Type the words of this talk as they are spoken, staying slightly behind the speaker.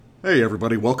Hey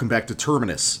everybody, welcome back to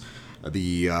Terminus,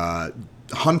 the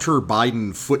Hunter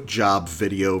Biden foot job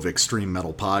video of extreme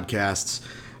metal podcasts.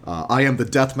 I am the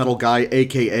death metal guy,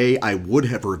 aka I would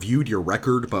have reviewed your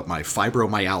record, but my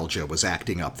fibromyalgia was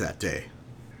acting up that day.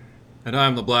 And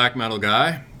I'm the black metal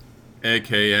guy,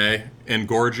 aka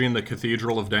Engorging the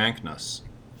Cathedral of Dankness.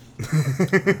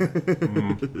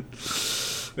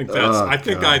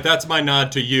 That's my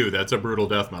nod to you. That's a brutal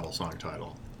death metal song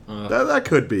title. That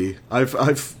could be.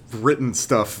 I've written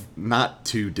stuff not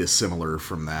too dissimilar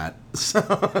from that.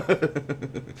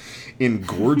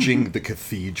 Engorging the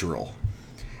Cathedral.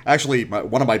 Actually,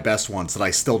 one of my best ones that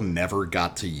I still never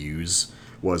got to use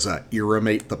was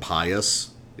Irrimate the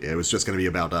Pious. It was just going to be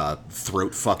about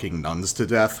throat fucking nuns to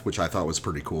death, which I thought was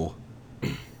pretty cool.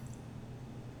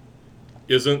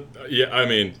 That's a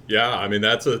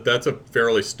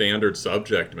fairly standard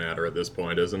subject matter at this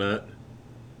point, isn't it?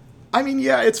 I mean,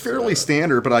 yeah, it's fairly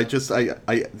standard, but it's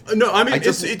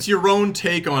your own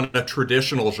take on a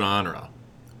traditional genre.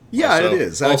 Yeah, also, it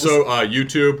is.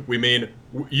 YouTube, we mean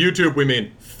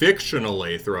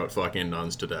fictionally throat fucking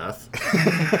nuns to death.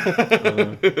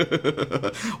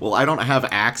 Well, I don't have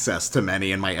access to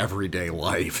many in my everyday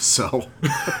life, so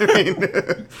I mean,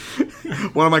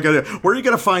 what am I gonna? Where are you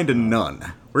gonna find a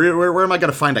nun? Where am I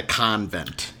gonna find a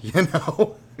convent? You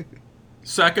know.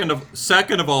 Second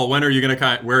of all, where are you gonna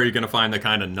find the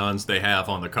kind of nuns they have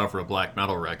on the cover of black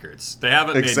metal records? They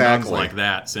haven't made nuns like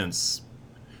that since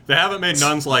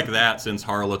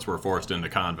harlots were forced into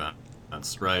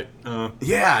convents, right?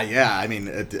 Yeah. I mean,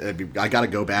 I got to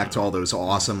go back to all those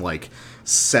awesome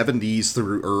 70s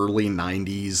through early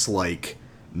 90s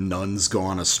nuns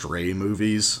gone astray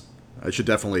movies. I should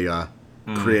definitely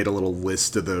create a little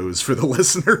list of those for the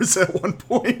listeners at one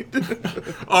point.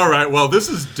 All right, well,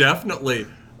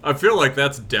 I feel like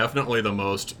that's definitely the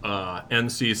most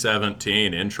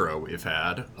NC-17 intro we've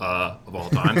had of all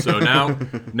time. So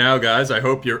now, guys, I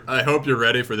hope you're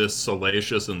ready for this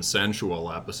salacious and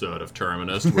sensual episode of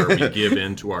Terminus, where we give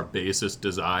in to our basest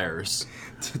desires.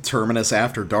 Terminus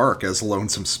after dark, as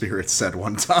Lonesome Spirit said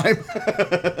one time.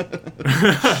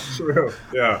 True.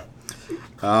 Yeah.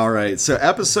 All right, so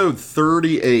episode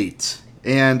 38.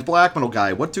 And Black Metal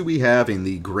Guy, what do we have in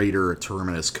the greater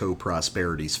Terminus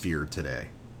co-prosperity sphere today?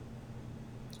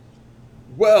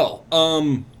 Well,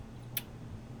 on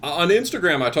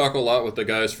Instagram, I talk a lot with the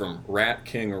guys from Rat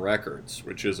King Records,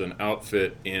 which is an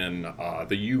outfit in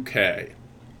the UK,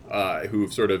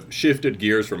 who've sort of shifted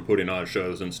gears from putting on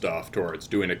shows and stuff towards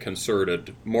doing a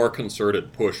more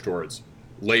concerted push towards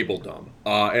labeldom.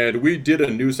 And we did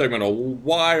a new segment a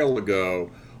while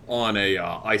ago on a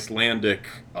Icelandic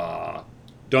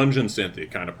dungeon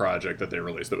synthy kind of project that they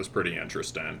released that was pretty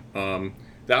interesting.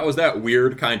 That was that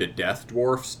weird kind of Death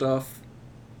Dwarf stuff.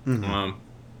 Mm-hmm.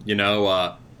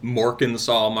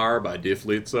 Morkensalmar by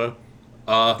Diflitza.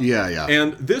 Yeah.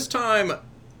 And this time,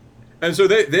 and so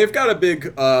they've got a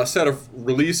big set of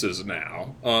releases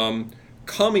now.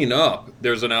 Coming up,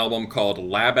 there's an album called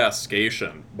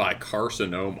Labascation by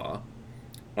Carcinoma.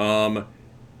 And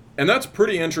that's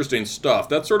pretty interesting stuff.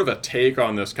 That's sort of a take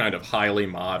on this kind of highly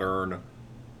modern,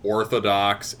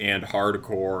 orthodox and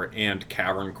hardcore and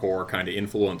caverncore kind of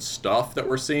influenced stuff that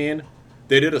we're seeing.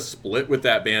 They did a split with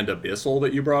that band Abyssal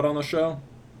that you brought on the show.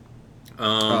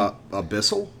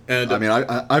 Abyssal? And I mean,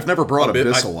 I've never brought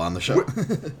Abyssal on the show.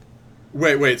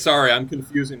 Wait. Sorry, I'm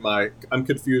confusing my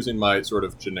sort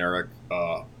of generic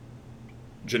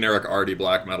arty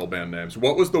black metal band names.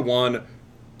 What was the one?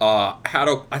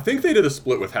 I think they did a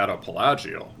split with Hatto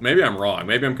Pelagio. Maybe I'm wrong.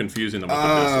 Maybe I'm confusing them with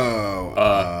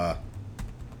Abyssal.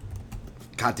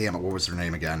 God damn it! What was their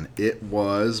name again? It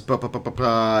was.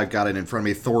 I got it in front of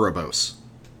me. Thoribos.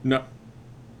 No.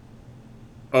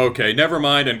 Okay, never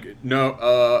mind. And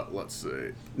no. Let's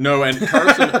see. No, and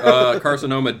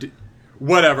Carcinoma.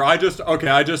 Whatever.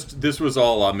 This was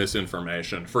all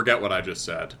misinformation. Forget what I just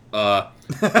said.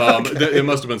 It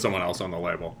must have been someone else on the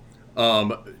label.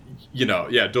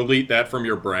 Delete that from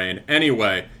your brain.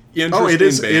 Anyway,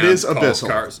 interesting band. It is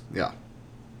Abyssal. Yeah.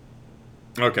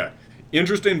 Okay.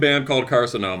 Interesting band called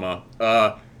Carcinoma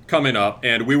coming up,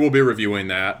 and we will be reviewing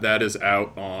that. That is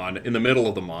out in the middle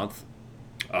of the month.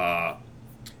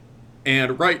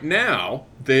 And right now,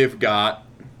 they've got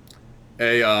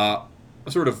a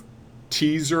sort of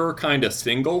teaser kind of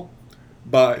single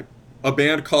by a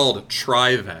band called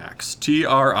Trivax,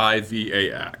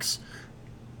 Trivax.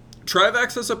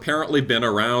 Trivax has apparently been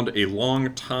around a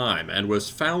long time and was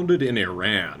founded in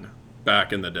Iran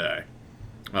back in the day.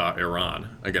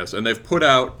 Iran, I guess. And they've put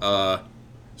out,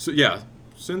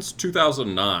 since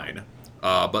 2009.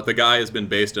 But the guy has been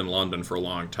based in London for a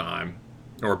long time.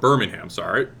 Or Birmingham,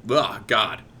 sorry. Ugh,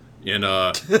 God. in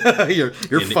you're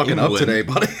in fucking up England. today,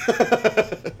 buddy.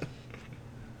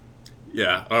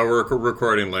 Yeah, we're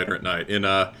recording later at night in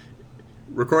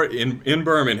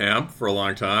Birmingham for a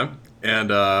long time, and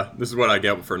this is what I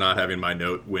get for not having my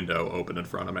note window open in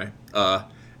front of me.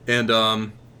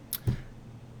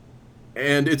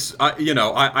 And it's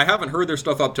I haven't heard their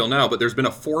stuff up till now, but there's been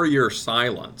a 4-year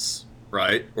silence,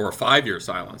 right, or a 5-year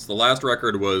silence. The last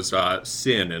record was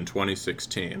Sin in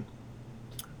 2016.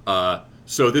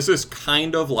 So this is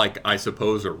kind of like, I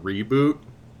suppose, a reboot,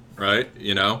 right?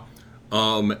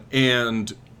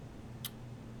 And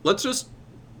let's just,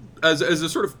 as a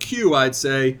sort of cue, I'd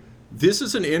say this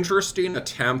is an interesting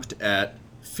attempt at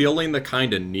filling the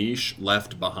kind of niche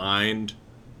left behind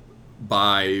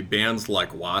by bands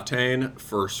like Watain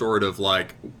for sort of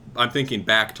like, I'm thinking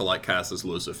back to like Cassis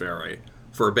Luciferi,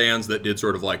 for bands that did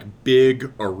sort of like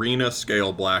big arena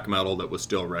scale black metal that was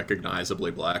still recognizably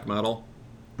black metal,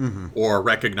 or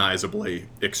recognizably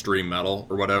extreme metal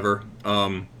or whatever.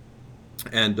 We'll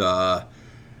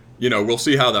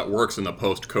see how that works in the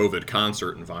post-COVID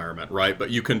concert environment, right? But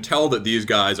you can tell that these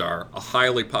guys are a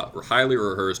highly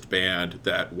rehearsed band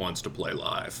that wants to play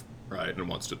live, right, and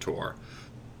wants to tour.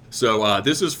 So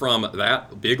this is from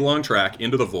that big long track,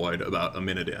 Into the Void, about a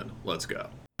minute in. Let's go.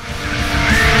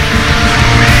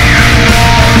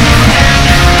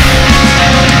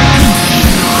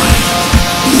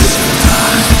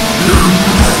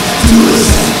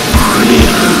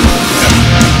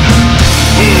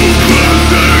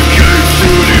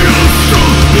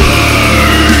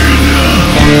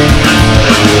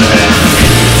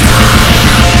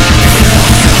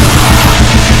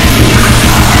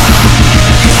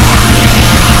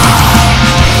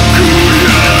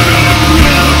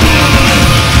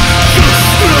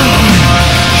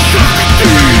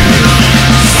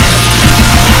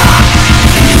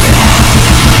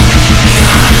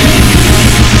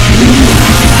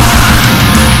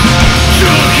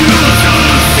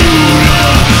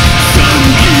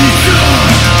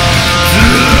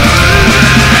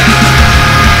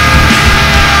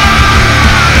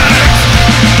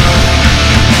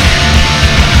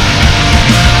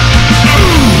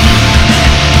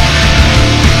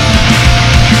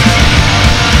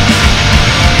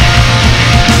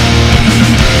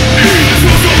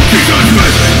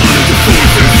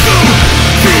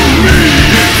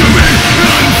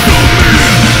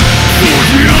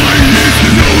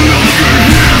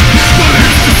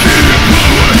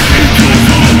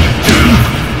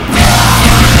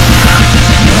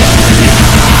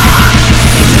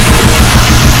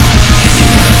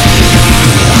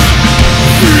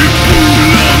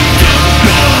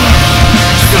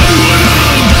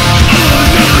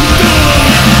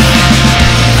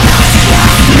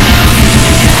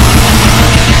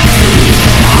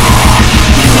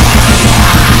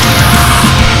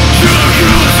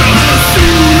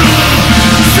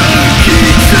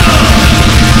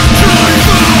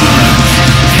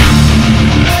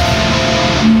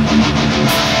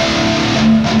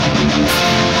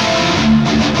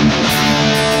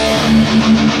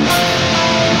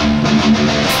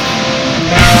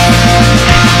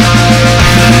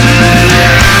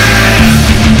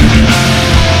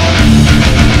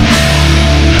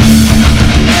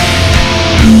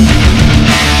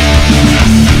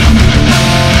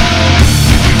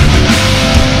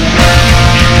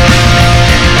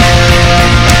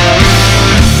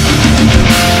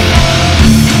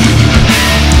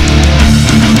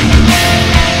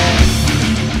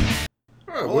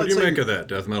 What do you make of that,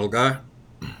 death metal guy?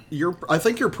 I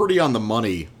think you're pretty on the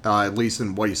money, at least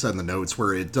in what you said in the notes,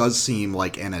 where it does seem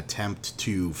like an attempt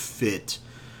to fit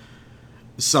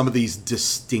some of these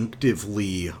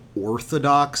distinctively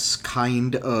orthodox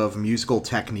kind of musical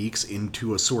techniques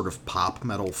into a sort of pop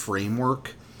metal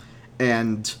framework.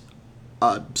 And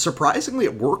surprisingly,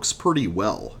 it works pretty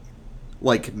well.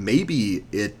 Like, maybe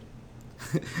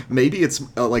it's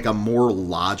like a more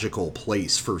logical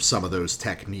place for some of those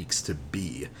techniques to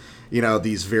be.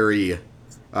 These very,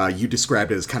 you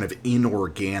described it as kind of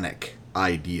inorganic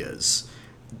ideas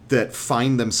that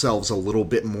find themselves a little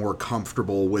bit more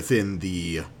comfortable within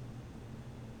the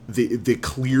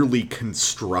clearly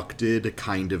constructed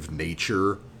kind of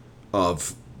nature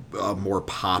of a more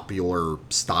popular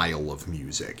style of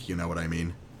music. You know what I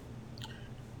mean?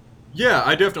 Yeah,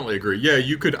 I definitely agree. Yeah,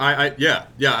 you could.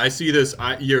 I see this.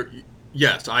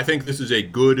 Yes, I think this is a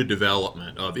good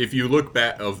development of, if you look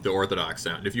back, of the Orthodox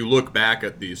sound. If you look back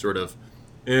at the sort of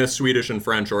Swedish and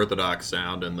French Orthodox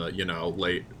sound in the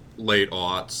late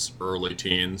aughts, early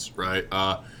teens, right?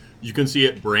 You can see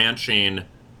it branching.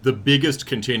 The biggest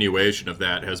continuation of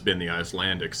that has been the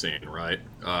Icelandic scene, right?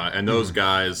 And those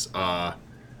guys,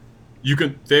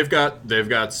 they've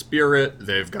got spirit,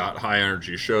 they've got high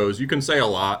energy shows. You can say a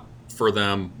lot for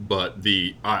them, but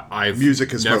I've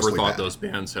Music is never mostly thought bad. those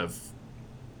bands have.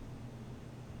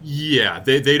 Yeah,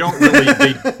 they don't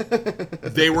really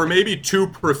they were maybe too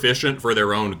proficient for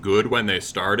their own good when they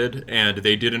started, and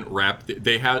they didn't wrap.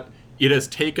 They had it has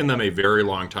taken them a very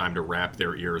long time to wrap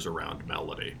their ears around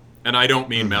melody, and I don't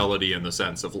mean melody in the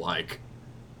sense of like,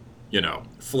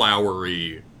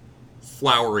 flowery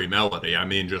melody. I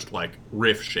mean just like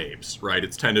riff shapes, right?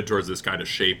 It's tended towards this kind of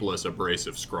shapeless,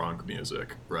 abrasive skronk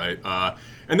music, right?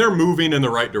 And they're moving in the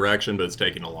right direction, but it's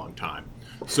taking a long time.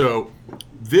 So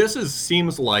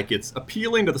seems like it's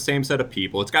appealing to the same set of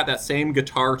people. It's got that same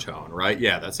guitar tone, right?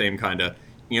 Yeah, that same kind of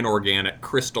inorganic,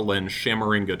 crystalline,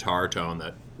 shimmering guitar tone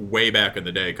that way back in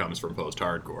the day comes from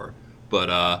post-hardcore. But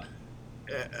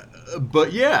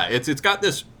yeah, it's got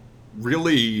this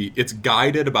really. It's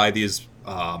guided by these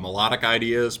melodic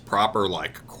ideas, proper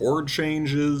like chord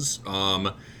changes,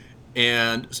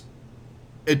 and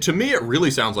to me, it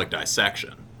really sounds like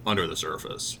Dissection under the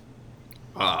surface.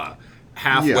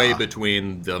 Halfway Yeah.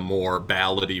 between the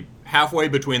ballady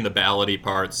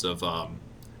parts of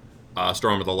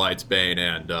Storm of the Light's Bane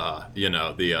and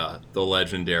the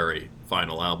legendary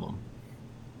final album.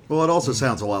 Well, it also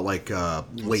sounds a lot like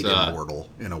Late It's, Immortal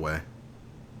in a way.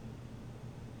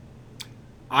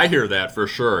 I hear that for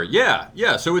sure. Yeah,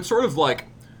 yeah. So it's sort of like,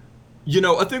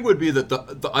 a thing would be that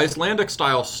the Icelandic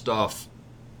style stuff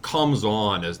comes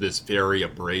on as this very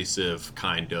abrasive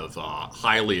kind of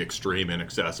highly extreme,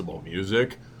 inaccessible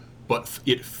music, but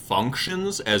it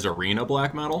functions as arena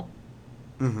black metal.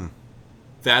 Mm-hmm.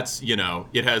 That's,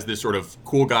 it has this sort of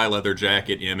cool guy leather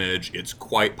jacket image. It's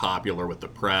quite popular with the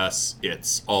press.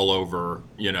 It's all over,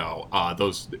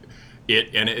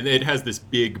 it has this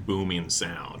big booming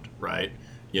sound, right?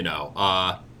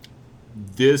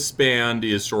 This band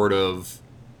is sort of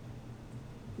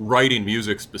writing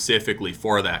music specifically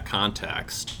for that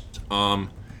context. And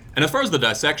as far as the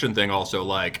Dissection thing also,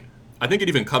 like, I think it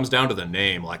even comes down to the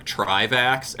name, like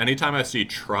Trivax. Anytime I see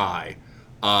Tri,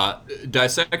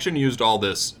 Dissection used all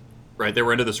this, right? They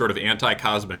were into this sort of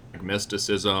anti-cosmic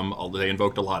mysticism. They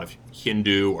invoked a lot of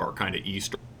Hindu or kind of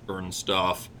Eastern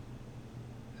stuff.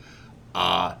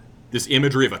 This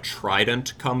imagery of a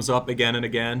trident comes up again and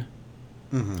again.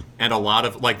 Mm-hmm. And a lot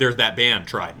of, like, there's that band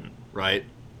Trident, right?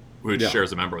 Which Yeah.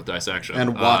 shares a member with Dissection.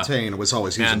 And Watain was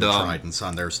always using and, the tridents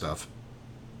on their stuff.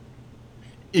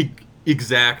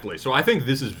 Exactly. So I think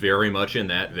this is very much in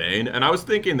that vein. And I was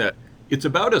thinking that it's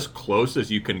about as close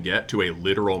as you can get to a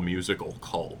literal musical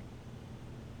cult.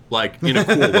 Like, in a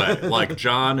cool way. Like,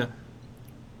 John...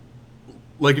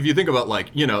 Like, if you think about,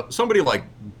 like, somebody like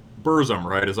Burzum,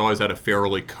 right, has always had a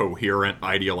fairly coherent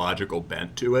ideological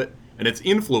bent to it. And it's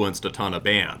influenced a ton of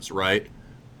bands, right?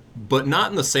 But not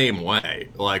in the same way.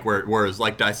 Like, whereas,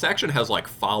 like, Dissection has, like,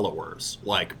 followers.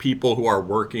 Like, people who are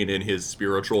working in his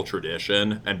spiritual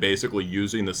tradition and basically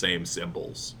using the same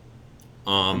symbols.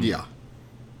 Yeah.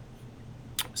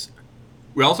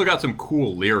 We also got some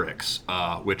cool lyrics,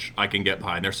 which I can get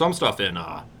behind. There's some stuff in,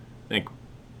 I think,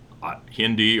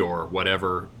 Hindi or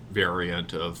whatever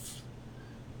variant of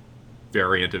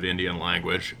Indian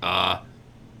language.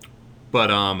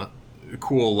 But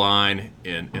cool line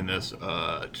in this: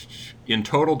 in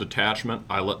total detachment,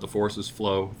 I let the forces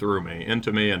flow through me,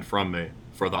 into me, and from me.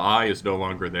 For the I is no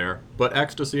longer there, but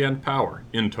ecstasy and power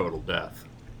in total death.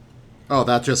 Oh,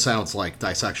 that just sounds like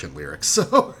Dissection lyrics.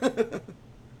 So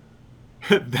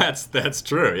That's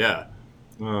true, yeah.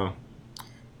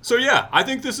 So yeah, I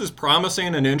think this is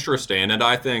promising and interesting, and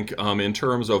I think in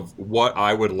terms of what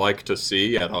I would like to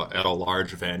see at a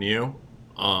large venue,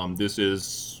 this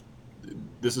is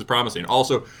promising.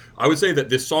 Also, I would say that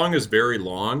this song is very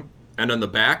long, and on the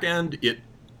back end,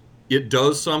 it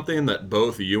does something that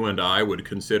both you and I would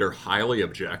consider highly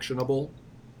objectionable.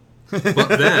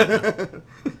 But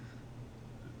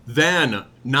then,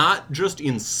 not just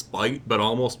in spite, but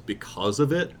almost because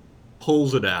of it,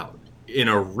 pulls it out in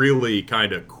a really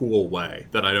kind of cool way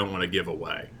that I don't want to give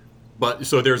away. But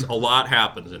so there's a lot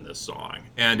happens in this song,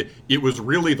 and it was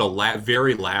really the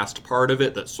very last part of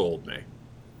it that sold me.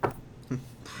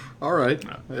 all right.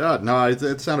 Yeah, no,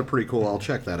 it sounded pretty cool. I'll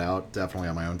check that out, definitely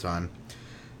on my own time.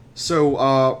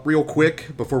 So, real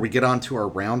quick, before we get on to our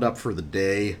roundup for the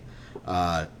day,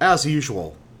 as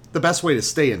usual, the best way to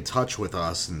stay in touch with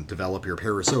us and develop your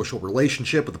parasocial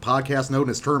relationship with the podcast known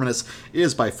as Terminus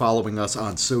is by following us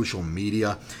on social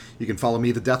media. You can follow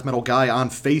me, the Death Metal Guy, on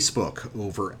Facebook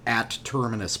over at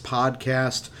Terminus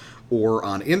Podcast, or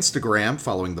on Instagram,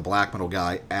 following the Black Metal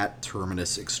Guy at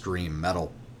Terminus Extreme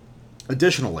Metal.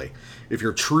 Additionally, if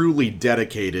you're truly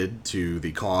dedicated to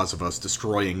the cause of us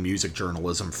destroying music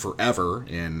journalism forever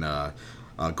in a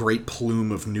great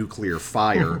plume of nuclear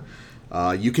fire,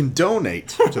 you can donate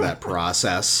to that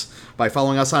process by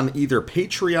following us on either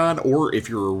Patreon or, if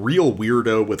you're a real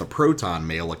weirdo with a Proton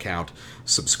Mail account,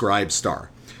 Subscribestar.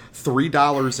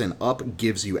 $3 and up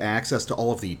gives you access to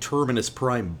all of the Terminus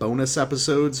Prime bonus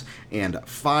episodes, and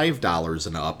 $5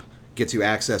 and up gets you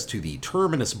access to the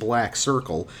Terminus Black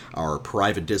Circle, our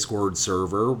private Discord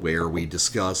server where we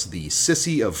discuss the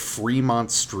Sissy of Fremont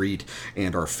Street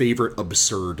and our favorite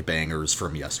absurd bangers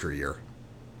from yesteryear.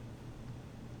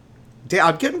 Damn,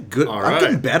 I'm getting good. All I'm right.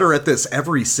 getting better at this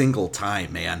every single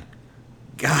time, man.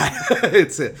 God,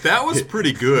 That was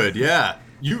pretty good. Yeah,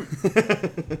 you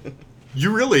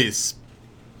really,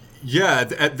 yeah.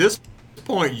 At this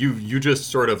point, you just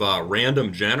sort of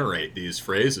random generate these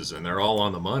phrases, and they're all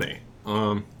on the money.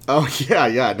 Oh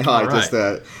yeah. No, I All just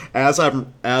right. as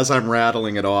I'm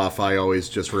rattling it off, I always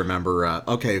just remember.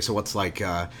 Okay, so what's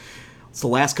the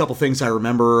last couple things I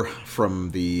remember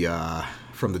from the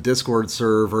Discord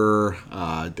server?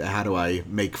 How do I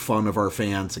make fun of our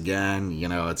fans again?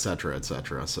 Et cetera, et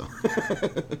cetera. So.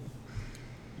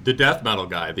 The death metal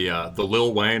guy, the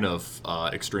Lil Wayne of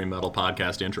extreme metal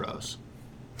podcast intros.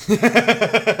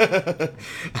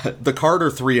 The Carter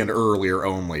 3 and earlier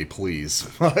only, please.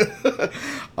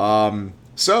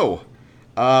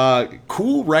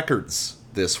 Cool records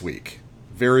this week.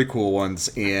 Very cool ones,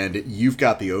 and you've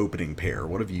got the opening pair.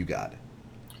 What have you got?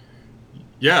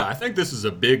 Yeah, I think this is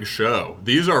a big show.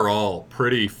 These are all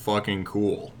pretty fucking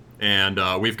cool. And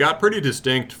we've got pretty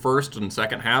distinct first and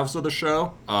second halves of the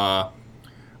show.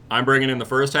 I'm bringing in the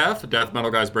first half. The death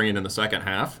metal guy's bringing in the second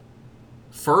half.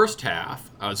 First half,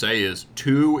 I would say, is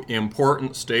two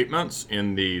important statements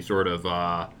in the sort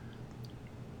of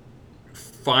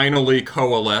finally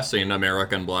coalescing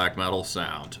American black metal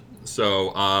sound.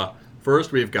 So,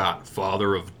 first we've got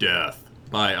Father of Death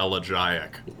by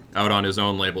Elegiac, out on his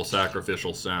own label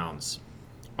Sacrificial Sounds.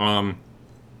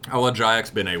 Elegiac's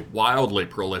been a wildly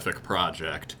prolific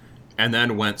project, and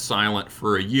then went silent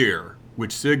for a year,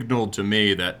 which signaled to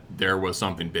me that there was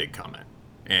something big coming.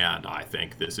 And I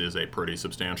think this is a pretty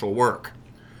substantial work.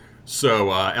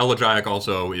 So, Elegiac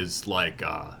also is like,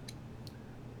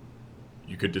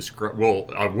 you could describe,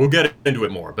 we'll get into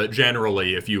it more, but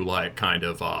generally, if you like kind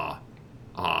of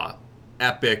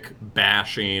epic,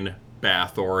 bashing,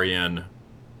 Bathorian,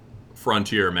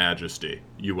 frontier majesty,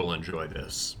 you will enjoy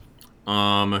this.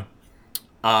 As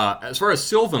far as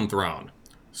Sylvan Throne,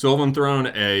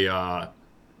 a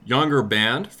younger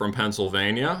band from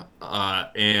Pennsylvania,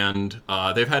 and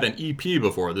they've had an EP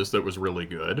before this that was really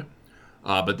good.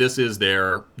 But this is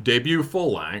their debut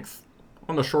full-length,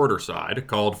 on the shorter side,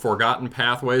 called Forgotten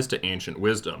Pathways to Ancient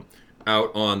Wisdom,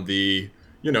 out on the,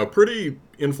 pretty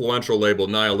influential label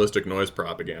Nihilistic Noise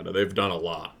Propaganda. They've done a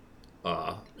lot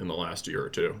in the last year or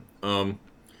two.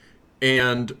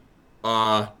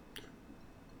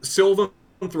 Sylvan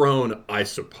Throne, I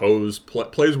suppose,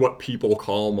 plays what people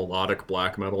call melodic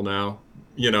black metal now.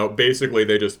 Basically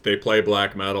they play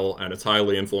black metal, and it's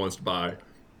highly influenced by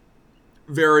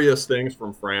various things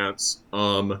from France.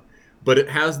 But it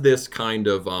has this kind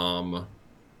of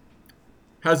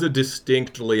has a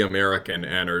distinctly American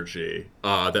energy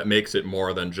that makes it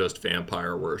more than just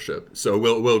vampire worship. So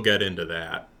we'll get into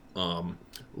that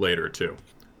later too.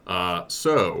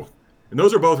 And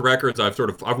those are both records I've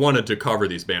wanted to cover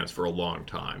these bands for a long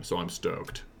time, so I'm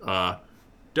stoked.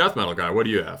 Death metal guy, what do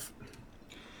you have?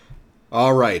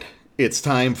 All right, it's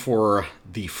time for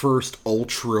the first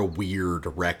ultra weird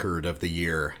record of the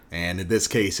year, and in this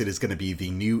case, it is going to be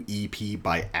the new EP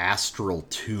by Astral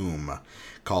Tomb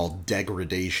called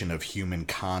Degradation of Human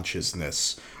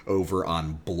Consciousness over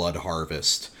on Blood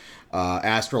Harvest.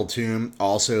 Astral Tomb,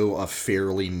 also a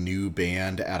fairly new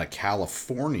band out of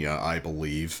California, I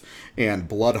believe. And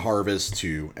Blood Harvest,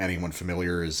 to anyone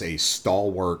familiar, is a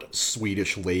stalwart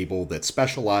Swedish label that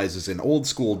specializes in old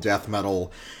school death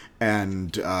metal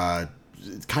and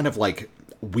kind of like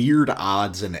weird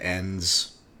odds and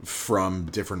ends from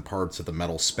different parts of the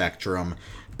metal spectrum,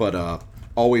 but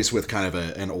always with kind of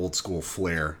an old school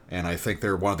flair. And I think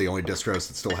they're one of the only distros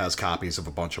that still has copies of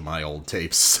a bunch of my old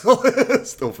tapes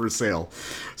still for sale.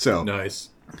 So Nice.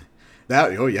 now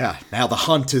the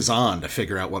hunt is on to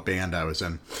figure out what band I was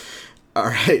in. All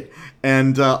right,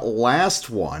 and last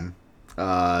one,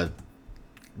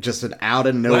 just an out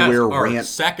of nowhere Our rant.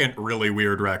 second really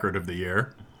weird record of the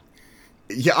year.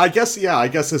 Yeah, I guess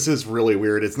this is really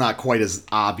weird. It's not quite as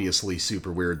obviously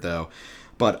super weird, though.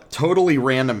 But totally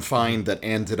random find that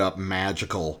ended up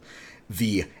magical.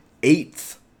 The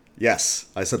 8th, yes,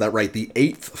 I said that right, the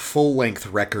 8th full-length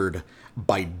record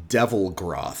by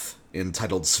Devilgroth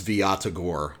entitled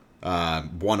Sviatogor,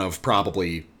 one of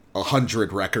probably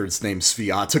 100 records named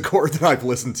Sviatogor that I've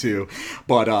listened to,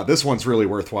 but this one's really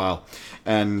worthwhile.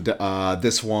 And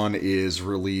this one is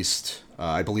released,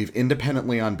 I believe,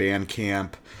 independently on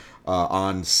Bandcamp,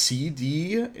 on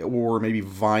CD or maybe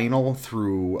vinyl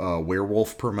through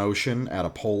Werewolf Promotion out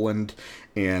of Poland,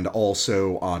 and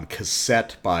also on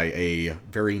cassette by a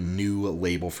very new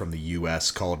label from the US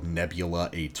called Nebula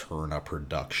Aeterna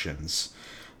Productions.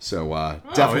 So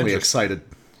definitely excited.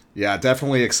 Yeah,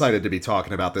 definitely excited to be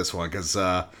talking about this one, because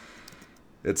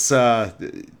it's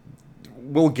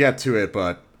we'll get to it,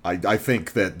 but I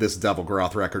think that this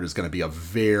Devilgroth record is going to be a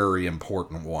very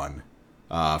important one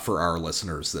for our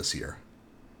listeners this year.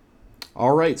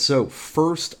 All right, so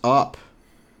first up,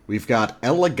 we've got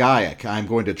Elegiac. I'm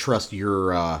going to trust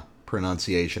your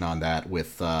pronunciation on that,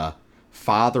 with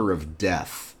Father of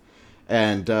Death.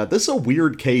 And this is a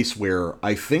weird case where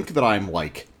I think that I'm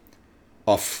like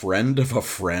a friend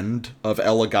of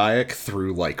Elegiac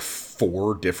through like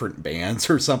 4 different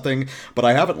bands or something, but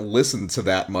I haven't listened to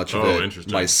that much of it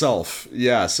myself.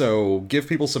 Yeah, so give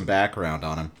people some background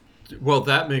on him. Well,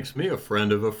 that makes me a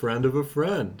friend of a friend of a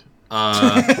friend.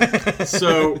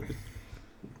 So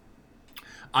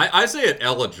I say it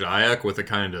Elegiac with a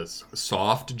kind of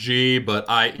soft G, but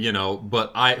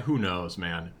who knows,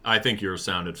 man? I think yours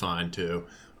sounded fine too.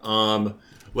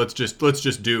 Let's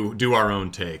just do our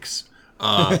own takes.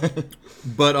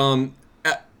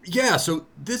 Yeah, so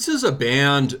this is a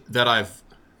band that I've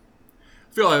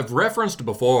referenced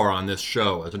before on this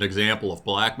show as an example of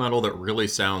black metal that really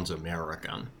sounds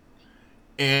American.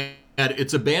 And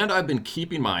it's a band I've been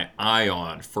keeping my eye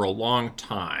on for a long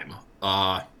time.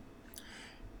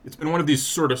 It's been one of these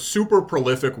sort of super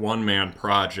prolific one-man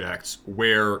projects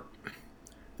where I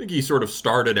think he sort of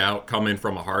started out coming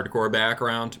from a hardcore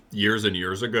background years and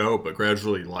years ago, but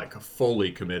gradually like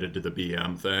fully committed to the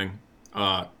BM thing.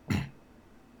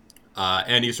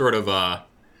 And he's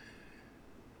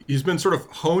been sort of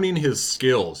honing his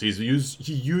skills. He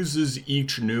uses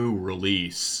each new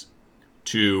release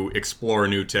to explore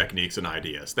new techniques and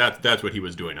ideas. That's what he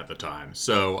was doing at the time.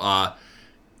 So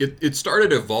it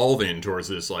started evolving towards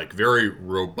this like very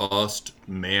robust,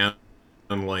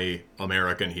 manly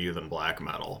American heathen black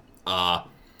metal.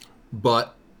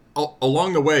 But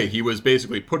along the way, he was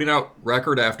basically putting out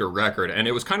record after record, and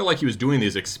it was kind of like he was doing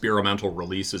these experimental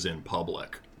releases in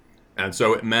public. And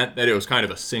so it meant that it was kind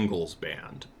of a singles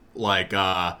band. Like,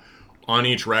 on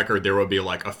each record, there would be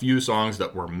like a few songs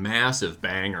that were massive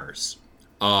bangers.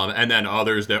 And then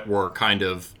others that were kind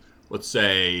of, let's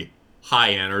say,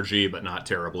 high energy, but not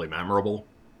terribly memorable.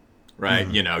 Right?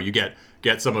 Mm-hmm. You know, you get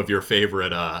some of your favorite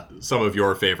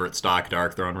stock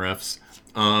Darkthrone riffs.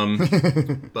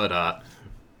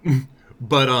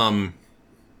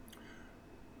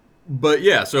 But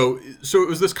yeah, so it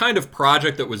was this kind of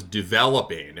project that was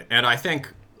developing, and I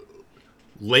think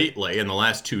lately, in the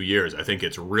last 2 years, I think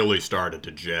it's really started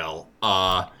to gel.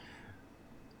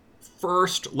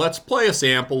 First, let's play a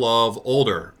sample of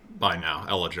older by now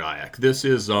Elegiac. This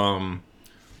is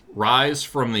Rise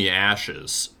from the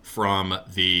Ashes from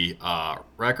the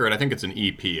record. I think it's an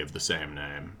EP of the same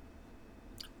name.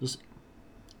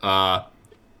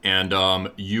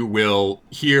 And you will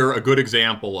hear a good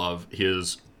example of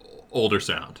his older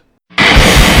sound.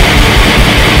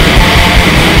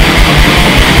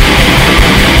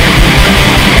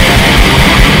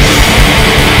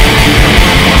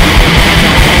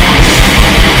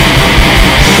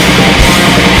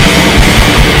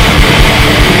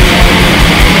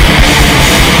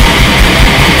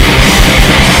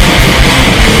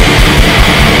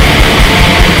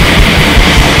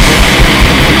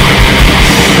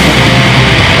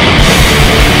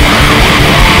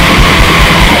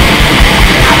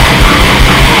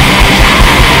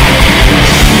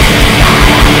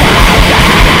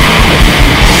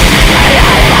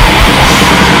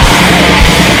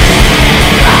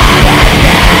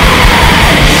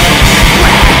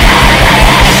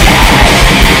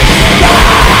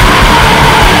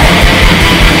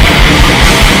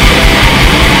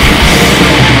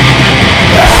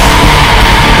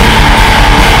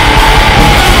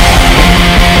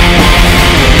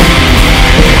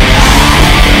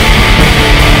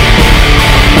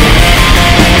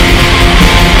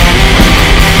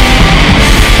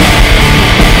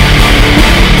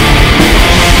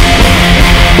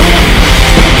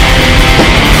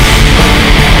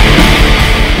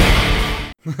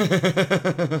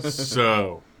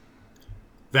 So,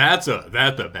 that's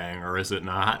a banger, is it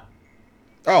not?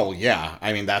 Oh, yeah.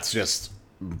 I mean, that's just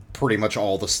pretty much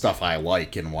all the stuff I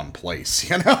like in one place,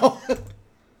 you know?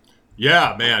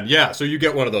 Yeah, man. Yeah. So you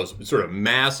get one of those sort of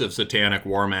massive Satanic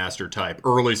War Master type,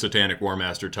 early Satanic War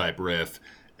Master type riff,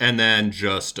 and then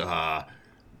just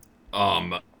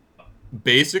um,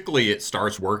 basically it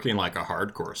starts working like a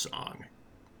hardcore song,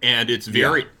 and it's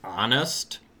very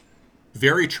honest,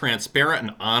 very transparent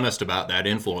and honest about that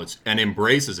influence, and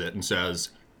embraces it and says,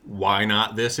 "Why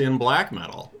not this in black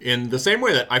metal?" In the same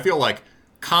way that I feel like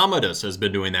Commodus has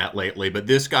been doing that lately, but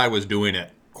this guy was doing it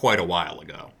quite a while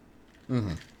ago.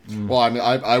 Well, I mean,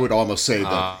 I would almost say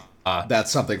that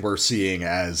that's something we're seeing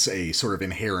as a sort of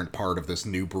inherent part of this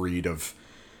new breed of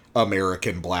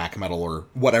American black metal, or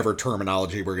whatever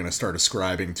terminology we're going to start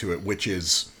ascribing to it, which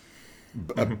is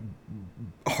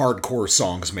hardcore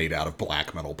songs made out of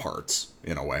black metal parts,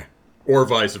 in a way. Or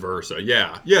vice versa.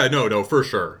 Yeah. Yeah, no, for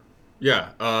sure.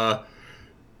 Yeah.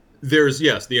 There's,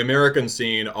 yes, the American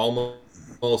scene, almost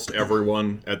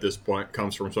everyone at this point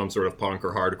comes from some sort of punk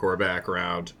or hardcore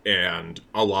background, and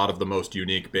a lot of the most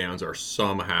unique bands are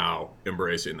somehow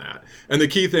embracing that. And the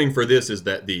key thing for this is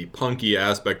that the punky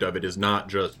aspect of it is not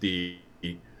just the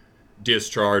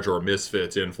Discharge or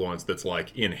Misfits influence that's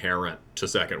like inherent to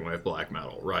second wave black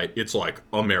metal, right? It's like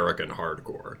American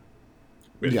hardcore.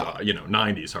 With,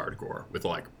 90s hardcore with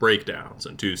like breakdowns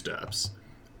and two steps.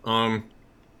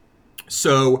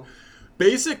 So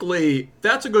basically,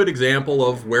 that's a good example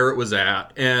of where it was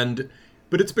at,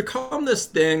 but it's become this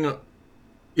thing.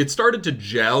 It started to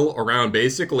gel around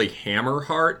basically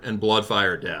Hammerheart and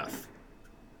Bloodfire Death,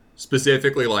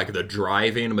 specifically like the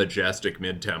driving, majestic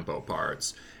mid-tempo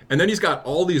parts. And then he's got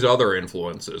all these other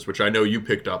influences, which I know you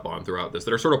picked up on throughout this,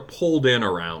 that are sort of pulled in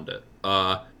around it.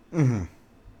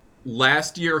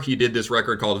 Last year, he did this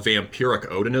record called Vampiric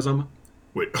Odinism,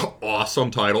 which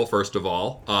awesome title, first of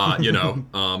all.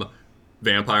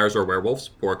 Vampires or werewolves,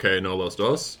 porque no los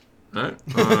dos. Right?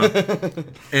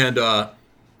 And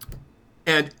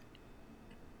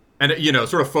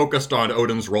sort of focused on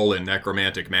Odin's role in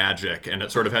necromantic magic, and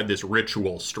it sort of had this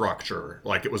ritual structure,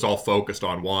 like it was all focused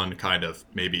on one kind of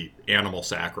maybe animal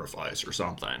sacrifice or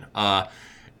something.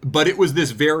 But it was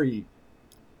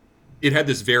it had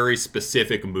this very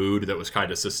specific mood that was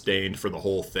kind of sustained for the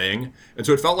whole thing. And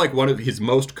so it felt like one of his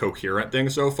most coherent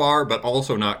things so far, but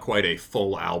also not quite a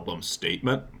full album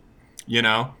statement,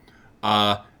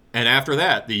 And after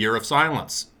that, the Year of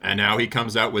Silence. And now he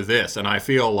comes out with this. And I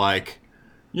feel like,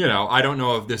 I don't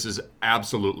know if this is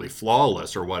absolutely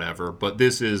flawless or whatever, but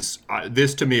this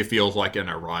to me feels like an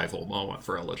arrival moment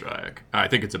for Elegiac. I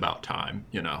think it's about time,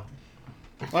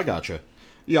 I gotcha.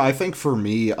 Yeah, I think for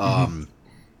me,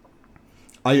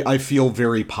 I feel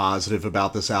very positive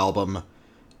about this album.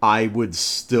 I would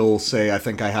still say I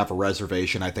think I have a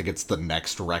reservation. I think it's the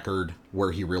next record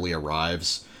where he really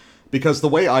arrives. Because the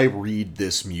way I read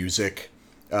this music,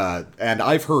 and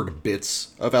I've heard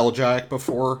bits of Elegiac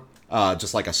before,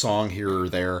 just like a song here or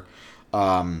there,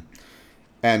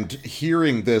 and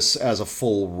hearing this as a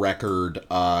full record,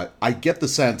 I get the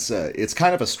sense it's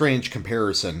kind of a strange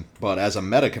comparison, but as a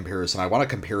meta comparison, I want to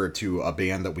compare it to a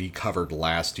band that we covered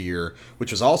last year, which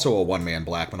was also a one-man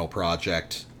black metal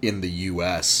project in the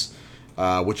U.S.,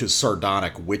 which is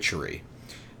Sardonic Witchery.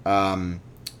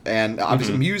 And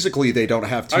obviously musically they don't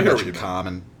have too much in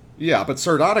common. Yeah, but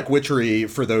Sardonic Witchery,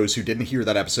 for those who didn't hear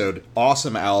that episode,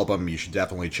 awesome album, you should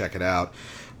definitely check it out.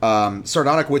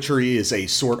 Sardonic Witchery is a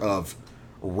sort of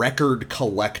record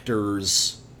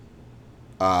collector's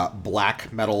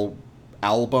black metal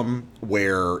album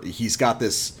where he's got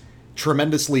this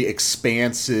tremendously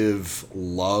expansive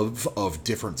love of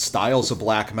different styles of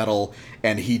black metal,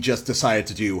 and he just decided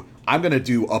to do, I'm going to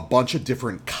do a bunch of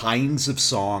different kinds of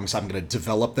songs, I'm going to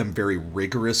develop them very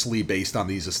rigorously based on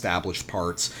these established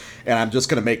parts, and I'm just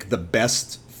going to make the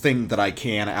best thing that I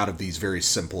can out of these very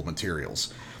simple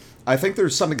materials. I think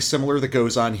there's something similar that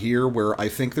goes on here, where I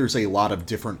think there's a lot of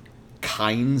different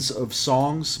kinds of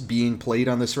songs being played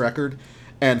on this record,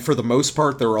 and for the most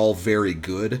part, they're all very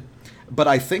good. But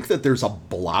I think that there's a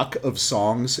block of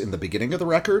songs in the beginning of the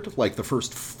record, like the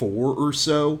first 4 or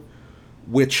so,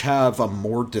 which have a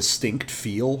more distinct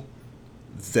feel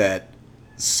that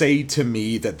say to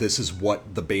me that this is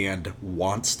what the band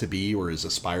wants to be or is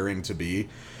aspiring to be.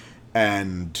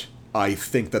 And I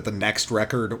think that the next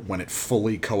record, when it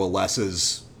fully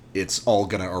coalesces, it's all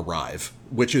going to arrive,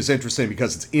 which is interesting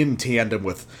because it's in tandem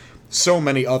with so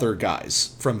many other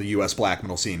guys from the US black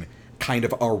metal scene kind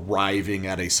of arriving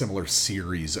at a similar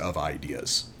series of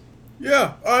ideas.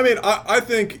 Yeah, I mean, I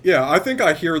think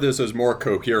I hear this as more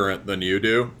coherent than you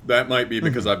do. That might be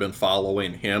because I've been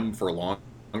following him for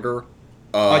longer.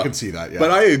 I can see that, yeah. But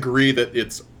I agree that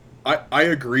it's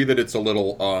a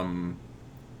little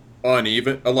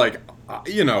uneven.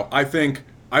 I think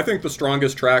I think the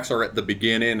strongest tracks are at the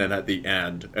beginning and at the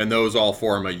end, and those all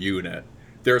form a unit.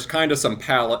 There's kind of some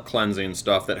palate cleansing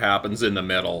stuff that happens in the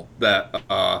middle that,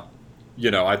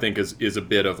 I think is a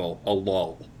bit of a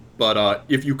lull. But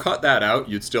if you cut that out,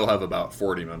 you'd still have about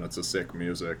 40 minutes of sick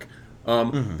music.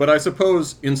 But I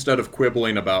suppose instead of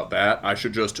quibbling about that, I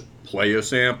should just play a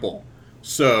sample.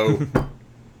 So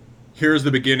here's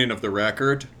the beginning of the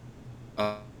record.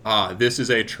 This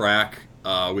is a track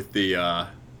with the,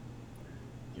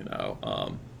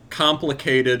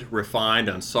 complicated, refined,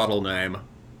 and subtle name,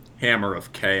 Hammer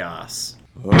of Chaos.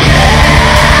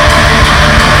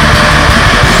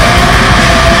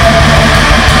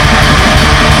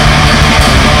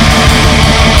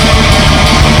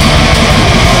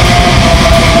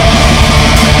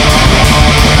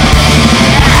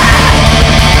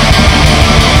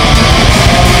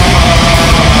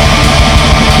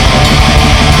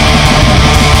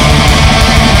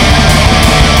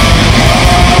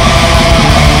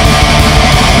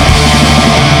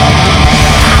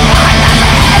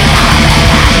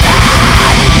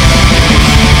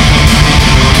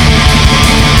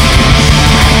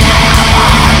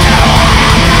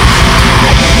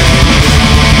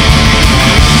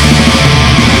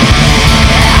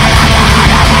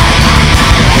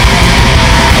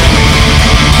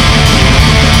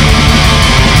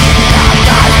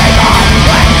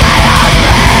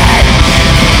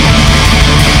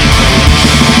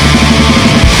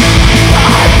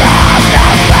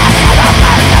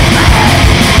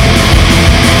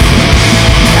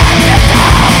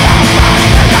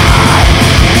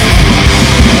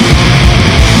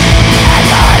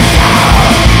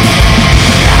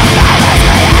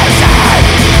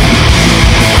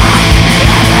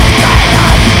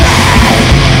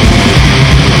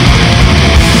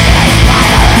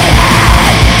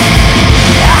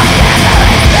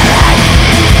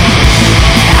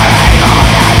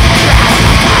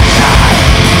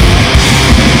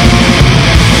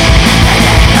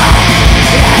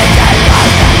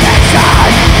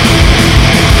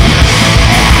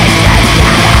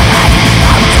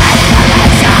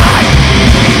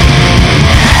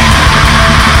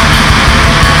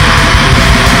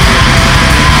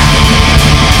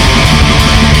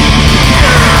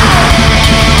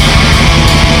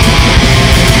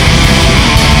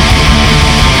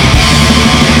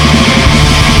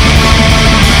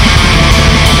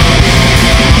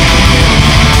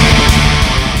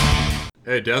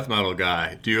 Hey, death metal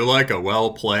guy, do you like a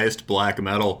well-placed black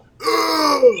metal?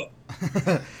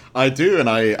 I do, and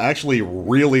I actually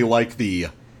really like the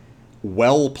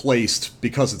well-placed,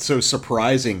 because it's so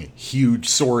surprising, huge,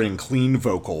 soaring, clean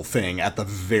vocal thing at the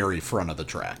very front of the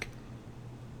track.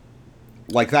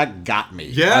 Like, that got me.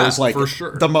 Yeah, I was like, for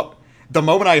sure. The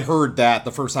moment I heard that,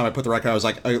 the first time I put the record, I was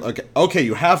like, okay,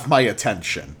 you have my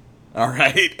attention. All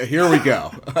right, here we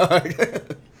go.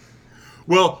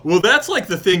 Well, that's like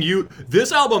the thing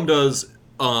this album does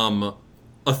a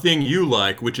thing you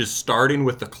like, which is starting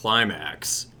with the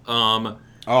climax. Oh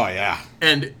yeah.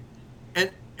 And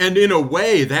in a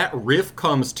way that riff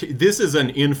comes to, this is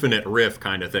an infinite riff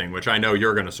kind of thing, which I know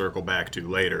you're going to circle back to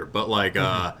later, but like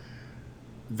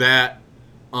that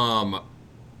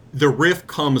the riff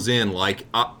comes in like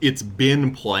it's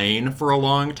been playing for a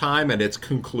long time and it's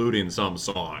concluding some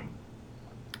song.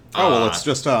 Oh, well, it's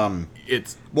just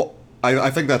it's well,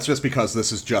 I think that's just because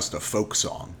this is just a folk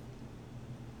song.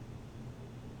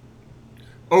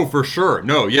 Oh, for sure.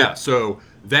 No, yeah. So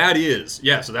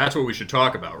so that's what we should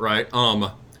talk about, right?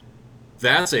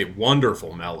 That's a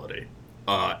wonderful melody.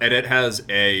 And it has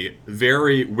a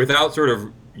very, without sort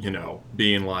of,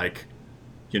 being like,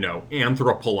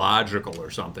 anthropological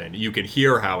or something, you can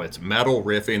hear how it's metal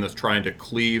riffing that's trying to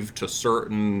cleave to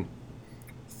certain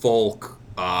folk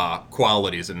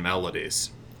qualities and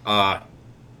melodies.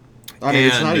 I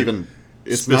mean,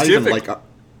 it's not even like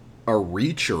a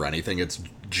reach or anything. It's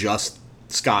just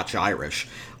Scotch-Irish.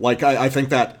 Like, I think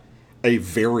that a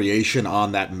variation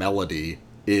on that melody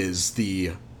is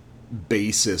the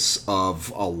basis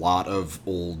of a lot of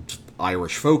old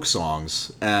Irish folk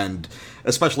songs, and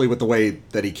especially with the way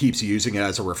that he keeps using it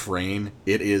as a refrain,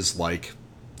 it is like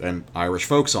an Irish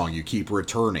folk song. You keep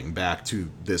returning back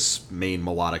to this main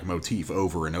melodic motif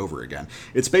over and over again.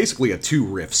 It's basically a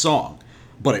two-riff song,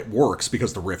 but it works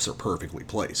because the riffs are perfectly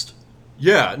placed.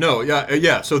 Yeah, no,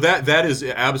 yeah. So that is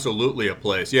absolutely a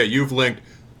place. Yeah, you've linked.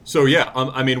 So yeah,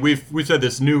 I mean, we've said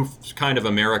this new kind of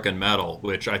American metal,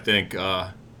 which I think,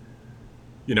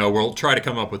 we'll try to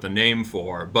come up with a name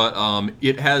for, but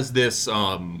it has this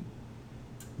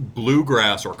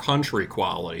bluegrass or country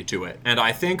quality to it, and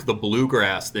I think the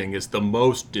bluegrass thing is the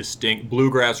most distinct.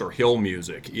 Bluegrass or hill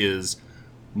music is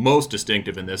most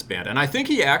distinctive in this band. And I think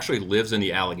he actually lives in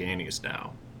the Alleghenies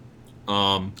now.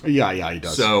 Yeah, he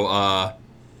does. So,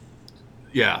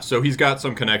 so he's got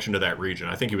some connection to that region.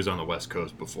 I think he was on the West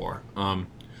Coast before.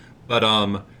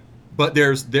 But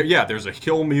there's a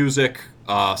hill music,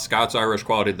 Scots-Irish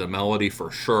quality to the melody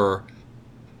for sure.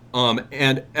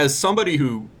 And as somebody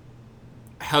who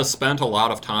has spent a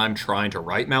lot of time trying to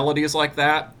write melodies like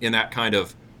that, in that kind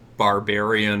of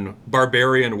barbarian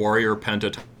warrior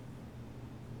pentatonic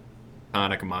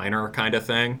minor kind of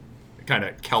thing, kind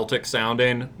of Celtic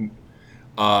sounding,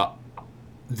 that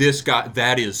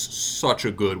is such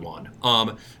a good one.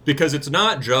 Because it's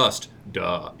not just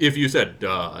duh. If you said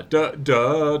duh, duh,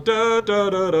 duh, duh, duh,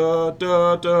 duh, duh,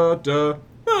 duh, duh, duh,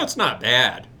 no, it's not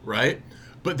bad, right?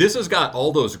 But this has got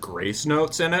all those grace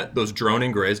notes in it, those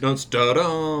droning grace notes.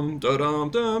 Da-dum, da-dum,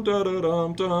 dum,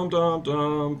 da-da-dum, dum, dum,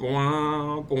 dum,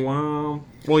 bwah, bwah.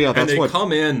 Well, yeah, and they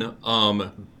come in.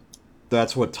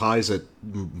 That's what ties it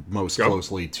most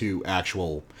closely to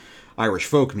actual Irish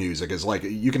folk music. Is like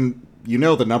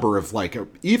the number of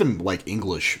even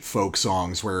English folk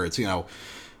songs where it's a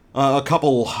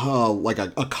couple like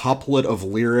a couplet of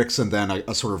lyrics and then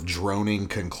a sort of droning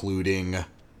concluding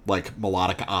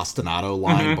melodic ostinato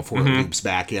line before it loops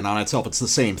back in on itself. It's the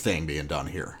same thing being done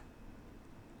here.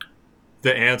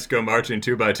 The ants go marching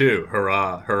 2 by 2.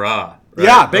 Hurrah, hurrah. Right?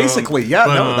 Yeah, basically.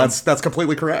 That's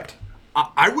completely correct.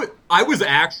 I was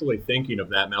actually thinking of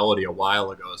that melody a while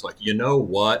ago. It's like, you know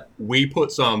what? We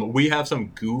have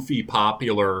some goofy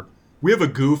popular... We have a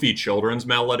goofy children's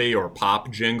melody or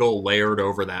pop jingle layered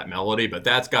over that melody, but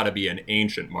that's got to be an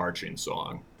ancient marching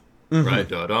song. Right?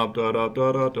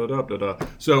 Da-da-da-da-da-da-da-da.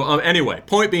 So anyway,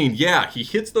 point being, he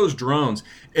hits those drones,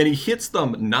 and he hits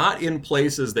them not in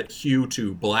places that hew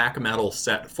to black metal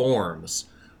set forms,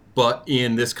 but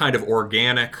in this kind of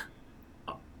organic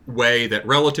way that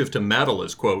relative to metal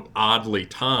is, quote, oddly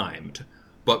timed,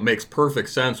 but makes perfect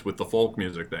sense with the folk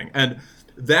music thing. And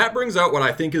that brings out what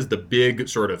I think is the big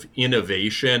sort of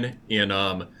innovation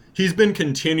in... he's been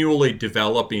continually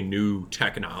developing new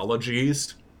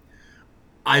technologies.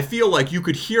 I feel like you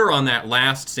could hear on that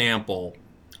last sample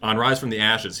on Rise from the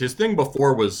Ashes, his thing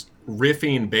before was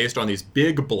riffing based on these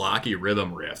big blocky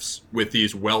rhythm riffs with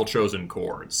these well-chosen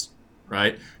chords,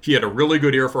 right? He had a really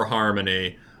good ear for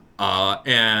harmony, but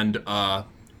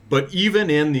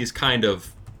even in these kind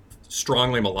of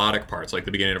strongly melodic parts, like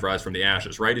the beginning of Rise from the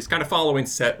Ashes, right? He's kind of following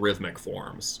set rhythmic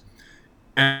forms.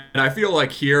 And I feel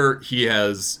like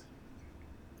he's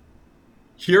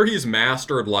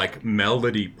mastered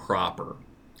melody proper,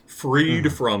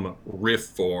 freed from riff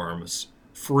forms,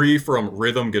 free from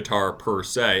rhythm guitar per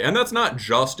se. And that's not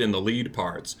just in the lead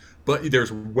parts, but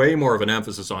there's way more of an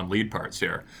emphasis on lead parts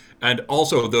here. And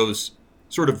also those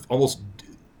sort of almost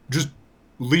just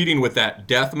leading with that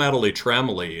death metal-y trem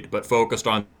lead, but focused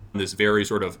on this very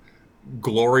sort of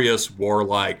glorious,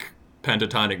 warlike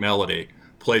pentatonic melody,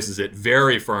 places it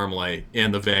very firmly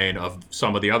in the vein of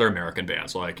some of the other American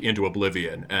bands, like Into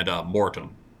Oblivion and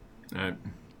Mortem.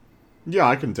 Yeah,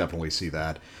 I can definitely see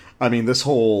that. I mean, this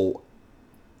whole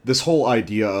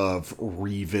idea of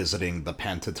revisiting the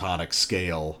pentatonic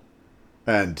scale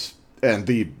and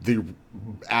the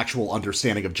actual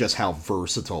understanding of just how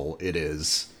versatile it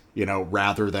is,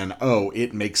 rather than,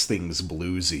 it makes things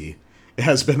bluesy,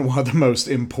 has been one of the most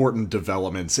important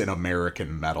developments in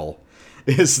American metal,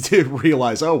 is to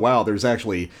realize, oh wow, there's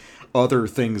actually other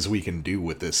things we can do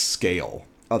with this scale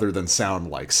other than sound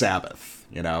like Sabbath,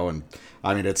 and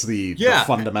I mean, it's the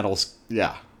fundamentals.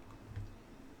 Yeah.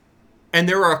 And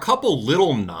there are a couple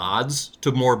little nods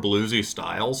to more bluesy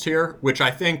styles here, which I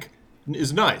think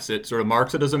is nice. It sort of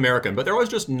marks it as American, but they're always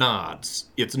just nods.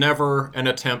 It's never an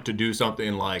attempt to do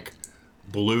something like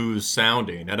blues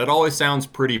sounding, and it always sounds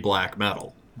pretty black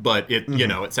metal, but it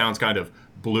it sounds kind of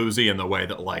bluesy in the way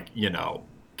that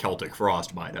Celtic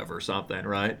Frost might have or something,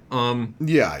 right?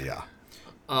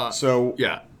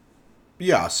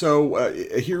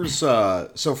 Here's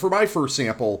so for my first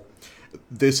sample,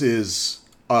 this is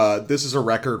a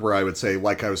record where I would say,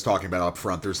 like I was talking about up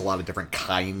front, there's a lot of different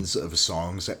kinds of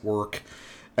songs at work.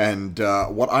 And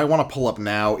what I want to pull up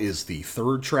now is the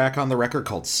third track on the record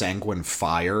called Sanguine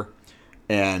Fire.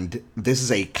 And this is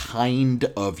a kind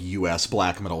of US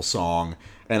black metal song.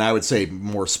 And I would say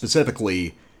more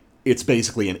specifically, it's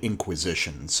basically an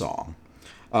Inquisition song.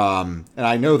 And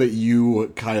I know that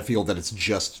you kind of feel that it's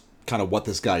just kind of what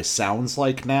this guy sounds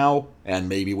like now, and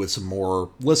maybe with some more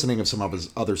listening of some of his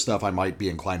other stuff, I might be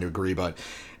inclined to agree, but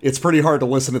it's pretty hard to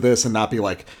listen to this and not be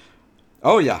like,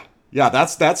 oh yeah,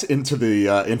 that's into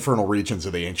the infernal regions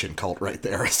of the ancient cult right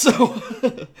there. So...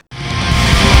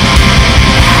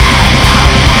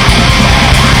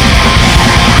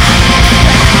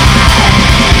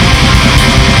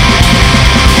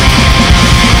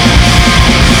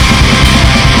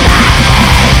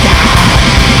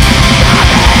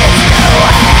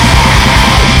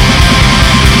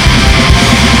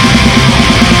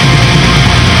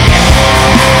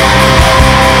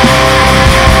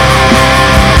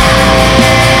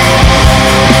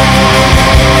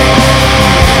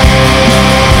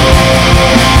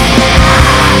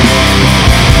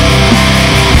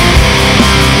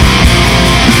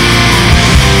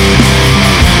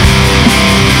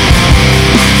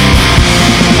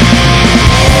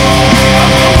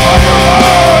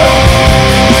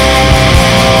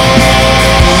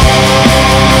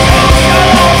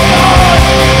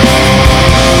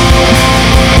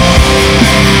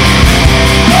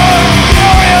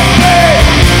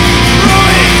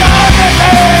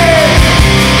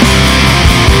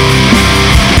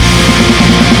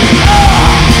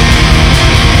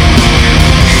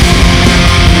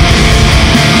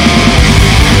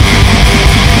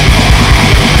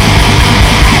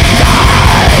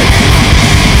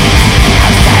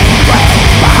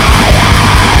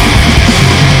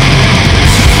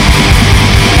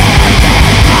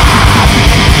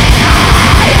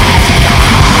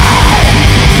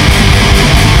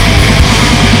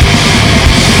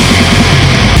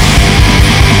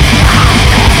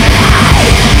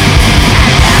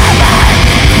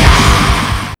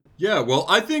 Yeah, well,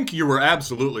 I think you were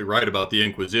absolutely right about the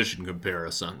Inquisition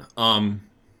comparison.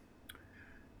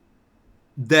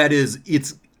 That is,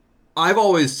 it's. I've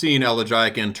always seen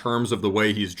Elegiac in terms of the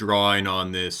way he's drawing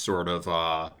on this sort of,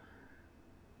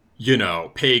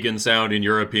 pagan sounding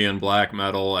European black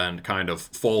metal and kind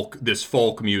of this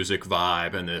folk music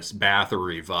vibe and this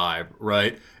Bathory vibe,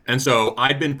 right? And so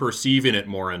I'd been perceiving it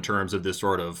more in terms of this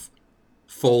sort of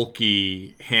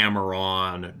folky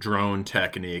hammer-on drone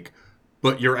technique.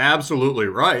 But you're absolutely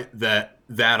right that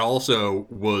also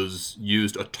was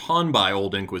used a ton by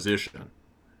Old Inquisition.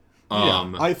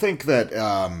 I think that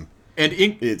and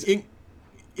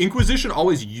Inquisition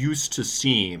always used to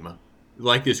seem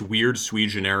like this weird sui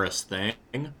generis thing,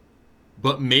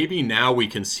 but maybe now we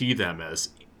can see them as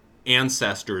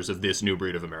ancestors of this new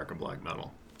breed of American black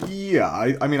metal.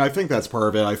 Yeah, I mean, I think that's part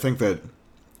of it. I think that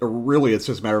really it's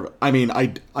just a matter of... I mean,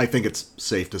 I think it's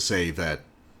safe to say that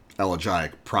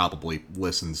Elegiac probably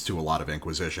listens to a lot of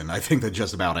Inquisition. I think that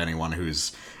just about anyone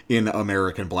who's in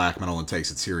American black metal and takes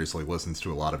it seriously listens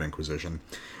to a lot of Inquisition.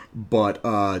 But,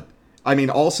 I mean,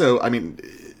 also, I mean,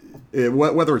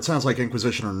 whether it sounds like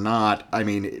Inquisition or not, I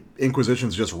mean,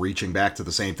 Inquisition's just reaching back to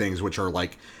the same things, which are,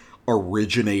 like,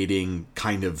 originating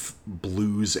kind of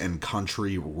blues and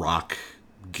country rock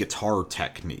guitar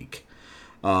technique.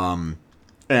 And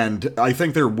I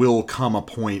think there will come a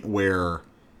point where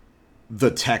the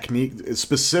technique,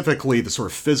 specifically the sort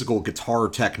of physical guitar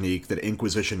technique that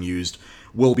Inquisition used,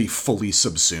 will be fully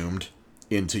subsumed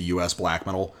into US black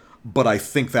metal. But I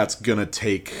think that's gonna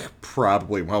take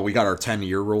probably, well, we got our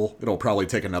 10-year rule. It'll probably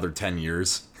take another 10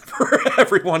 years for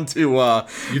everyone to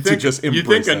just embrace You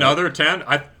think that. another 10?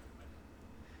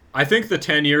 I think the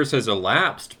 10 years has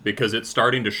elapsed because it's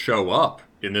starting to show up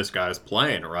in this guy's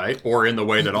playing, right? Or in the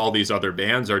way that all these other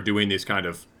bands are doing these kind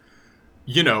of,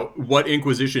 what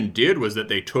Inquisition did was that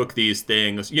they took these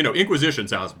things, Inquisition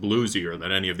sounds bluesier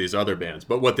than any of these other bands,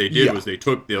 but what they did was they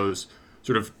took those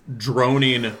sort of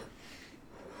droning,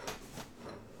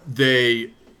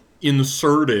 they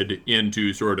inserted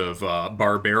into sort of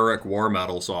barbaric war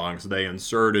metal songs, they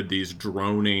inserted these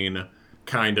droning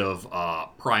kind of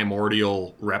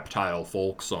primordial reptile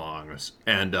folk songs.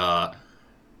 And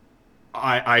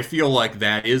I feel like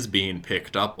that is being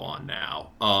picked up on now.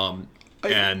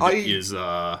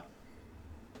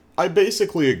 I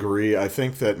basically agree. I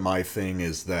think that my thing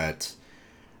is that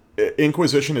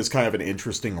Inquisition is kind of an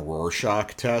interesting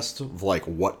Rorschach test of, like,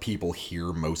 what people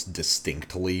hear most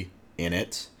distinctly in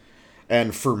it.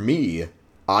 And for me,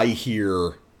 I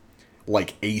hear,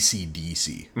 like,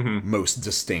 AC/DC most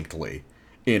distinctly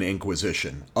in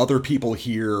Inquisition. Other people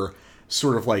hear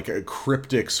sort of like a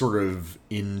cryptic sort of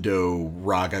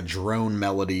Indo-raga drone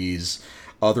melodies.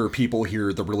 Other people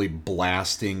hear the really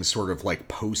blasting sort of like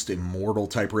post-immortal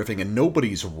type riffing, and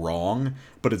nobody's wrong,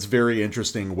 but it's very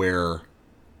interesting where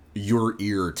your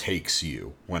ear takes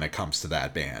you when it comes to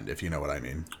that band, if you know what I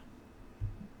mean.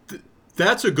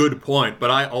 That's a good point, but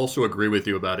I also agree with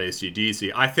you about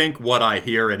AC/DC. I think what I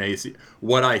hear in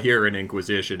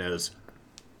Inquisition is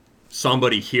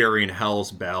somebody hearing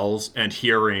Hell's Bells and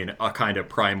hearing a kind of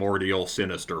primordial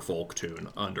sinister folk tune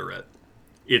under it.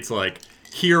 It's like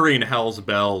hearing Hell's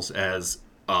Bells as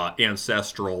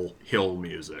ancestral hill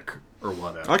music or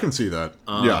whatever. I can see that.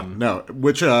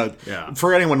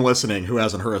 For anyone listening who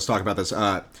hasn't heard us talk about this,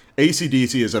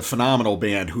 AC/DC is a phenomenal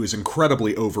band who is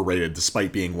incredibly overrated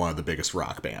despite being one of the biggest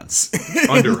rock bands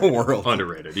in the world.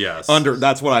 Underrated, yes.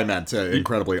 That's what I meant,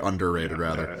 incredibly underrated,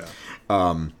 rather.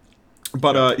 Yeah.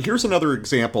 But here's another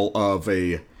example of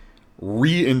a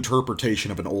reinterpretation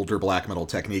of an older black metal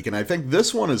technique, and I think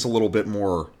this one is a little bit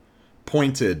more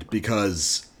pointed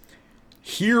because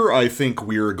here I think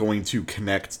we're going to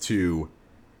connect to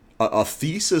a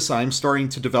thesis I'm starting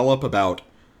to develop about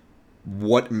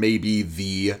what may be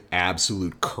the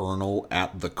absolute kernel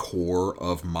at the core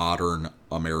of modern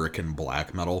American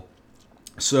black metal.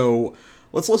 So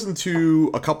let's listen to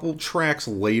a couple tracks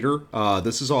later.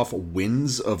 This is off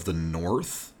Winds of the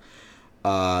North.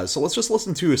 So let's just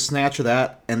listen to a snatch of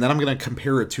that, and then I'm going to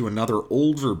compare it to another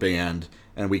older band,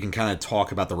 and we can kind of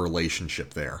talk about the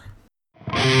relationship there.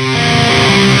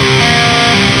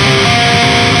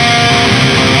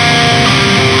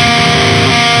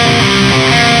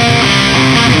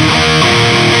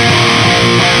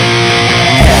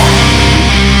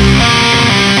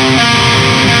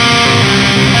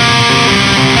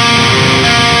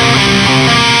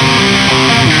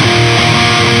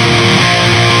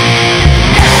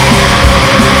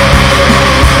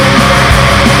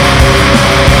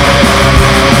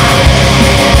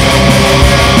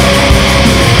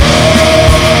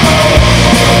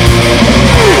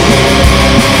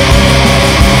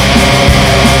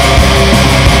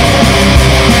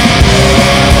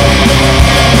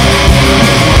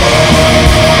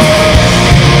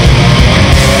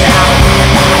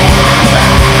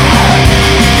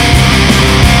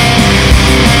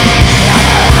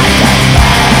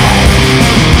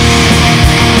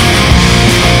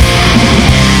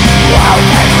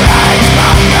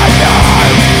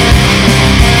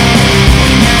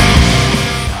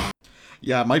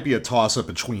 Yeah, it might be a toss-up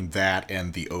between that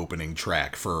and the opening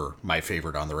track for my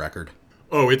favorite on the record.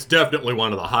 Oh, it's definitely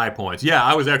one of the high points. Yeah,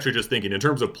 I was actually just thinking in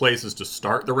terms of places to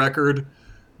start the record,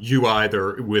 you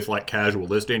either, with like casual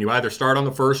listening, you either start on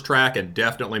the first track and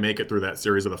definitely make it through that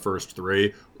series of the first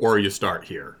three, or you start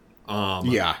here.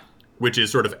 Yeah. Which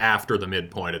is sort of after the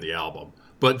midpoint of the album.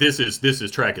 But this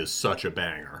track is such a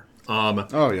banger.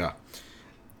 Oh, yeah.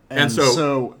 And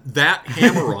so that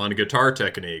hammer-on guitar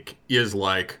technique is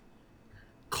like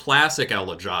classic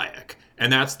elegiac.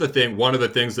 And that's the thing, one of the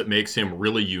things that makes him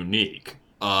really unique.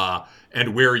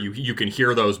 And where you can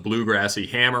hear those bluegrassy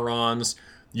hammer-ons.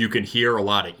 You can hear a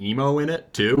lot of emo in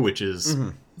it, too, which is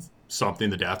something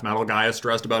the death metal guy has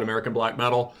stressed about American black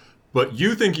metal. But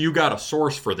you think you got a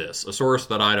source for this, a source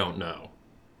that I don't know.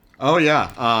 Oh,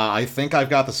 yeah. I think I've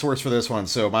got the source for this one.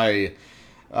 So my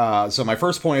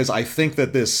first point is I think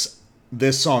that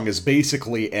this song is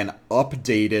basically an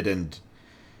updated and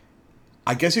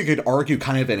I guess you could argue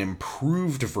kind of an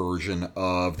improved version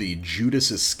of the Judas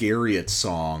Iscariot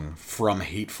song from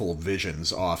Hateful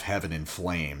Visions off Heaven in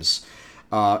Flames.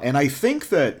 And I think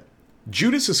that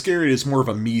Judas Iscariot is more of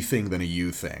a me thing than a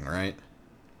you thing, right?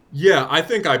 Yeah, I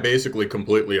think I basically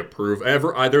completely approve.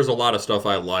 There's a lot of stuff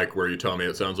I like where you tell me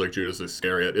it sounds like Judas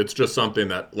Iscariot. It's just something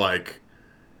that, like,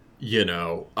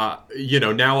 now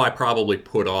I probably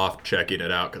put off checking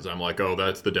it out because I'm like, oh,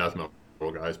 that's the death metal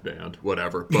guy's band,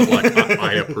 whatever. But like,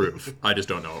 I approve. I just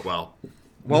don't know it well.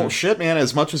 Well, shit, man.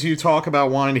 As much as you talk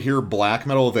about wanting to hear black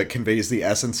metal that conveys the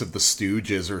essence of the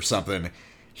Stooges or something,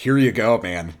 here you go,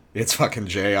 man. It's fucking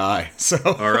J.I. So,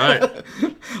 all right,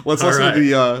 let's listen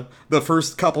to the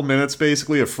first couple minutes,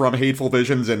 basically, of From Hateful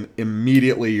Visions, and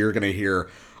immediately you're gonna hear,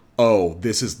 oh,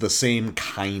 this is the same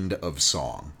kind of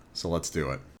song. So let's do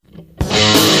it.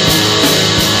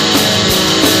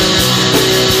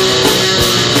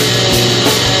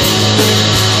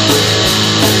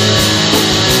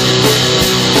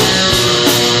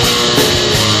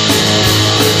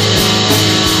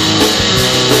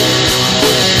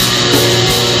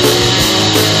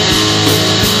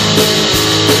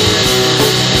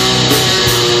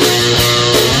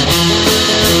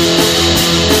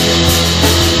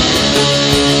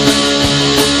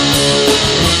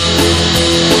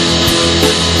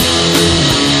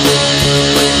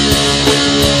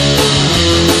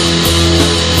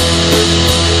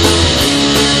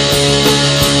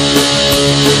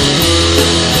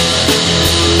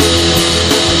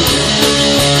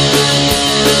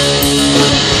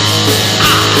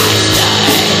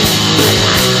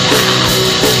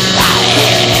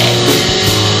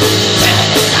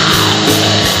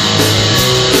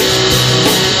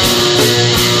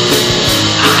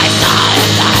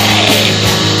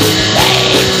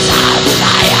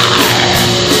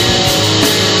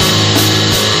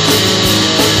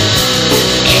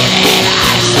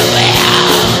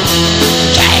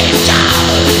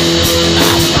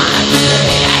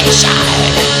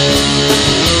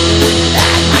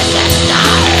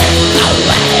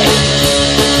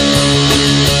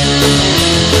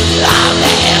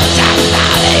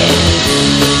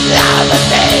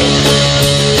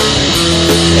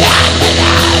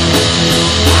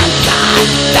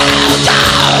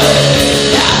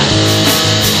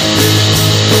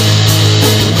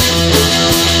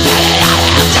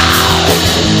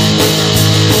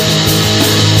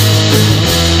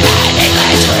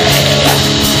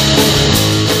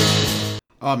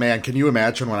 Oh man, can you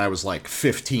imagine when I was like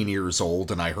 15 years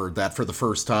old and I heard that for the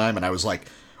first time and I was like,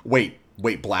 wait,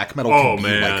 black metal can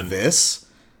be like this?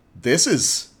 This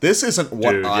isn't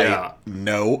what I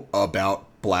know about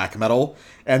black metal.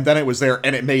 And then it was there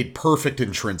and it made perfect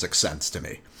intrinsic sense to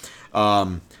me.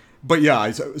 But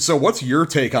yeah, so what's your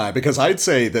take on it? Because I'd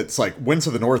say that's like Winds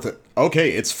of the North,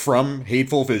 okay, it's from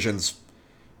Hateful Visions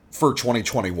for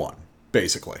 2021,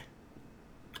 basically.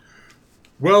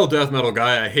 Well, death metal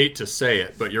guy, I hate to say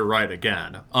it, but you're right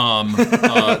again.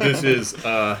 This is,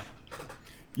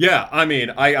 yeah, I mean,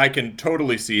 I can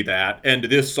totally see that. And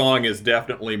this song is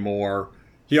definitely more,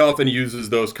 he often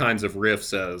uses those kinds of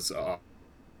riffs as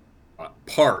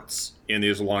parts in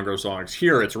these longer songs.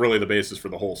 Here, it's really the basis for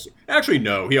the whole song. Actually,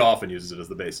 no, he often uses it as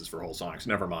the basis for whole songs.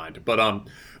 Never mind.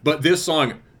 But this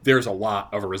song, there's a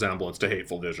lot of a resemblance to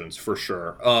Hateful Visions, for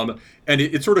sure. And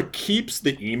it sort of keeps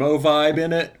the emo vibe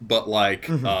in it, but like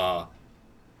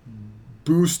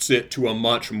boosts it to a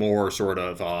much more sort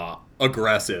of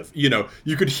aggressive. You know,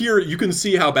 you can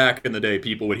see how back in the day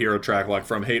people would hear a track like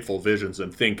From Hateful Visions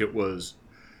and think it was,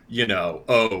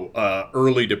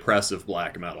 early depressive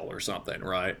black metal or something,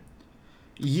 right?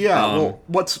 Yeah, well,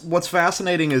 what's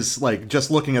fascinating is like just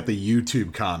looking at the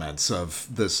YouTube comments of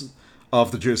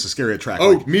the Judas Iscariot track.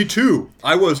 Oh, like, me too.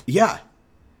 Yeah,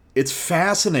 it's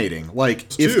fascinating. Like,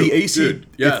 Dude,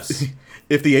 yes.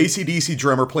 If the AC/DC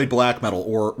drummer played black metal,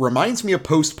 or reminds me of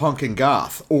post-punk and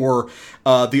goth, or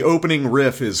the opening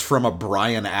riff is from a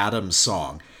Bryan Adams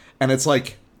song, and it's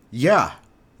like, yeah,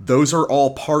 those are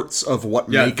all parts of what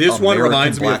make this American one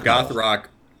reminds me of black goth metal. rock.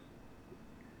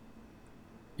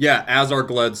 Yeah, Azar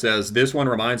Gled says, this one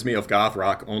reminds me of goth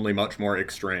rock, only much more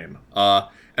extreme.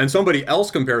 And somebody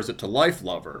else compares it to Life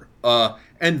Lover.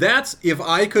 And that's, if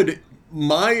I could,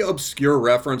 my obscure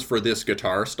reference for this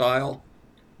guitar style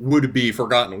would be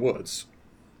Forgotten Woods.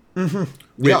 Mm-hmm.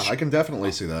 Yeah, I can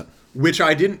definitely see that. Which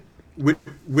I didn't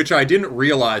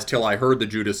realize till I heard the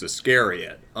Judas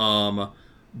Iscariot.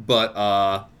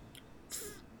 But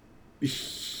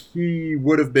he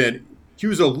would have been. He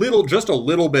was just a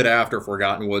little bit after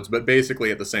Forgotten Woods, but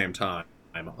basically at the same time.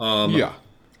 Yeah.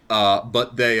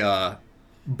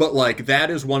 But like that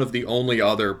is one of the only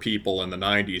other people in the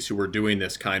 90s who were doing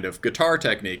this kind of guitar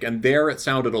technique, and there it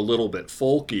sounded a little bit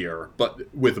folkier, but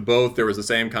with both there was the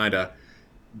same kind of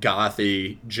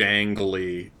gothy,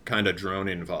 jangly kind of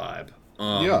droning vibe.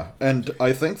 Yeah, and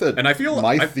I think that and I feel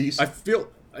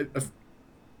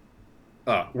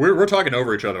we're talking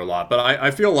over each other a lot, but I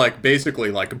feel like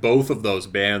basically like both of those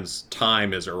bands'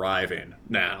 time is arriving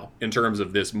now in terms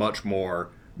of this much more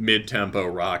mid-tempo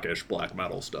rockish black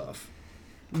metal stuff.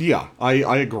 Yeah,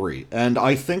 I agree. And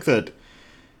I think that,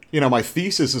 my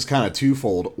thesis is kind of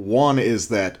twofold. One is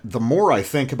that the more I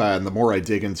think about it and the more I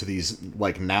dig into these,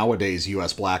 like, nowadays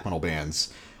U.S. black metal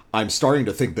bands, I'm starting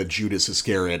to think that Judas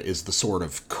Iscariot is the sort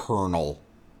of kernel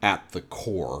at the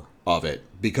core of it.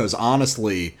 Because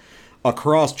honestly,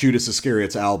 across Judas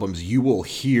Iscariot's albums, you will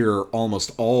hear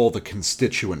almost all the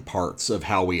constituent parts of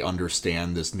how we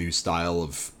understand this new style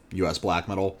of U.S. black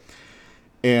metal.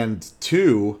 And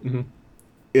two,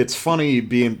 it's funny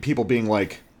people being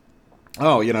like,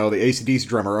 oh, the AC/DC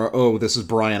drummer, oh, this is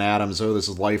Bryan Adams, oh, this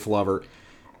is Life Lover.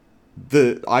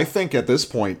 I think at this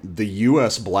point, the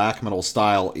U.S. black metal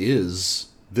style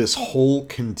is this whole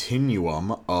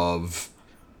continuum of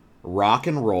rock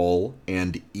and roll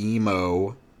and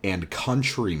emo and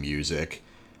country music,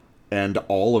 and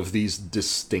all of these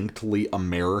distinctly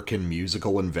American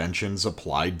musical inventions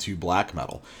applied to black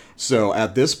metal. So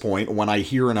at this point, when I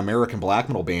hear an American black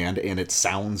metal band and it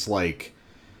sounds like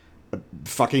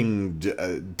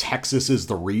fucking Texas Is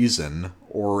the Reason,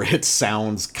 or it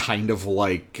sounds kind of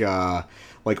like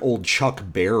old Chuck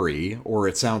Berry, or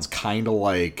it sounds kind of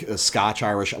like a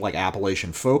Scotch-Irish, like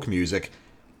Appalachian folk music,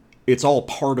 it's all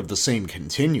part of the same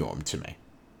continuum to me.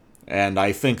 And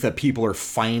I think that people are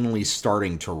finally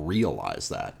starting to realize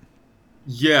that.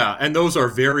 Yeah, and those are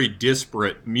very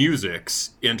disparate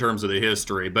musics in terms of the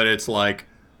history, but it's like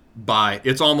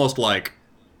it's almost like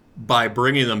by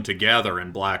bringing them together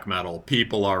in black metal,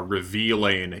 people are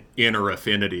revealing inner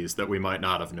affinities that we might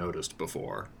not have noticed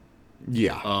before.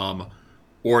 Yeah.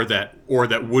 Or that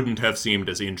wouldn't have seemed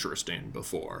as interesting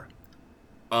before.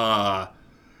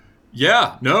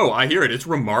 Yeah, no, I hear it. It's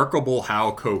remarkable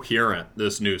how coherent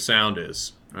this new sound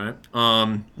is, right?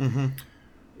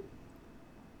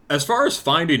 As far as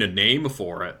finding a name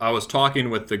for it, I was talking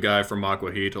with the guy from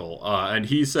Maquahital, and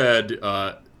he said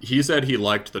he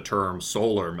liked the term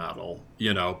solar metal,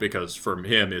 because from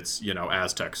him it's,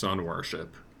 Aztec sun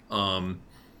worship. I've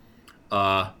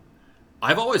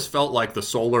always felt like the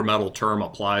solar metal term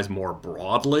applies more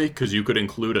broadly, because you could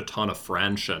include a ton of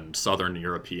French and Southern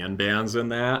European bands in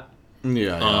that.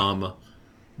 Yeah.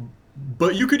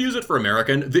 But you could use it for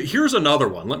American. Here's another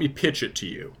one. Let me pitch it to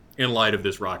you in light of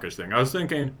this rockish thing. I was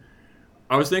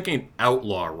thinking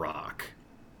outlaw rock.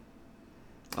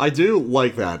 I do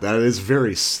like that. That is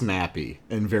very snappy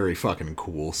and very fucking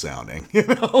cool sounding,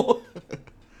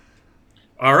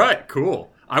 All right,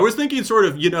 cool. I was thinking sort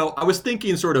of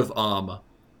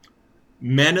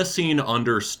menacing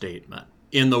understatement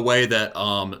in the way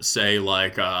that, say,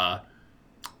 like,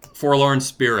 Forlorn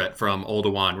Spirit from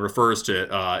Oldowan refers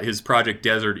to his project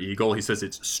Desert Eagle. He says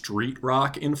it's street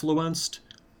rock influenced.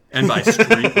 And by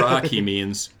street rock, he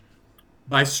means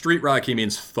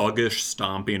thuggish,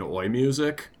 stomping oi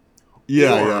music.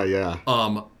 Yeah.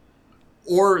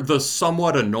 Or the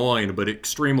somewhat annoying but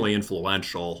extremely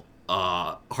influential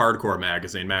hardcore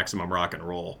magazine, Maximum Rock and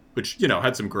Roll, which,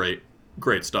 had some great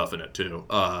stuff in it, too.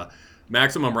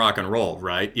 Maximum Rock and Roll,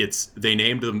 right? They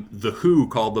named them, The Who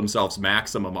called themselves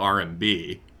Maximum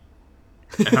R&B.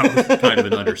 And that was kind of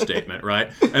an understatement, right?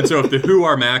 And so if The Who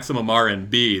are Maximum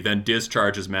R&B, then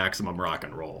Discharge is Maximum Rock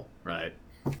and Roll, right?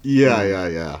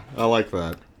 Yeah. I like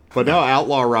that. But now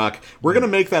Outlaw Rock, we're going to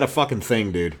make that a fucking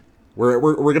thing, dude.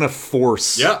 We're gonna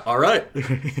force. Yeah, all right.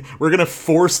 We're gonna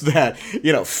force that.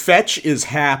 Fetch is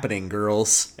happening,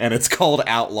 girls, and it's called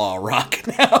outlaw rock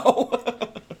now.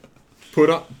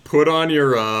 Put on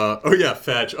your oh yeah,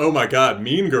 Fetch. Oh my God,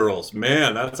 Mean Girls.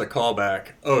 Man, that's a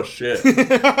callback. Oh shit.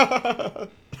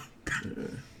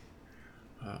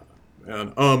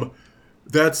 Man,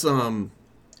 that's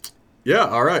yeah,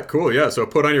 all right, cool. Yeah, so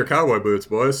put on your cowboy boots,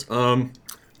 boys. I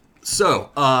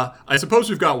suppose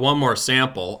we've got one more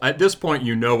sample. At this point,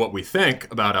 you know what we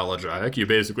think about Elegiac. You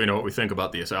basically know what we think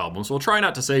about this album, so we'll try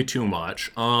not to say too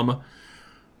much. But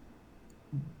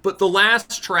the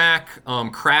last track,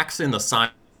 Cracks in the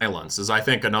Silence, is, I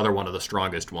think, another one of the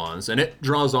strongest ones. And it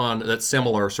draws on that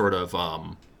similar sort of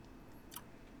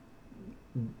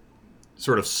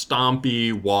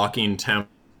stompy, walking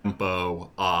tempo,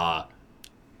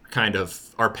 kind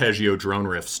of arpeggio drone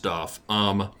riff stuff.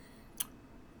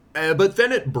 But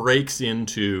then it breaks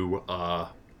into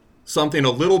something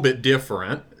a little bit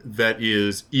different that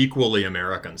is equally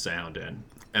American sounding,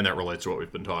 and that relates to what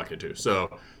we've been talking to.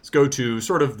 So let's go to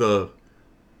sort of the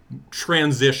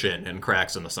transition in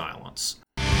Cracks in the Silence.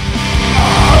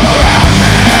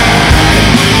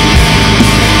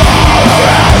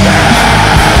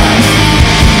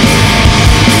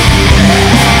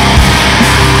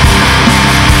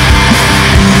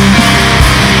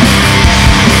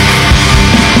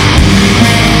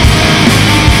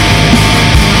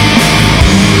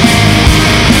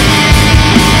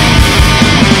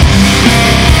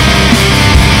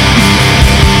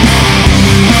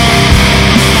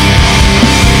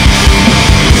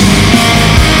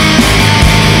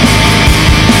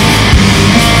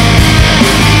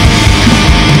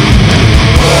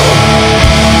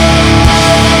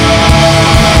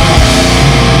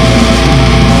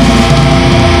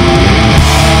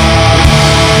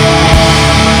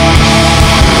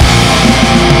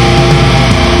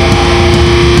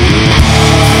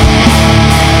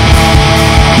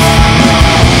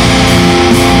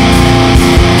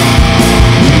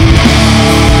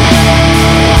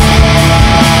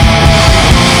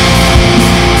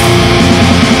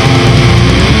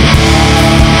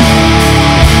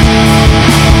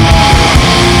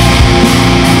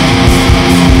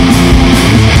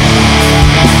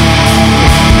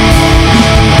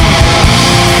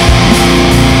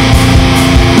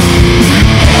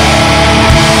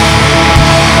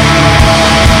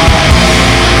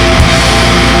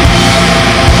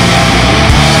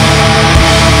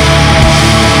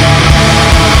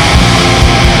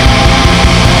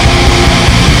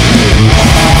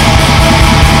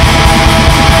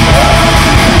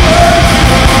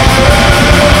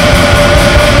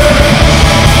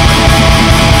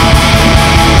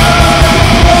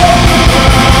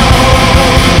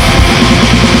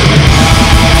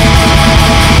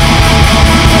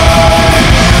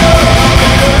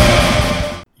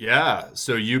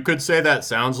 So you could say that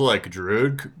sounds like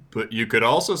Droog, but you could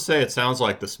also say it sounds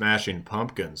like the Smashing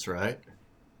Pumpkins, right?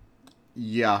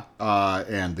 Yeah,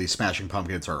 and the Smashing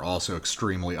Pumpkins are also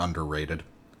extremely underrated.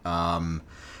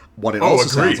 What it also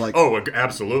agreed. sounds like... Oh,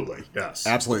 absolutely, yes.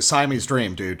 Absolutely. Siamese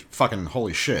Dream, dude. Fucking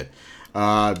holy shit.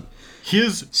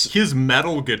 His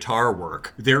metal guitar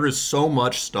work, there is so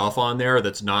much stuff on there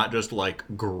that's not just like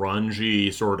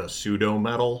grungy sort of pseudo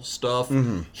metal stuff.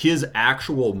 Mm-hmm. His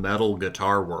actual metal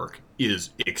guitar work is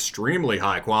extremely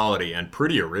high quality and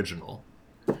pretty original.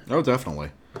 Oh,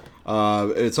 definitely.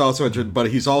 It's also,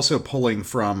 but he's also pulling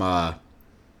from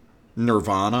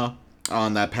Nirvana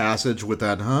on that passage with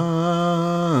that.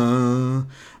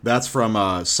 That's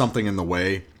from Something in the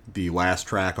Way, the last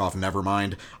track off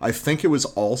Nevermind. I think it was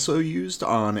also used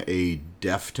on a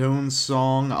Deftones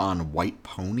song on White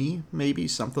Pony, maybe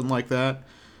something like that.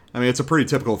 I mean, it's a pretty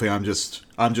typical thing. I'm just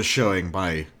showing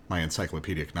my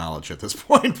encyclopedic knowledge at this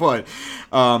point, but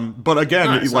again,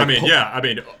 nice.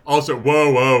 Like, also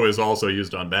Whoa Whoa is also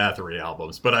used on Bathory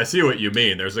albums, but I see what you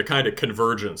mean. There's a kind of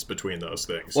convergence between those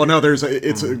things. Well, no,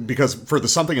 because for the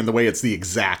Something in the Way, it's the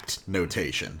exact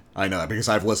notation. I know that because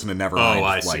I've listened to Nevermind. Oh,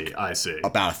 I see.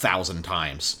 About 1,000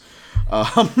 times.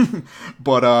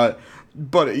 But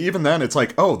even then, it's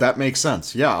like, oh, that makes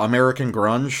sense. Yeah, American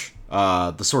grunge.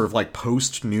 The sort of like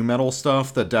post-nu metal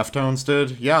stuff that Deftones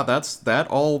did, yeah, that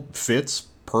all fits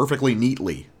perfectly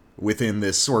neatly within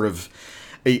this sort of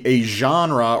a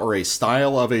genre or a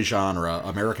style of a genre,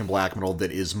 American black metal,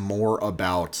 that is more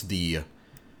about the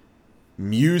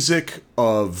music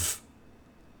of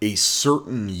a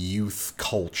certain youth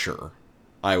culture,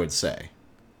 I would say.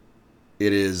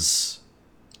 It is...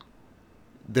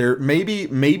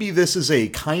 Maybe this is a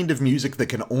kind of music that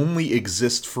can only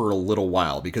exist for a little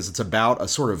while because it's about a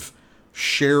sort of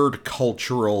shared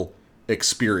cultural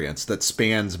experience that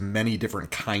spans many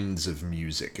different kinds of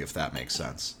music, if that makes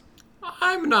sense.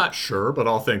 I'm not sure, but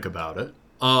I'll think about it.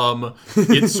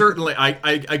 It's certainly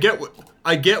I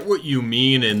get what you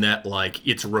mean in that, like,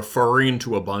 it's referring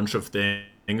to a bunch of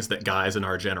things that guys in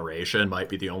our generation might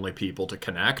be the only people to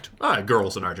connect.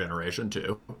 Girls in our generation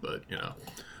too, but you know,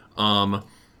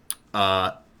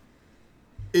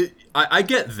 I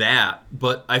get that,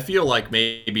 but I feel like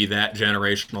maybe that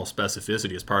generational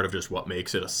specificity is part of just what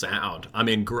makes it a sound. I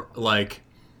mean, like,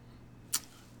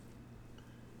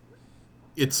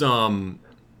 it's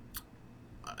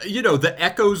you know, the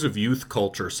echoes of youth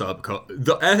culture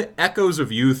echoes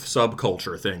of youth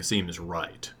subculture thing seems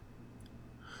right.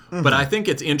 Mm-hmm. But I think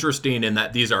it's interesting in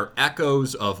that these are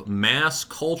echoes of mass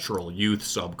cultural youth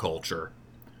subculture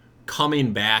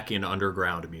coming back in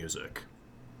underground music.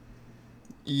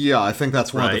 Yeah, I think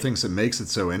that's one of the things that makes it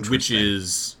so interesting. Which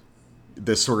is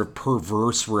this sort of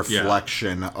perverse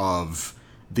reflection of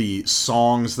the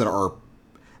songs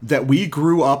that we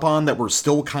grew up on, that were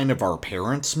still kind of our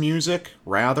parents' music,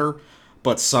 rather,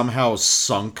 but somehow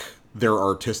sunk their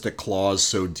artistic claws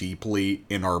so deeply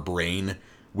in our brain,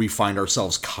 we find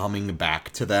ourselves coming back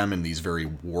to them in these very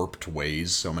warped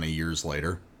ways so many years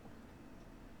later.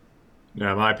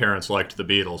 Yeah, my parents liked the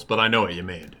Beatles, but I know what you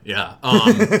mean. Yeah.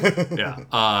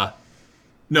 Yeah.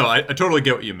 No, I totally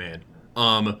get what you mean.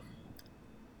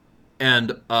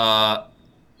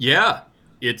 Yeah,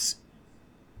 it's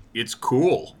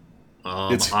cool.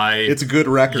 It's a good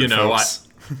record, folks.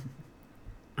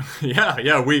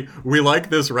 Yeah, we like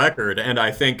this record, and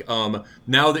I think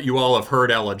now that you all have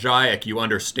heard Elegiac, you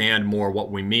understand more what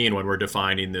we mean when we're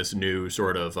defining this new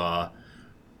sort of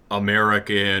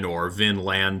American or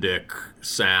Vinlandic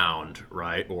sound,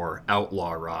 right? Or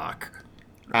outlaw rock.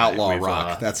 Outlaw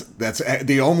rock. That's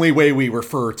the only way we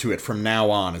refer to it from now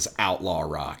on, is outlaw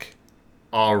rock.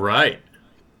 All right.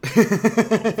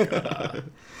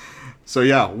 So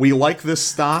yeah, we like this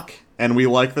stock and we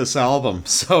like this album.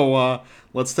 So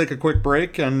let's take a quick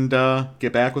break and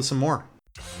get back with some more.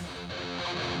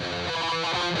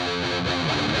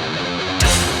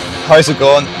 How's it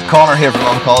going? Connor here from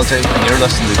Oncology, and you're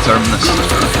listening to Terminus.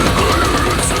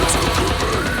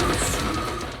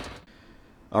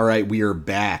 Alright, we are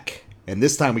back. And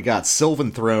this time we got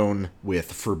Sylvan Throne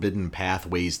with Forbidden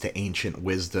Pathways to Ancient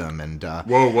Wisdom. And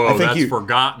whoa, that's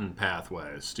Forgotten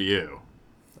Pathways to you.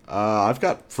 I've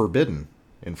got Forbidden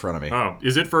in front of me. Oh,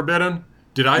 is it Forbidden?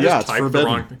 Did I just type the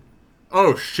wrong thing?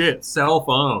 Oh shit, cell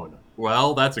phone.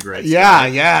 Well, that's a great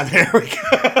start. Yeah, there we go.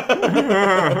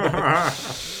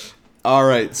 All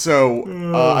right,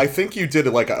 so I think you did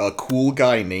like a cool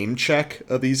guy name check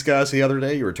of these guys the other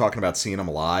day. You were talking about seeing them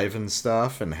live and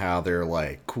stuff, and how they're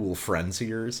like cool friends of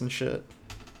yours and shit.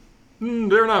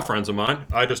 They're not friends of mine.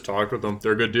 I just talked with them.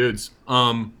 They're good dudes.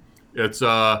 I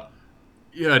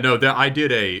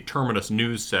did a Terminus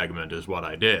news segment is what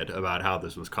I did about how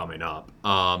this was coming up,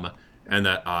 and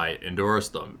that I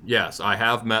endorsed them. Yes, I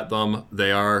have met them.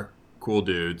 They are cool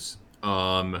dudes.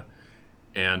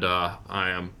 And I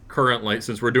am currently,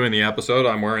 since we're doing the episode,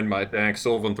 I'm wearing my dank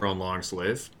Sylvan Throne long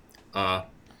sleeve. They're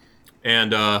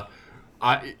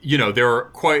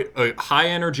quite a high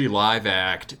energy live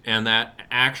act, and that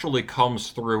actually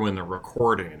comes through in the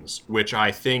recordings, which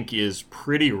I think is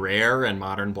pretty rare in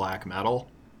modern black metal.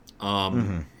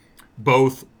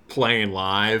 Both playing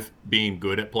live, being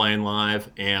good at playing live,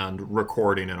 and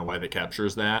recording in a way that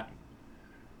captures that.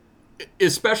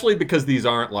 Especially because these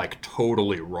aren't like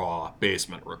totally raw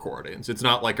basement recordings. It's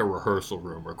not like a rehearsal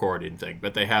room recording thing,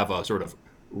 but they have a sort of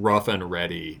rough and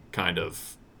ready kind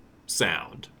of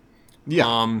sound.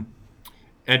 Yeah.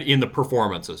 And in the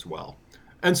performance as well.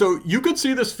 And so you could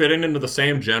see this fitting into the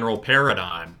same general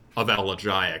paradigm of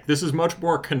Elegiac. This is much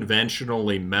more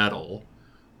conventionally metal,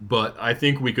 but I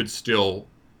think we could still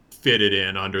fit it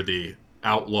in under the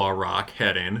outlaw rock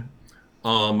heading.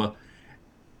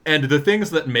 And the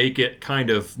things that made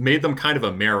them kind of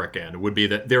American would be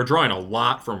that they're drawing a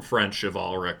lot from French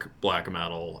chivalric black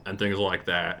metal and things like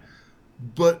that.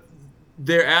 But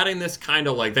they're adding this kind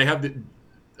of like, they have,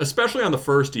 especially on the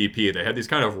first EP, they had these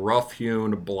kind of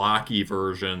rough-hewn, blocky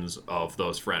versions of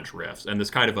those French riffs and this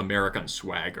kind of American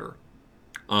swagger.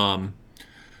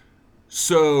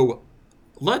 So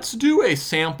let's do a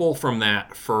sample from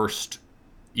that first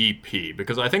EP,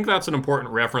 because I think that's an important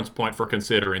reference point for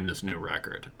considering this new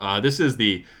record. This is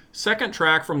the second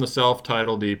track from the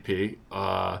self-titled EP,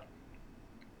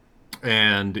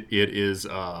 and it is,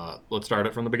 let's start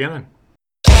it from the beginning.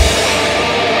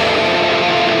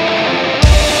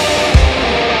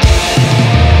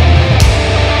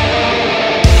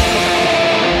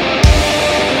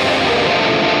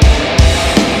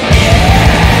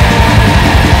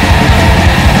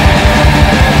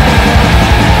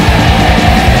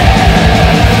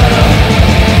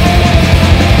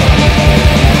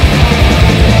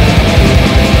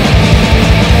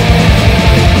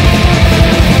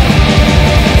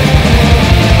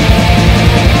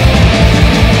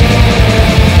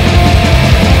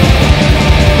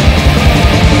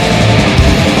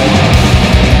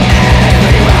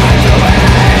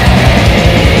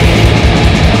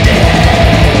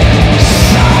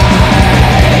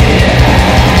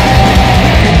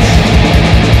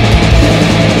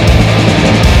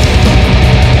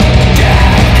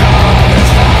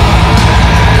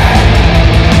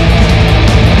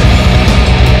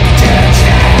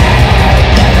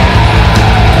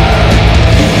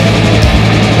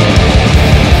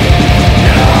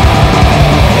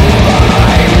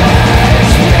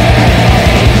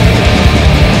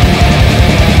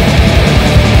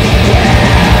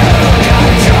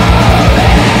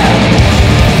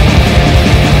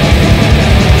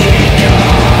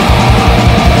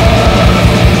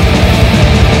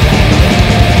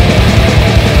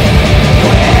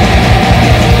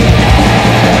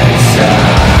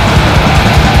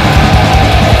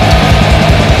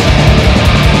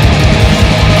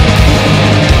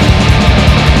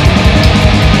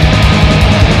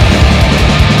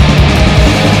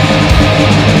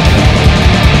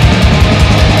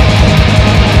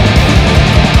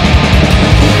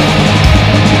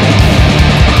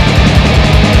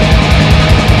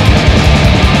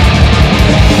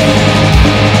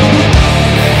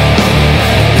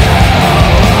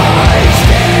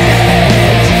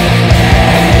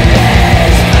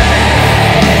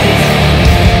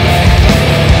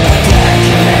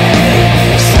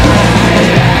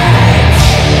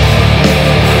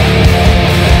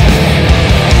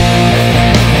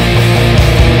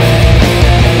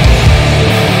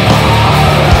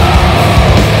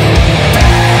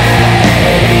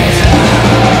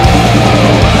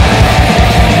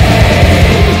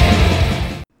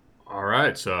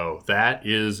 right, so that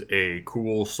is a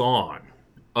cool song.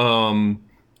 Um,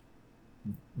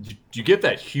 do you get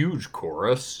that huge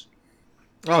chorus?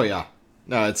 Oh yeah.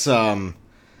 No, it's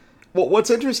what's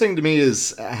interesting to me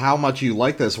is how much you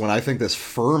like this when I think this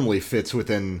firmly fits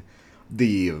within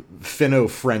the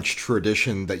Finno-French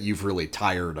tradition that you've really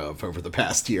tired of over the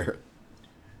past year.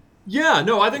 Yeah,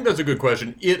 no, I think that's a good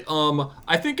question.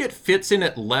 I think it fits in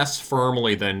it less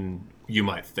firmly than you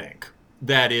might think.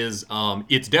 That is,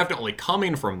 it's definitely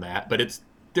coming from that, but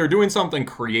they're doing something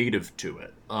creative to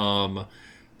it.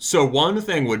 So one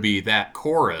thing would be that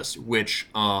chorus, which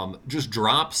just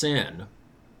drops in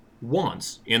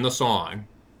once in the song,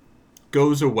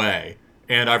 goes away,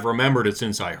 and I've remembered it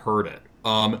since I heard it.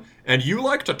 And you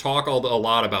like to talk a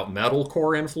lot about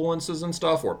metalcore influences and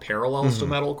stuff, or parallels to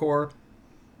metalcore.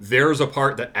 There's a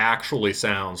part that actually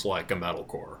sounds like a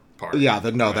metalcore part. Yeah,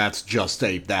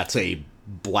 that's a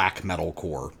black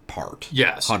metalcore part.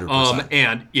 Yes, 100%.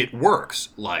 and it works,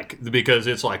 because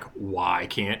it's like, why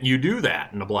can't you do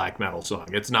that in a black metal song?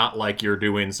 It's not like you're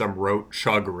doing some rote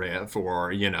chug riff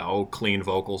or, clean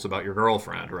vocals about your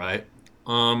girlfriend, right?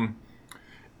 Or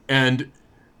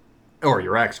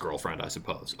your ex-girlfriend, I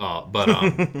suppose. But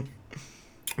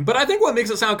I think what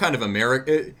makes it sound kind of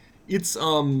American, it's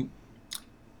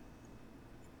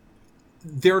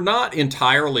they're not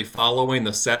entirely following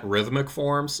the set rhythmic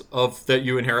forms that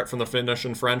you inherit from the Finnish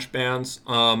and French bands.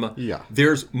 Yeah.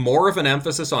 There's more of an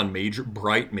emphasis on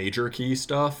bright major key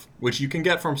stuff, which you can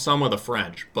get from some of the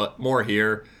French, but more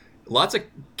here. Lots of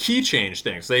key change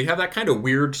things. They have that kind of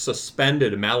weird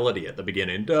suspended melody at the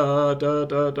beginning. Da, da,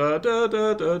 da, da, da,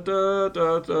 da, da, da,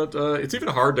 da, da, da. It's even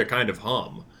hard to kind of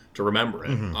hum to remember it.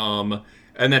 And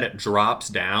then it drops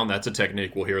down. That's a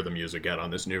technique we'll hear the music get on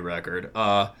this new record.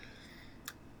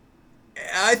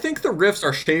 I think the riffs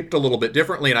are shaped a little bit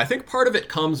differently, and I think part of it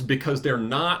comes because they're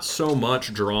not so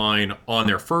much drawing, on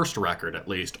their first record at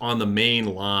least, on the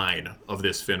main line of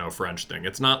this Finno-French thing.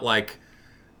 It's not like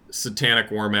Satanic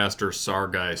Warmaster,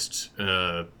 Sargeist,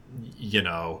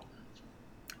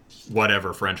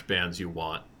 whatever French bands you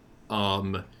want.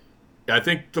 I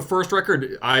think the first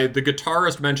record, the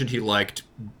guitarist mentioned he liked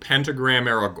Pentagram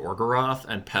Era Gorgoroth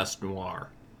and Peste Noire.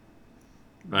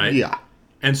 Right? Yeah.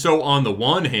 And so on the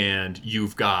one hand,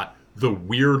 you've got the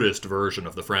weirdest version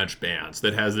of the French bands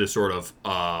that has this sort of,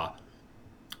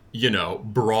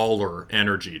 brawler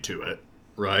energy to it,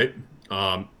 right?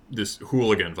 This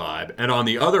hooligan vibe. And on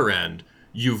the other end,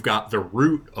 you've got the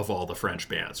root of all the French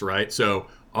bands, right? So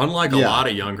unlike a lot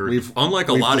of younger... We've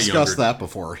discussed that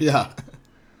before, yeah.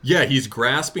 Yeah, he's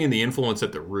grasping the influence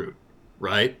at the root,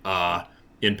 right?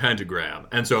 In Pentagram.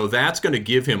 And so that's going to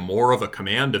give him more of a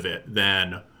command of it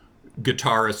than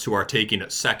guitarists who are taking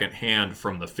it secondhand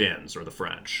from the Finns or the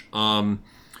French. And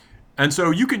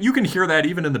so you can hear that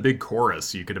even in the big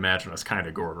chorus. You could imagine us kind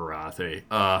of Gorgoroth. You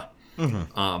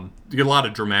get a lot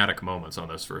of dramatic moments on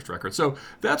this first record. So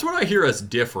that's what I hear as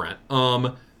different.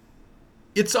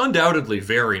 It's undoubtedly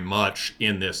very much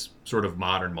in this sort of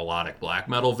modern melodic black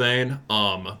metal vein.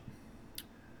 But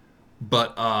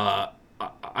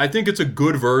I think it's a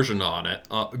good version on it.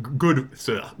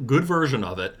 Good version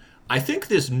of it. I think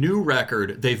this new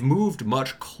record, they've moved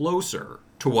much closer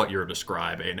to what you're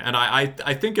describing. And I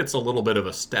think it's a little bit of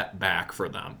a step back for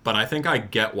them. But I think I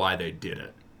get why they did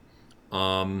it.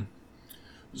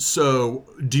 So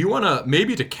do you want to,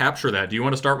 maybe to capture that, do you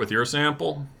want to start with your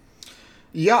sample?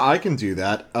 Yeah, I can do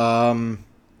that.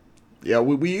 Yeah,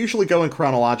 we usually go in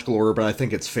chronological order, but I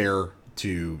think it's fair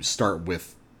to start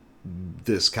with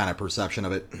this kind of perception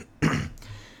of it.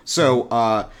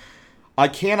 So, I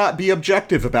cannot be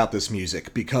objective about this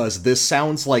music because this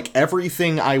sounds like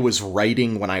everything I was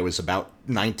writing when I was about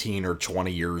 19 or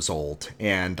 20 years old,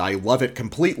 and I love it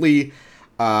completely.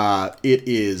 It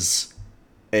is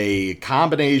a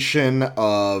combination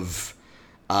of,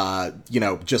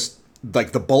 just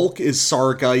like the bulk is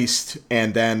Sargeist,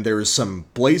 and then there's some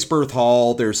Blazebirth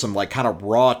Hall, there's some like kind of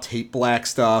raw tape black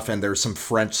stuff, and there's some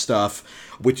French stuff,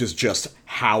 which is just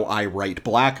how I write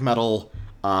black metal.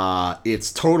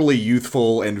 It's totally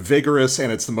youthful and vigorous,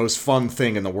 and it's the most fun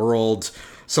thing in the world.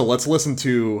 So let's listen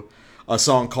to a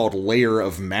song called Layer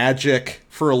of Magic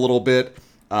for a little bit,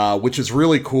 which is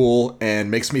really cool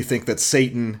and makes me think that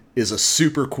Satan is a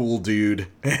super cool dude.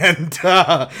 And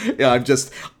I'm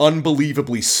just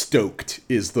unbelievably stoked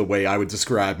is the way I would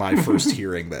describe my first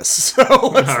hearing this. So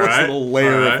let's listen to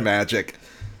Layer of Magic.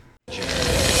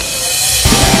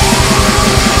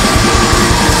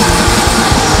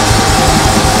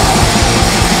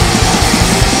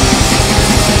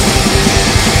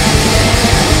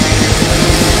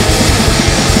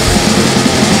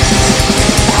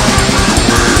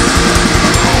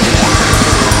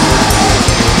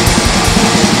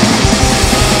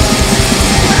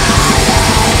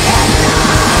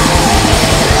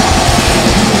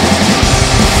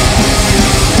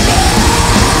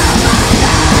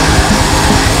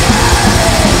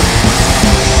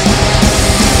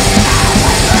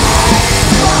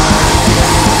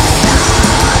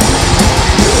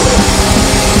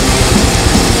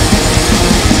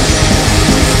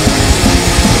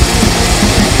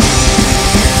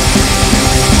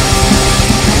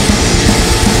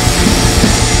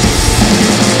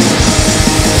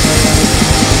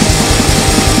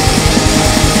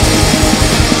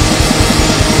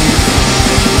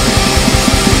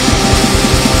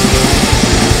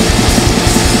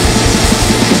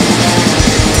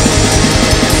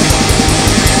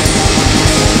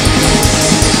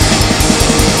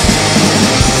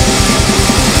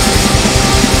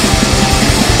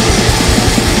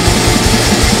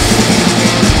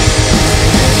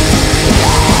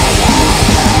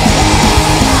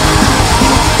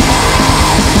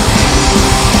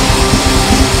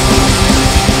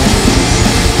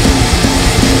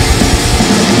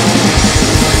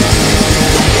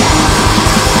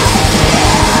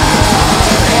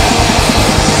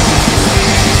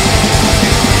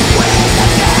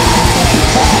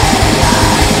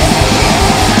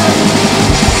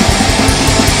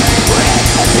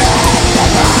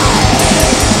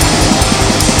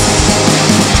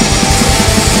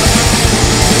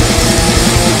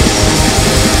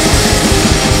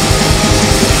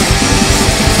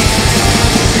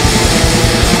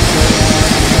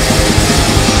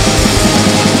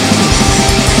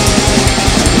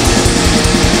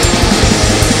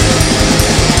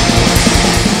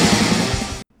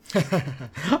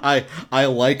 I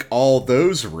like all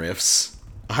those riffs.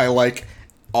 I like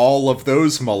all of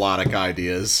those melodic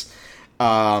ideas.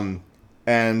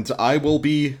 And I will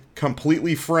be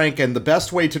completely frank, and the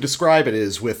best way to describe it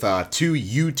is with two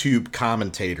YouTube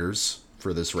commentators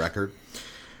for this record.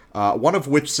 One of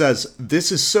which says,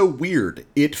 "This is so weird.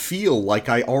 It feel like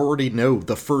I already know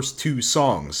the first two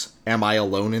songs. Am I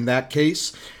alone in that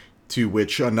case?" To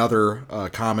which another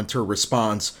commenter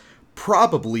responds,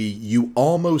 "Probably you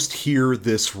almost hear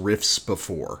this riffs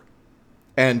before."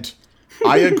 And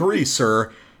I agree,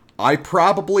 sir. I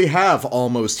probably have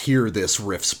almost hear this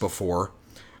riffs before.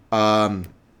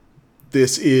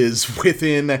 This is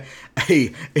within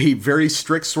a very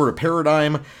strict sort of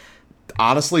paradigm.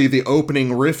 Honestly, the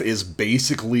opening riff is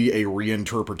basically a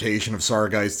reinterpretation of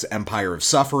Sargeist's Empire of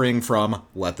Suffering from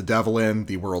Let the Devil In,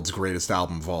 the world's greatest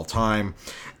album of all time.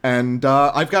 And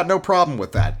I've got no problem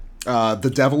with that.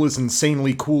 The Devil is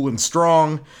insanely cool and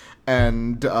strong,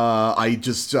 and I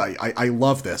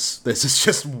love this. This is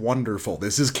just wonderful.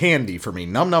 This is candy for me.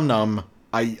 Num num num.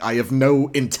 I have no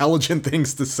intelligent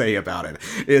things to say about it.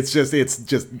 It's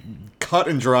just cut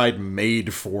and dried,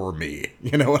 made for me.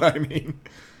 You know what I mean?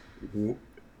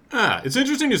 It's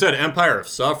interesting you said Empire of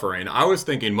Suffering. I was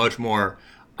thinking much more.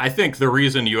 I think the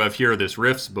reason you have heard this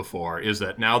riffs before is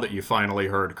that now that you finally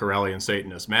heard Corellian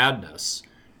Satanist Madness,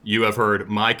 you have heard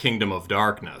My Kingdom of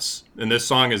Darkness. And this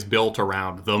song is built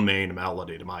around the main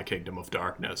melody to My Kingdom of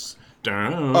Darkness.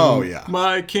 Oh, yeah.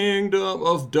 My Kingdom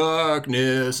of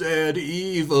Darkness and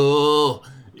Evil.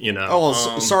 You know. Oh,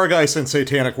 well, Sargeist and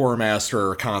Satanic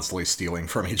Warmaster are constantly stealing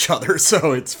from each other,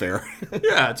 so it's fair.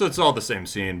 Yeah, it's all the same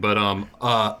scene, but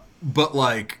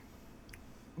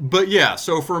yeah.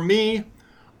 So for me,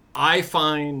 I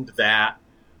find that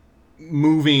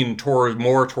moving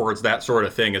more towards that sort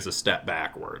of thing is a step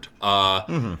backward,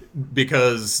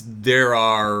 because there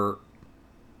are,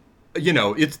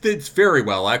 it's very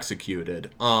well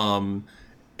executed. And,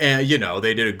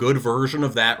 they did a good version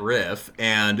of that riff,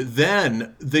 and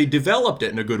then they developed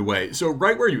it in a good way. So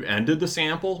right where you ended the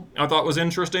sample, I thought was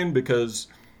interesting, because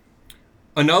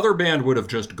another band would have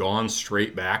just gone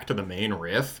straight back to the main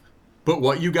riff, but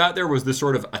what you got there was this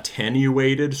sort of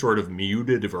attenuated, sort of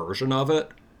muted version of it.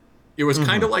 It was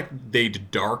kind of like they'd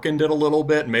darkened it a little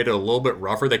bit, made it a little bit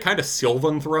rougher. They kind of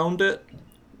Sylvan throned it,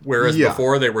 whereas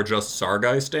before they were just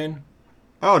Sargeisting.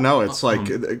 Oh, no, it's like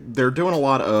they're doing a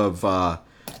lot of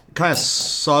kind of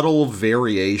subtle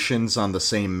variations on the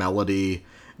same melody.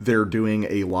 They're doing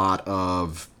a lot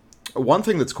of... One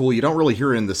thing that's cool, you don't really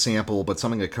hear it in the sample, but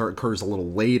something that occurs a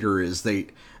little later, is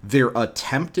they're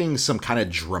attempting some kind of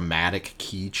dramatic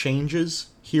key changes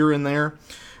here and there,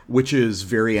 which is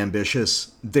very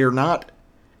ambitious. They're not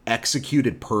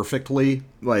executed perfectly.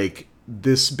 Like,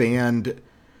 this band...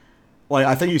 Like,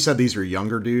 I think you said these are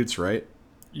younger dudes, right?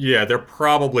 Yeah, they're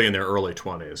probably in their early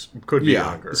 20s. Could be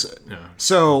younger.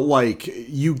 So, like,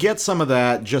 you get some of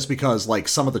that just because, like,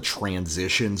 some of the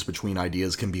transitions between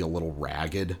ideas can be a little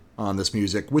ragged on this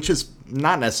music, which is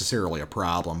not necessarily a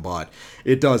problem, but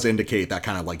it does indicate that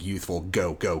kind of, like, youthful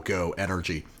go, go, go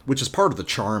energy, which is part of the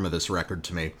charm of this record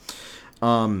to me.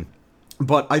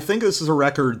 But I think this is a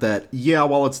record that,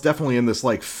 while it's definitely in this,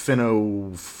 like,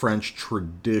 Finno-French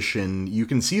tradition, you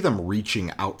can see them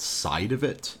reaching outside of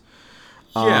it.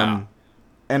 And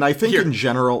I think in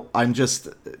general, I'm just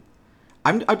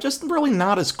really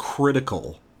not as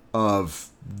critical of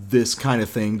this kind of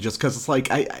thing, just because it's like,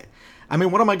 I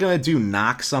mean, what am I going to do?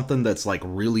 Knock something that's, like,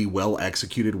 really well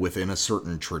executed within a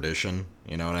certain tradition?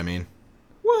 You know what I mean?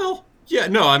 Well, yeah,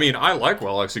 no, I mean, I like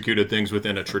well executed things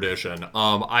within a tradition.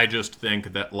 I just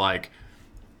think that, like,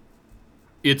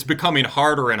 it's becoming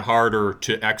harder and harder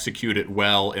to execute it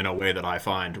well in a way that I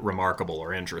find remarkable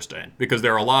or interesting, because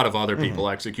there are a lot of other people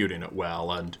executing it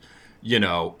well. And,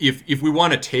 if we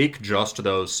want to take just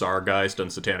those Sargeist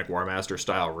and Satanic Warmaster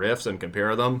style riffs and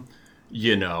compare them,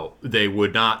 they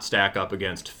would not stack up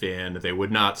against Finn. They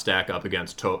would not stack up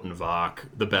against Totenvach,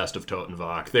 the best of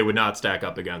Totenvach. They would not stack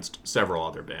up against several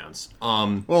other bands.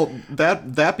 Well,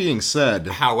 that being said...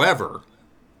 However...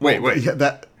 Wait.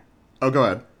 Yeah, oh, go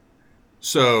ahead.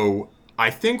 So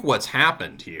I think what's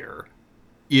happened here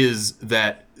is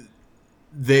that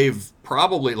they've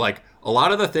probably, like, a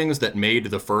lot of the things that made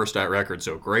the first record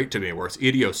so great to me were its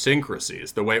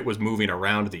idiosyncrasies, the way it was moving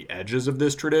around the edges of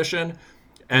this tradition.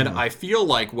 And I feel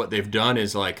like what they've done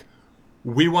is, like,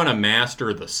 we want to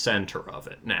master the center of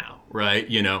it now, right?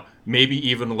 Maybe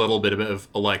even a little bit of,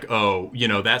 like,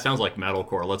 that sounds like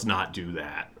metalcore. Let's not do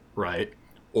that, right?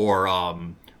 Or,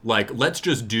 let's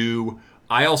just do...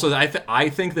 I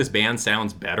think this band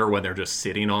sounds better when they're just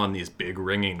sitting on these big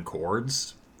ringing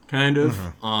chords, kind of.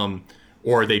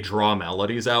 Or they draw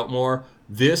melodies out more.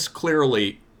 This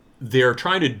clearly, they're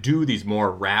trying to do these more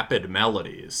rapid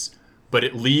melodies, but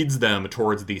it leads them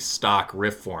towards these stock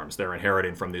riff forms they're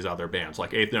inheriting from these other bands,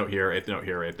 like eighth note here, eighth note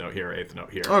here, eighth note here, eighth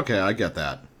note here. Okay, I get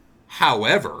that.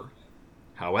 However,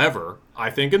 I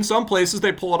think in some places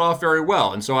they pull it off very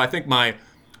well, and so I think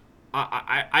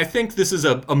I think this is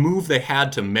a move they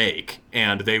had to make,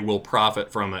 and they will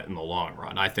profit from it in the long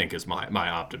run, I think is my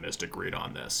optimistic read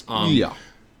on this. Yeah.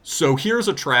 So here's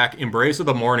a track, Embrace of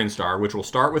the Morning Star, which will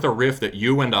start with a riff that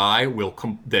you and I will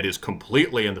that is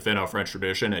completely in the Finno-French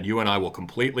tradition, and you and I will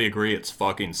completely agree it's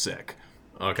fucking sick.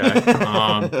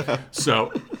 Okay?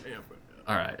 So,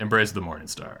 all right, Embrace of the Morning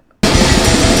Star.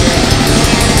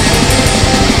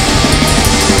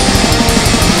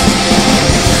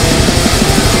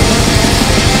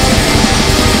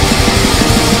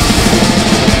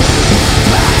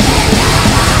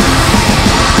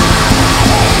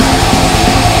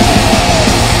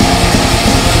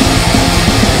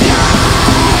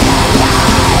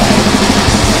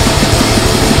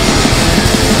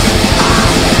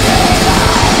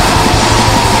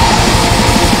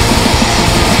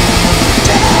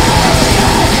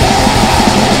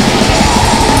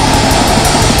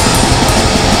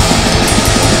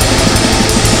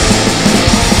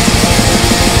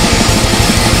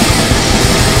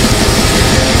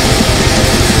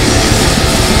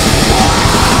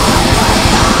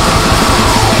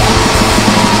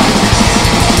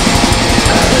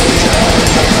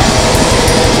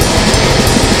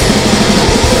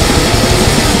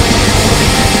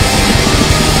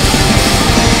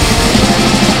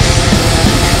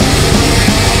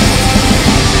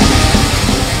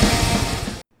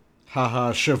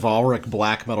 Haha, chivalric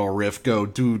black metal riff go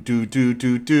do do do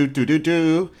do do do do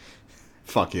do.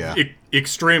 Fuck yeah.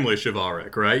 Extremely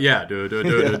chivalric, right? Yeah.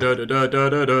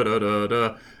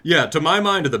 Yeah, to my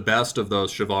mind, the best of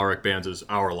those chivalric bands is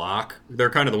Our Lock. They're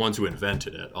kind of the ones who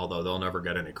invented it, although they'll never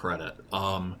get any credit.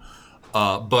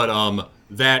 But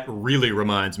that really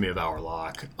reminds me of Our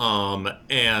Lock,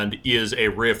 and is a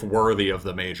riff worthy of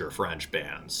the major French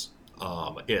bands.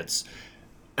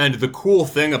 And the cool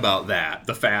thing about that,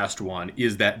 the fast one,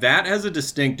 is that has a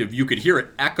distinctive, you could hear it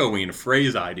echoing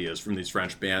phrase ideas from these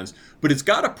French bands, but it's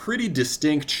got a pretty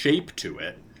distinct shape to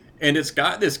it. And it's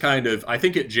got this kind of, I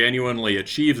think it genuinely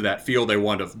achieves that feel they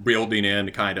want of building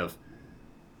in kind of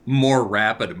more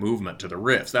rapid movement to the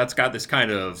riffs. That's got this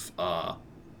kind of,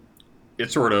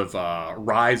 it sort of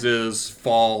rises,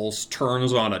 falls,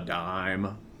 turns on a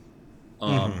dime.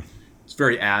 It's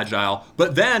very agile,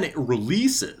 but then it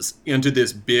releases into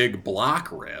this big block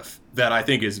riff that I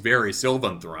think is very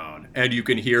Sylvan Throne, and you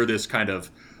can hear this kind of,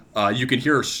 you can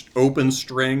hear open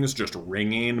strings just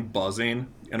ringing, buzzing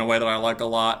in a way that I like a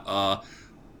lot.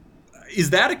 Is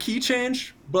that a key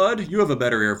change, Bud? You have a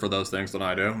better ear for those things than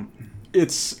I do.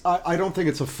 I don't think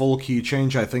it's a full key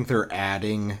change. I think they're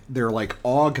like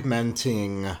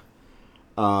augmenting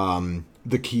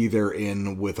the key they're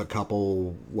in with a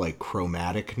couple like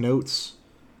chromatic notes.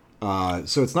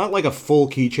 So it's not like a full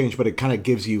key change, but it kind of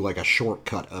gives you like a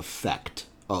shortcut effect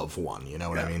of one, you know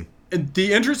what I mean? And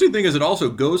the interesting thing is it also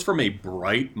goes from a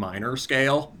bright minor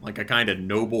scale, like a kind of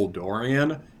noble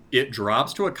Dorian, it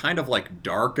drops to a kind of like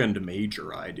darkened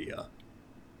major idea.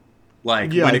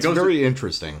 Like, yeah, when it's very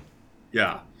interesting.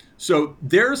 Yeah. So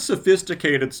there's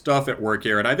sophisticated stuff at work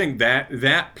here, and I think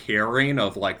that pairing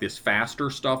of like this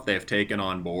faster stuff they've taken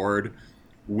on board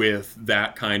with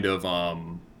that kind of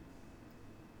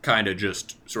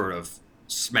just sort of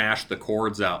smash the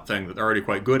chords out thing that they're already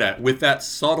quite good at, with that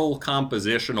subtle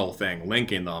compositional thing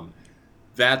linking them,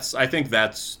 I think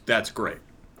that's great.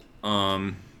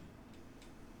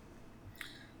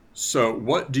 So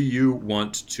what do you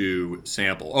want to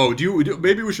sample? Oh,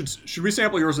 maybe should we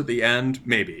sample yours at the end?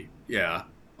 Maybe. Yeah.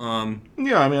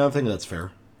 Yeah, I mean, I think that's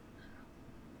fair.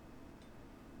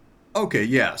 Okay,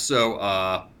 yeah.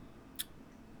 So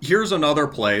here's another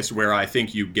place where I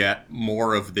think you get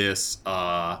more of this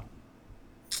an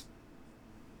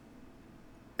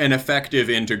effective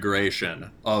integration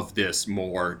of this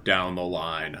more down the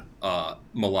line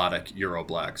melodic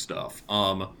Euroblack stuff.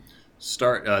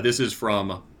 This is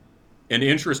from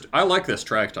I like this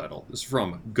track title. This is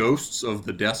from Ghosts of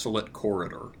the Desolate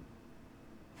Corridor.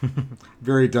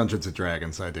 Very Dungeons and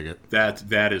Dragons. I dig it.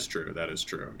 That is true. That is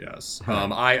true. Yes.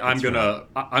 Right. I'm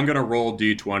gonna roll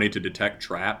D20 to detect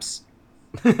traps.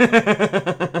 All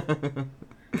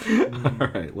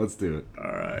right, let's do it.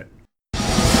 All right.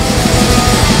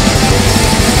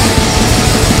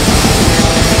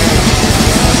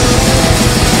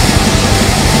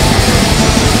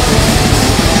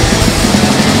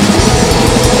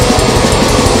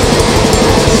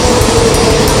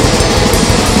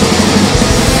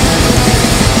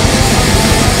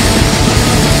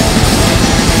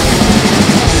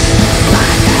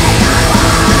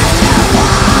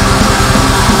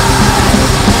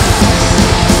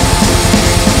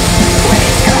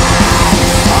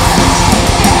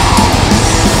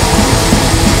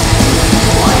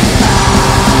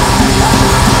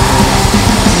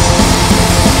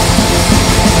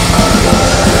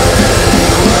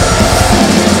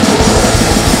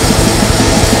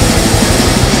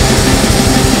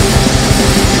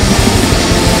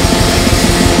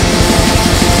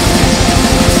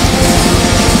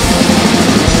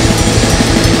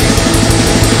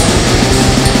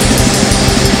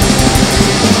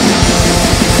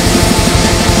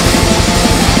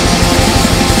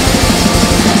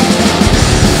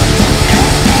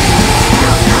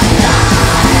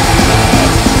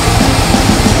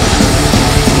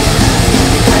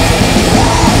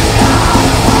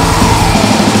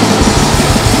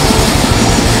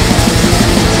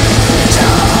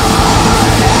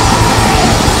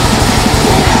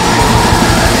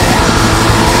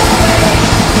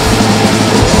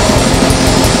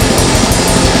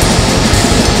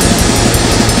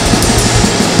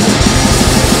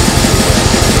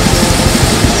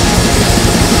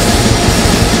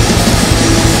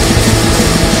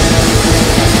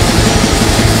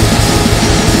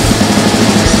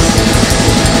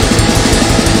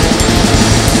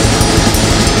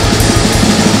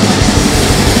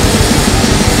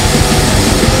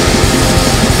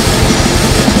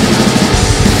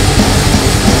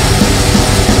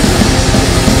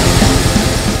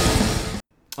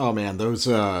 Oh man, those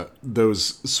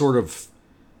sort of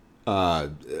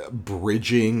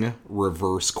bridging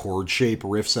reverse chord shape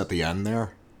riffs at the end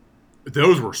there.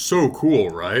 Those were so cool,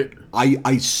 right?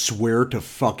 I swear to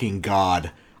fucking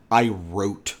God, I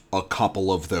wrote a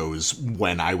couple of those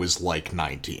when I was like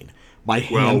 19. My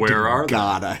hand where are they?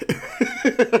 God,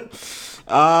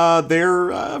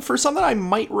 they're for something I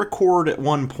might record at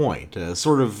one point.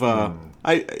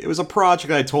 It was a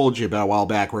project I told you about a while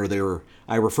back where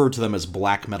I referred to them as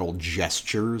black metal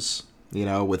gestures,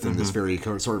 within this very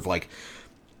sort of like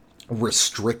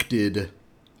restricted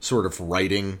sort of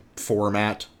writing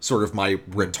format, sort of my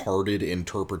retarded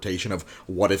interpretation of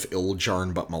what if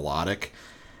Ildjarn but melodic.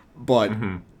 But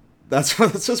that's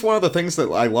just one of the things that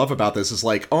I love about this is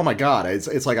like, oh my God,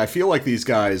 it's like I feel like these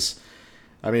guys,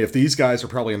 I mean, if these guys are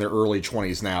probably in their early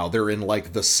 20s now, they're in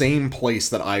like the same place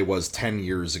that I was 10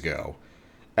 years ago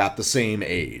at the same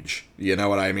age. You know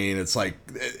what I mean? It's like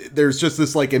there's just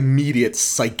this like immediate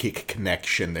psychic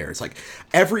connection there. It's like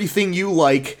everything you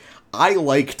like, I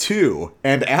like too,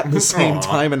 and at the same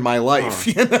time in my life,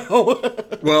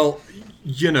 Well,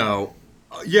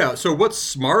 yeah, so what's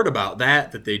smart about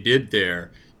that they did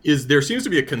there is there seems to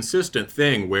be a consistent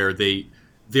thing where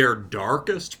their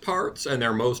darkest parts and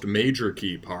their most major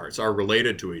key parts are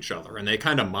related to each other, and they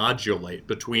kind of modulate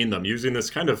between them using this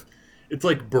kind of, it's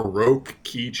like Baroque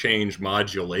key change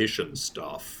modulation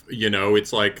stuff.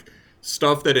 It's like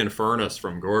stuff that Infernus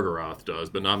from Gorgoroth does,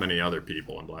 but not many other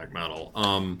people in black metal.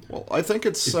 Well, I think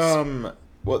it's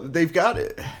they've got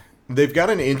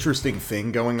an interesting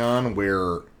thing going on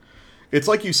where it's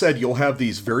like you said, you'll have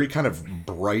these very kind of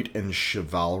bright and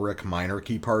chivalric minor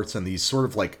key parts and these sort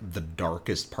of like the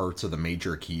darkest parts of the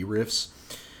major key riffs,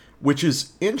 which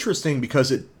is interesting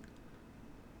because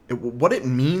what it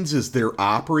means is they're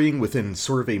operating within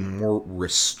sort of a more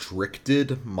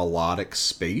restricted melodic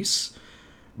space,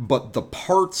 but the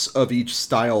parts of each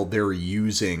style they're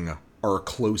using are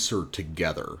closer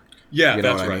together. Yeah, you know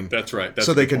that's what right. I mean? That's right. That's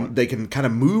so they can kind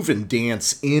of move and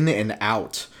dance in and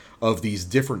out of these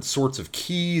different sorts of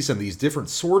keys and these different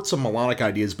sorts of melodic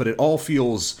ideas, but it all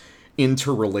feels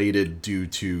interrelated due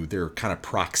to their kind of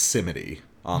proximity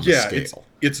on the scale.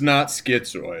 It's not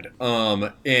schizoid.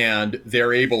 And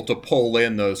they're able to pull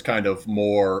in those kind of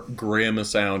more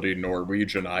grim-sounding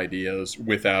Norwegian ideas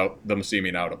without them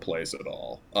seeming out of place at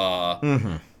all.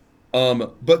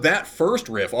 But that first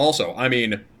riff also, I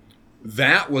mean,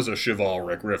 that was a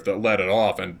chivalric riff that let it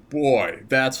off, and boy,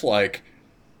 that's the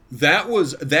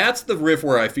riff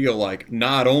where I feel like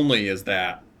not only is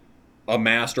that a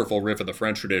masterful riff of the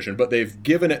French tradition, but they've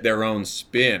given it their own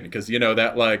spin, because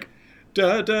that like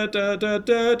da da da da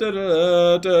da da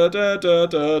da da da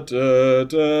da da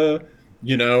da,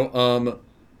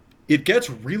 it gets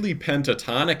really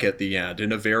pentatonic at the end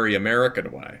in a very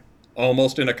American way,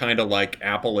 almost in a kind of like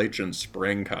Appalachian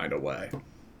Spring kind of way.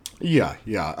 Yeah.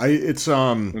 I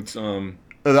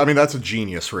mean, that's a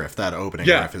genius riff. That opening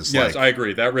riff is yes, I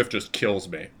agree. That riff just kills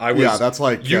me. That's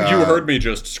like you heard me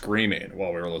just screaming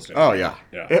while we were listening. Oh yeah.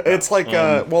 It's like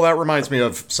well, that reminds me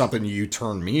of something you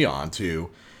turned me on to,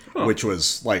 which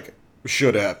was like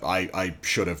I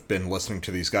should have been listening to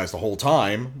these guys the whole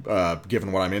time,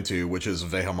 given what I'm into, which is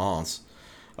Vehemence,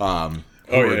 who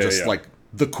are just like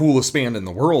the coolest band in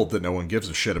the world that no one gives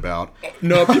a shit about.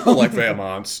 No, people like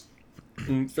Vehemence.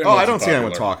 I don't see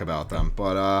anyone talk about them,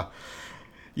 but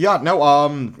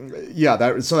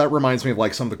that reminds me of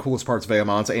like some of the coolest parts of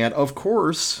Vehemence, and of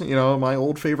course, my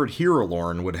old favorite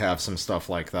Hierolorn would have some stuff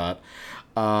like that.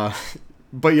 But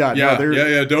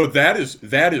no,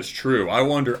 that is true.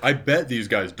 I bet these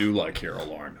guys do like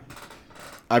Hierolorn.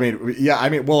 I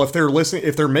mean, well, if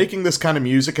they're making this kind of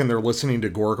music and they're listening to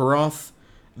Gorgoroth,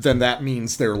 then that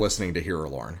means they're listening to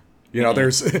Hierolorn.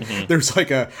 There's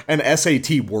like an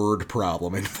SAT word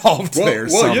problem involved there.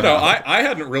 Well, I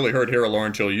hadn't really heard Hierolorn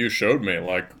until you showed me,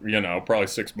 like, probably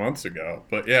 6 months ago.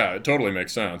 But yeah, it totally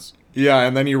makes sense. Yeah,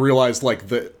 and then you realize like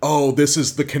this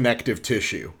is the connective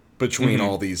tissue between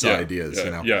all these ideas.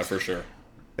 Yeah, for sure.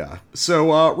 Yeah.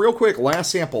 So real quick,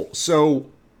 last sample. So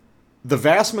the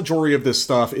vast majority of this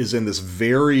stuff is in this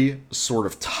very sort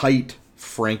of tight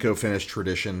Franco-Finnish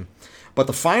tradition, but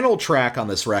the final track on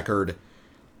this record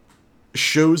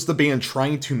shows the band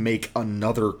trying to make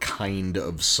another kind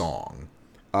of song.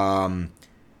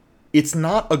 It's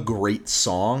not a great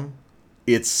song.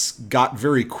 It's got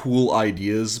very cool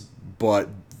ideas, but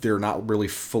they're not really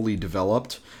fully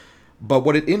developed. But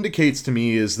what it indicates to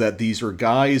me is that these are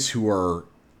guys who are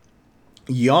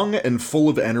young and full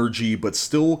of energy, but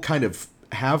still kind of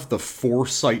have the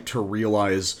foresight to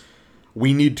realize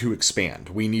we need to expand.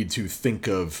 We need to think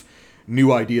of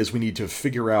new ideas. We need to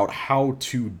figure out how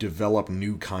to develop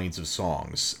new kinds of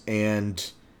songs.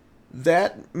 And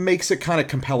that makes it kind of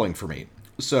compelling for me.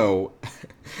 So,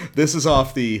 this is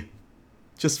off the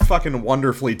just fucking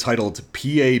wonderfully titled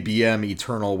PABM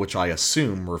Eternal, which I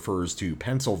assume refers to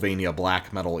Pennsylvania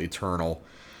Black Metal Eternal.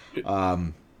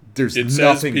 There's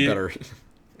nothing better.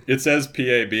 It says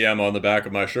PABM on the back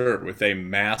of my shirt with a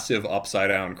massive upside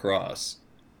down cross.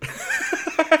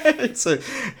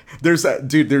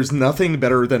 There's nothing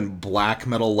better than black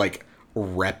metal, like,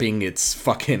 repping its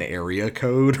fucking area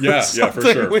code. Yeah,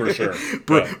 for sure.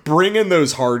 Bring in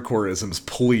those hardcore-isms,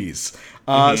 please.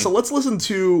 So let's listen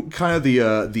to kind of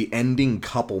the ending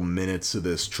couple minutes of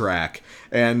this track.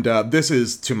 And this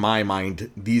is, to my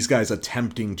mind, these guys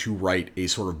attempting to write a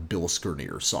sort of Bill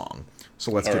Skirnier song.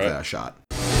 So let's give that a shot.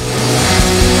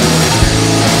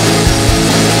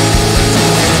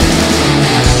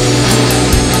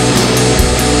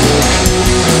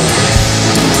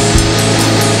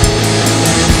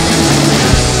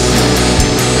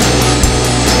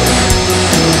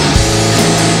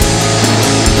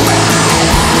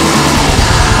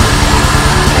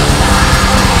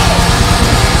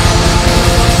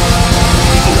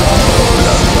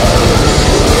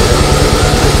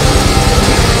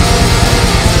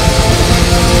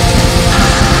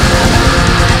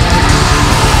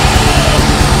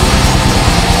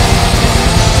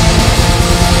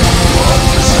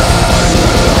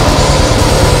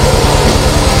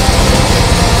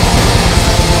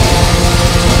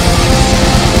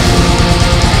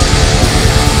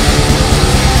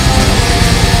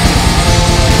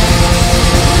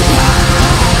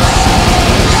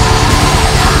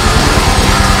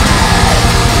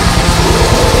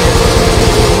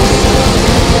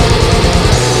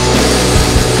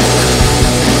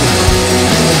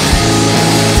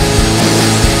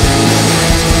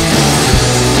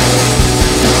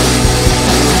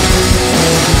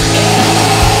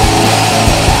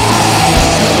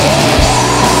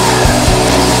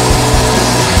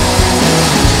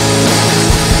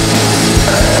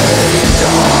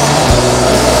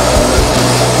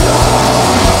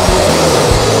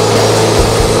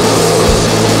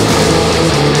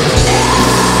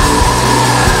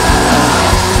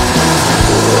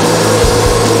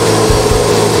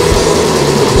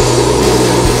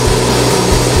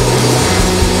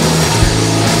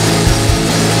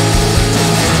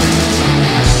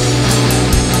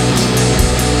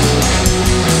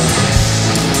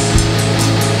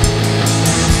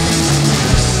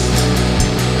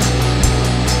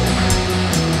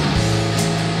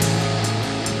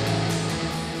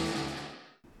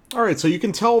 Alright, so you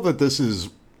can tell that this is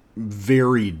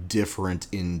very different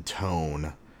in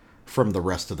tone from the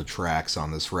rest of the tracks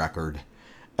on this record.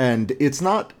 And it's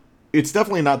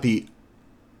definitely not the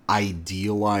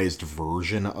idealized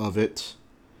version of it.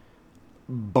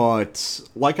 But,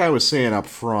 like I was saying up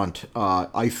front,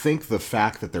 I think the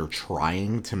fact that they're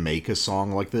trying to make a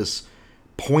song like this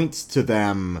points to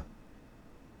them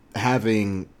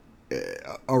having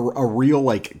a real,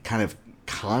 like, kind of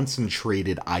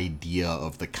concentrated idea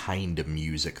of the kind of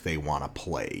music they want to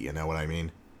play, you know what I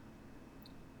mean?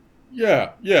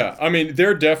 Yeah. I mean,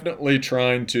 they're definitely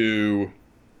trying to...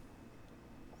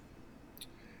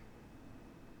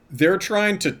 They're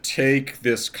trying to take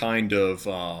this kind of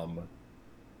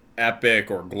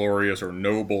epic or glorious or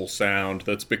noble sound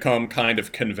that's become kind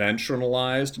of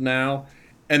conventionalized now,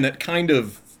 and that kind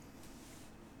of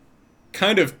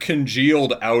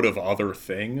congealed out of other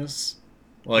things,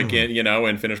 like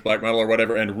in finished black metal or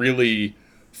whatever, and really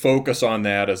focus on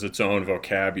that as its own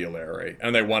vocabulary.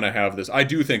 And they want to have this. I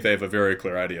do think they have a very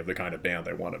clear idea of the kind of band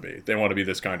they want to be. They want to be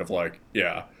this kind of like,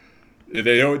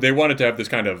 they want it to have this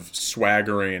kind of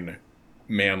swaggering,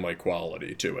 manly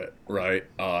quality to it, right?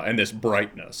 And this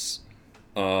brightness.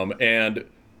 And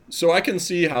so I can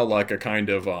see how like a kind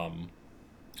of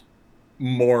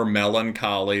more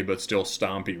melancholy but still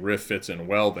stompy riff fits in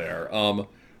well there.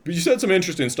 But you said some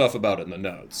interesting stuff about it in the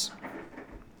notes.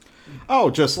 Oh,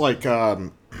 just like,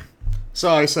 so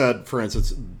I said, for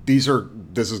instance,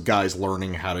 this is guys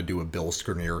learning how to do a Bill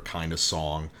Skirnier kind of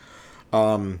song.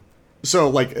 So,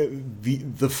 like,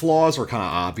 the flaws are kind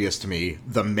of obvious to me.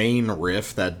 The main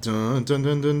riff, that dun dun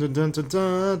dun dun dun dun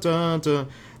dun dun dun,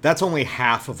 that's only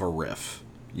half of a riff.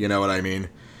 You know what I mean?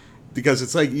 Because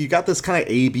it's like, you got this kind of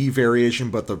A-B variation,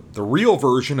 but the real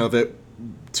version of it,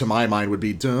 to my mind, would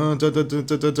be dun dun dun dun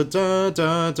dun dun dun dun dun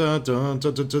dun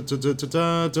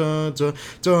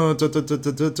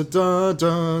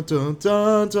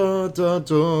dun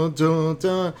dun dun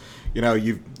dun. You know,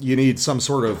 you need some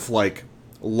sort of like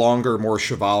longer, more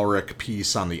chivalric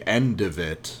piece on the end of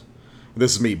it.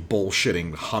 This is me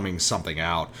bullshitting, humming something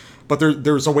out. but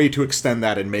there's a way to extend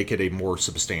that and make it a more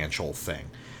substantial thing.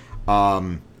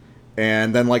 And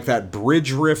then like that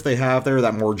bridge riff they have there,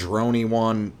 that more droney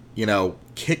one, you know,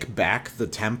 kick back the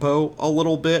tempo a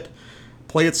little bit,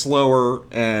 play it slower,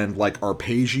 and like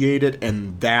arpeggiate it,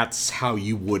 and that's how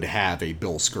you would have a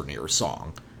Bill Skurnier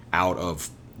song out of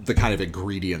the kind of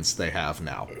ingredients they have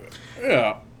now.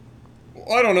 Yeah.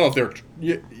 Well, I don't know if they're...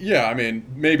 Yeah, I mean,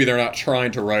 maybe they're not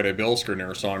trying to write a Bill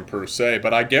Skurnier song per se,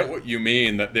 but I get what you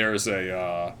mean that there's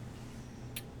a...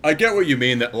 I get what you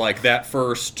mean that, like, that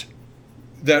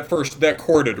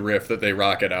chorded riff that they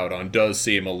rock it out on does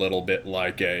seem a little bit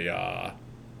like a...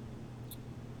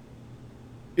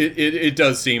 It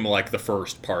does seem like the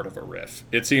first part of a riff.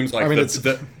 It seems like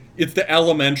it's the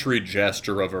elementary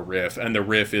gesture of a riff, and the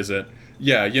riff isn't...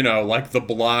 Yeah, you know, like the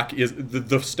block is...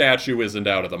 The statue isn't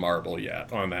out of the marble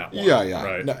yet on that one. Yeah.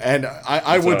 Right? No, and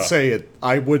I would say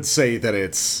that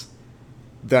it's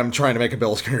them trying to make a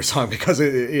Bill Skinner song, because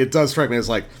it does strike me as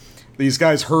like these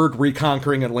guys heard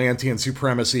Reconquering Atlantean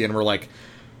Supremacy and were like,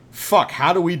 fuck,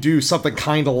 how do we do something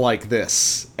kind of like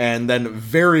this? And then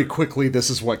very quickly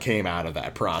this is what came out of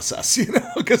that process, you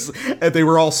know, because they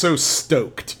were all so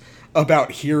stoked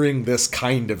about hearing this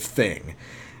kind of thing.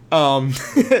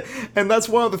 And that's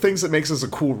one of the things that makes this a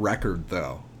cool record,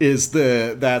 though, is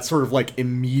that sort of like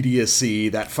immediacy,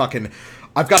 that fucking,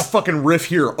 I've got a fucking riff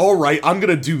here. All right, I'm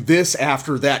gonna do this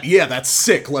after that. Yeah, that's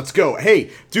sick. Let's go.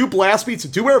 Hey, do blast beats,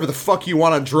 do whatever the fuck you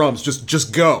want on drums.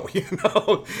 Just go, you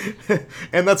know.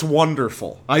 And that's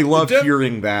wonderful. I love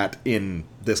hearing that in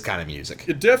this kind of music.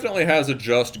 It definitely has a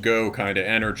just go kind of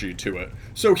energy to it.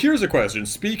 So here's a question.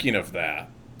 Speaking of that,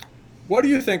 what do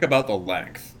you think about the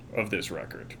length of this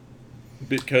record?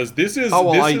 Because this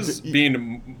is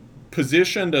being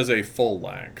positioned as a full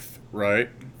length,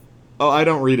 right? Oh, I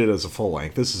don't read it as a full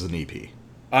length. This is an EP.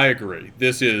 I agree.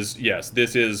 This is,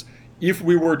 if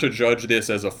we were to judge this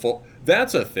as a full...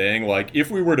 That's a thing. Like, if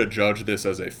we were to judge this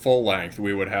as a full length,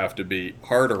 we would have to be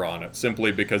harder on it,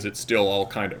 simply because it's still all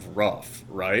kind of rough,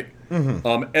 right?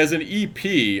 Mm-hmm. As an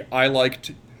EP,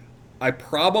 I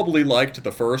probably liked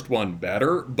the first one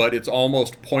better, but it's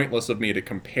almost pointless of me to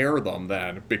compare them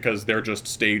then, because they're just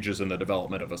stages in the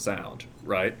development of a sound,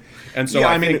 right? And so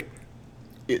I think...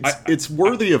 It's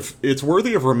worthy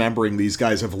of remembering these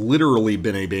guys have literally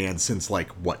been a band since, like,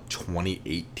 what,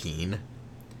 2018?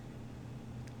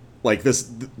 Like, this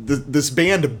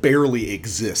band barely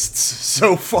exists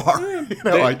so far. You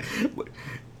know, I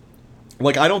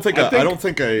don't think a metal so. I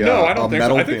think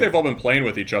band... they've all been playing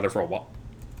with each other for a while.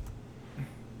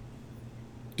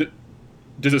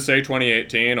 Does it say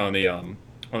 2018 on the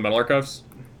Metal Archives?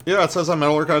 Yeah, it says on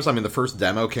Metal Archives. I mean, the first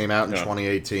demo came out in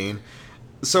 2018.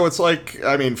 So it's like,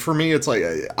 I mean, for me, it's like,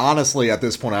 honestly, at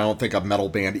this point, I don't think a metal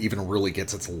band even really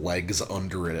gets its legs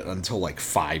under it until like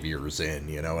 5 years in,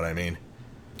 you know what I mean?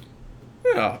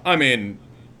 Yeah, I mean,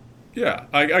 yeah,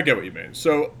 I get what you mean.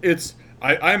 So it's,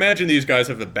 I imagine these guys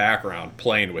have the background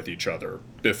playing with each other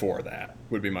before that,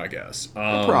 would be my guess.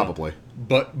 Probably.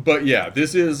 But yeah,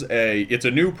 it's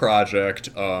a new project.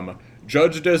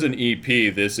 Judged as an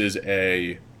EP, this is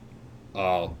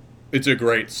it's a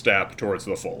great step towards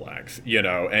the full length, you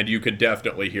know, and you could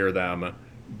definitely hear them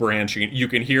branching. You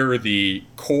can hear the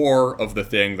core of the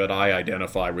thing that I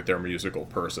identify with their musical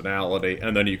personality,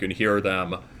 and then you can hear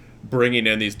them bringing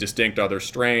in these distinct other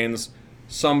strains.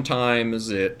 Sometimes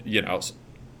it, you know,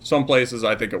 some places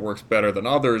I think it works better than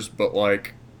others, but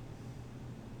like,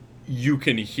 you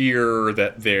can hear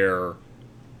that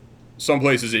some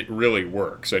places it really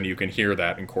works, and you can hear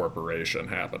that incorporation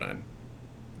happening.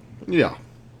 Yeah.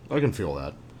 I can feel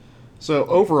that. So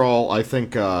overall, I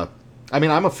think, I'm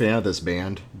a fan of this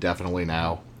band, definitely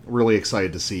now. Really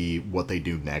excited to see what they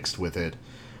do next with it.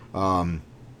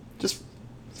 Just,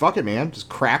 fuck it, man. Just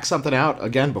crack something out,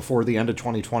 again, before the end of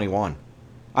 2021.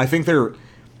 I think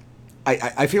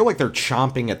I feel like they're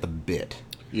chomping at the bit,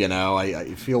 you know?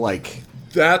 I feel like...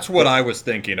 That's what I was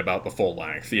thinking about the full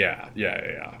length, yeah.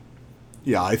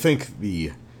 Yeah, I think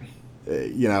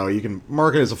you know, you can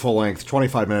mark it as a full length,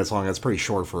 25 minutes long. That's pretty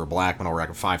short for a black metal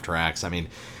record, 5 tracks. I mean,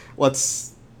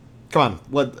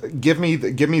 give me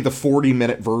the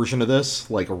 40-minute version of this,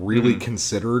 like really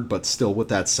considered, but still with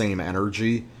that same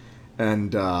energy,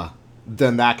 and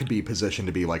then that could be positioned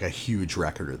to be like a huge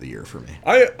record of the year for me.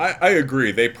 I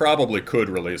agree. They probably could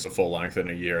release a full length in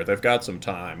a year. They've got some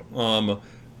time.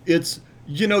 It's,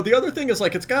 you know, the other thing is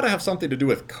like it's got to have something to do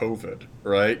with COVID,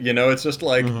 right? You know, it's just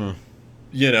like. Mm-hmm.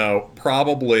 You know,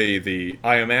 probably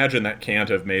I imagine that can't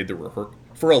have made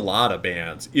for a lot of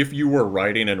bands. If you were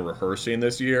writing and rehearsing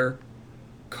this year,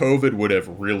 COVID would have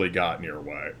really gotten your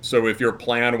way. So if your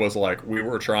plan was like, we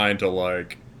were trying to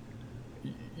like,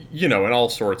 you know, in all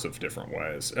sorts of different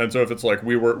ways. And so if it's like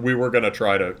we were going to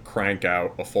try to crank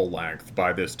out a full length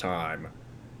by this time,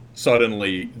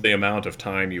 suddenly the amount of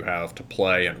time you have to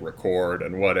play and record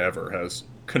and whatever has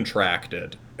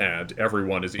contracted, and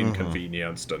everyone is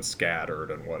inconvenienced and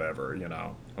scattered and whatever, you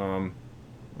know.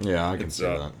 Yeah, I can see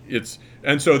that.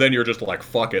 And so then you're just like,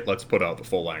 fuck it, let's put out the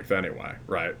full length anyway,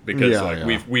 right?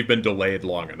 Because we've been delayed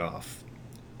long enough.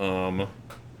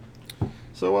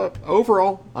 So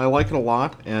overall, I like it a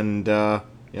lot, and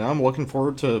I'm looking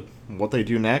forward to what they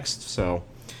do next. So,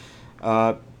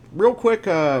 real quick,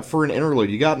 for an interlude,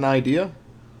 you got an idea?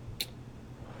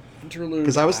 Interlude.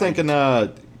 Because I was thinking,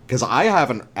 because I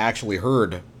haven't actually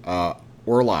heard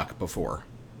Orlok before.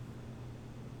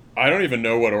 I don't even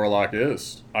know what Orlok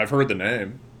is. I've heard the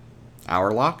name.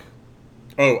 Hourlock?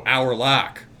 Oh,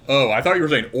 Hourlock. Oh, I thought you were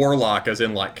saying Orlok as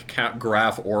in like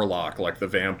Graf Orlok, like the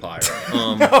vampire.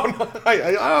 No,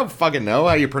 I don't fucking know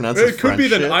how you pronounce it. It could be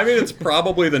the. I mean, it's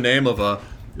probably the name of a.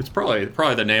 It's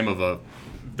probably the name of a.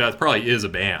 That probably is a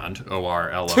band.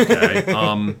 Orlok.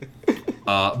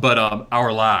 But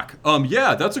Hourlock.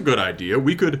 Yeah, that's a good idea.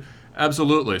 We could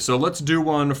absolutely. So let's do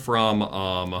one from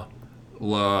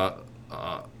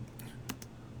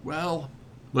well,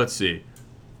 let's see.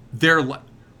 What do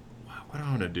I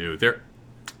want to do?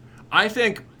 I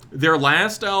think their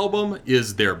last album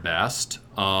is their best,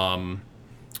 and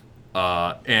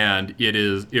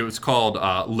it was called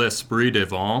L'Esprit des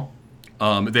Vents.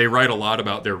 They write a lot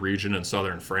about their region in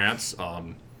southern France,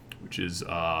 which is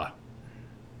I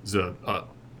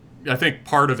think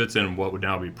part of it's in what would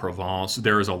now be Provence.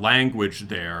 There is a language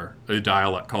there, a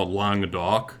dialect called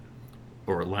Languedoc,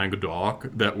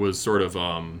 that was sort of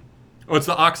it's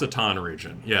the Occitan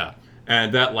region, yeah.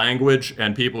 And that language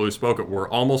and people who spoke it were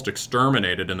almost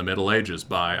exterminated in the Middle Ages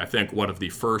by, I think, one of the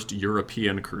first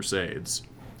European crusades.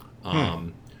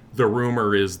 The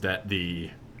rumor is that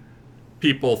the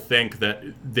people think that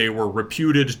they were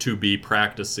reputed to be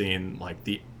practicing, like,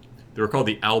 they were called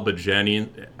the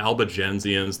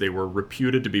Albigensians. They were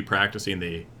reputed to be practicing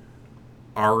the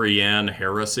Arian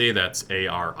heresy, that's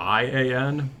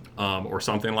Arian, or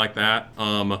something like that.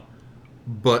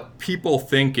 But people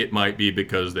think it might be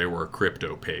because they were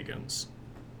crypto-pagans.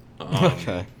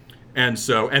 Okay. And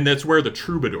that's where the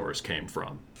troubadours came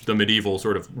from, the medieval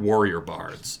sort of warrior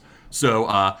bards. So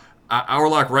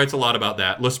Hourlock writes a lot about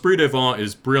that. L'Esprit des Vents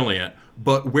is brilliant,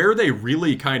 but where they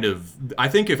really kind of, I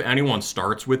think if anyone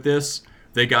starts with this,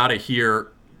 they gotta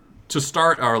hear, to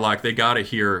start Hourlock, they gotta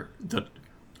hear the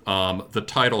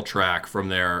title track from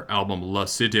their album La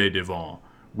Cité des Vents,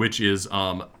 which is,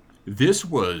 this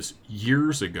was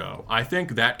years ago. I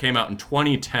think that came out in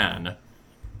 2010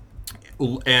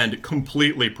 and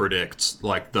completely predicts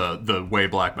like the way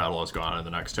black metal has gone in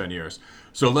the next 10 years.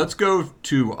 So let's go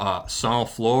to Sans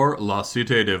Fleur, La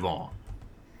Cité des Vents.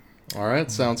 All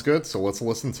right, sounds good. So let's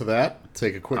listen to that,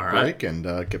 take a quick break, and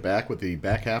get back with the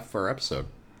back half of our episode.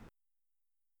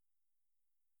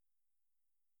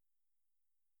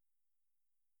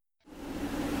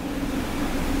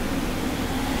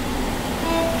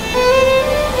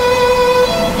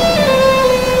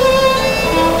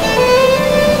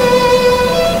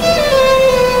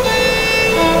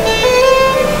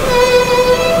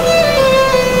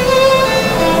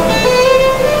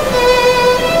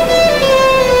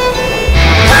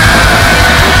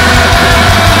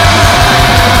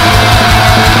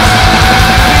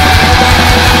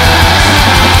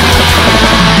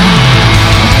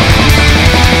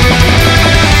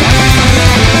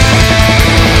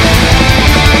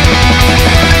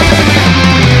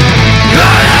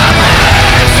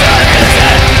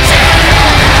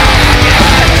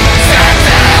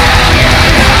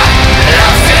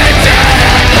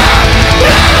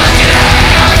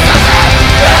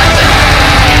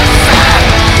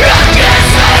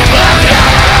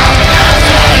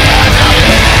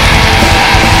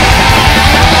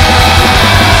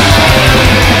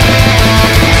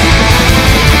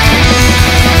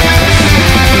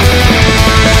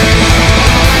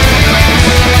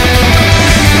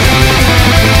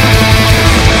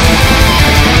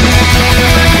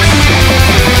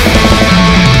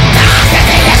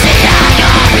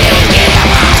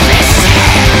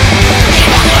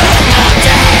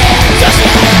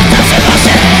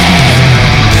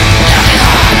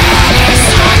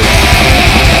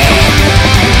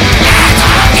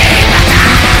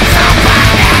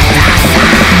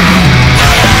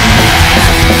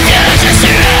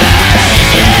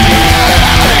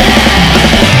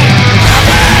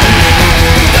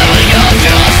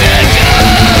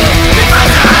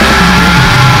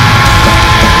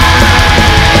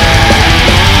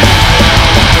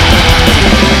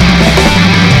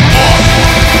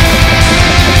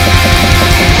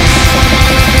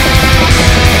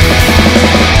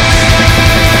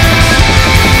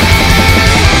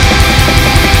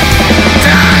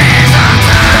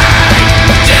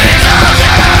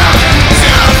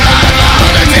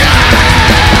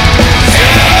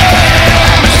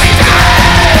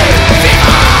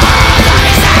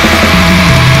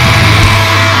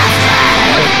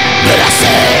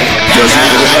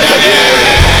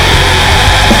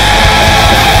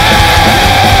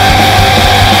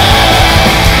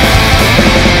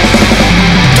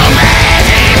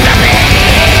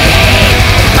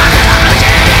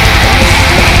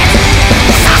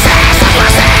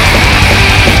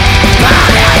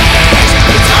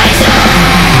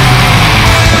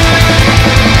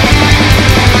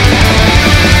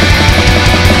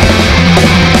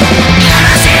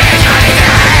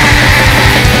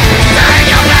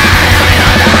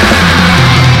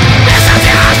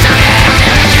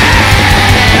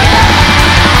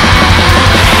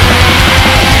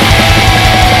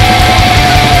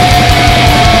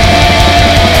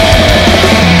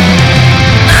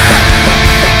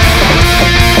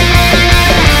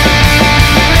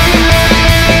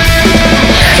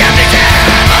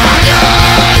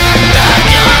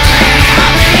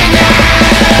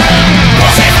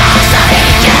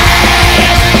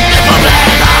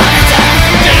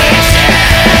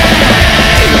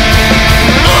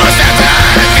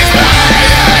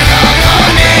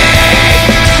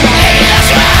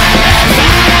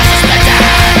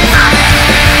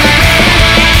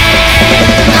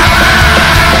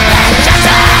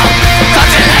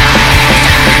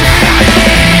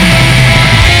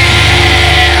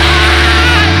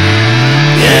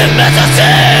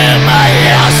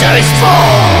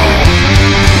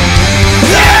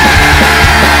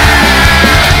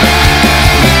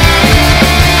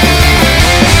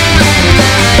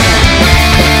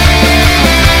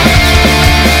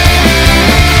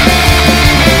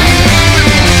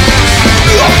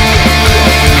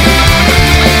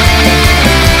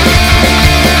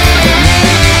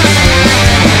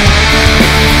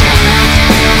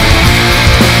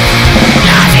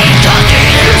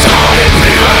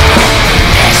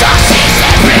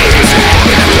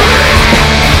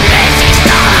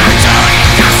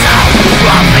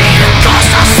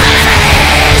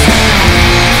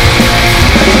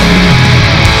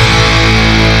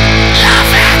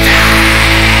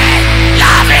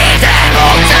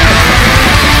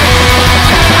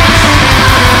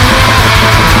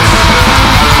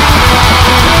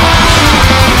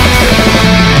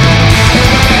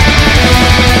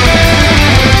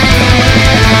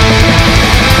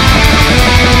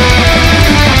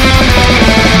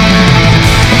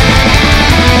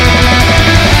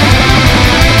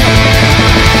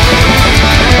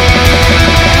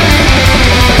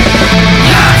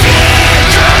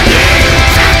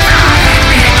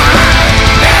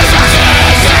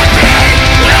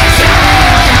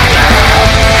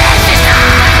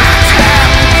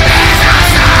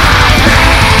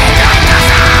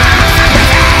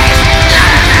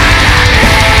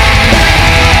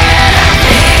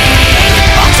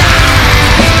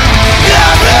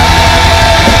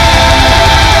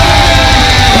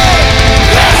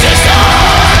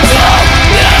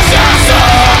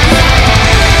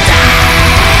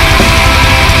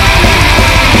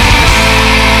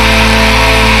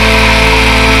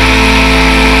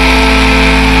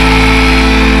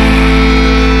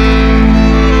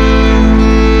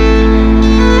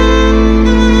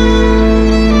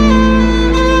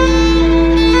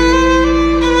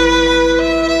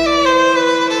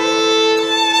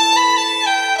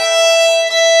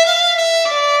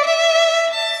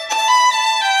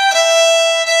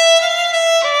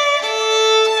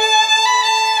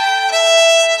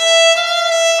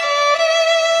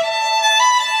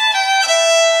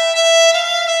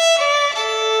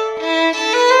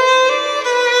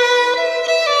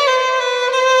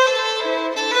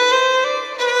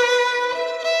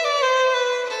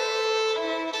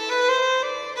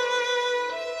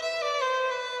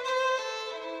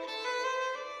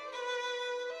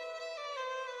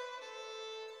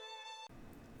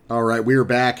 All right, we are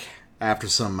back after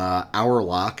some hour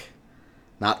lock,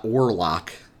 not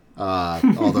Orlock,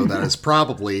 although that is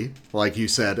probably, like you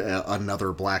said,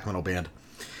 another black metal band,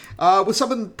 with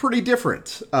something pretty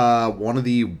different. One of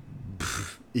the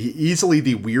easily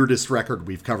the weirdest record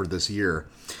we've covered this year,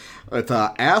 with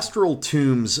Astral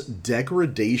Tomb's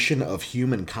Degradation of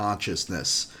Human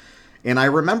Consciousness. And I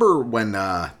remember when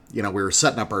we were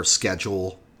setting up our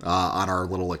schedule on our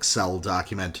little Excel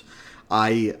document,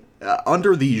 I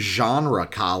under the genre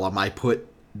column, I put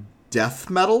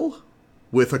death metal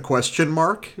with a question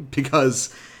mark,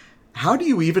 because how do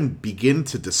you even begin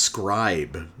to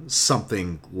describe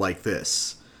something like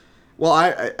this? Well,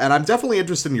 I'm definitely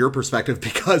interested in your perspective,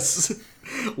 because,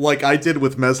 like I did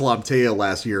with Meslam Teo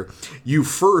last year, you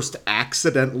first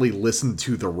accidentally listened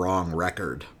to the wrong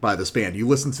record by this band. You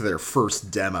listened to their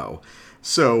first demo.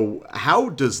 So how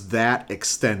does that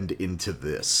extend into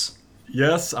this?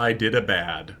 Yes, I did a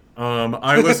bad.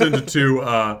 I listened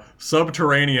to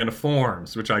Subterranean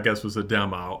Forms, which I guess was a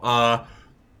demo.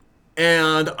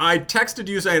 And I texted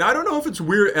you saying, I don't know if it's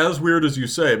as weird as you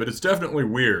say, but it's definitely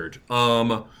weird.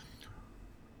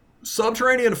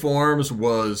 Subterranean Forms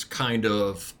was kind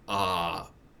of...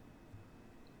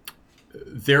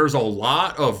 there's a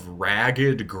lot of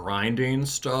ragged grinding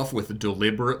stuff with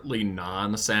deliberately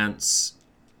nonsense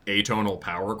atonal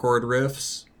power chord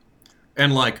riffs.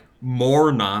 And, like,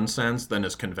 more nonsense than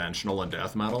is conventional in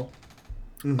death metal.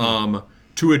 Mm-hmm.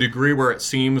 To a degree where it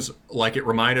seems like it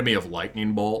reminded me of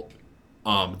Lightning Bolt.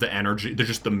 The energy,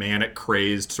 just the manic,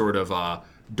 crazed sort of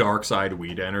Dark Side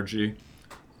Weed energy.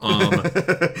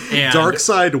 And Dark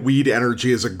Side Weed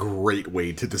energy is a great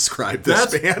way to describe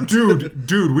this band.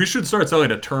 Dude, we should start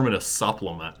selling a Terminus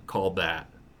supplement called that.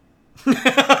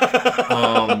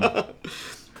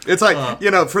 It's like,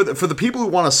 for the people who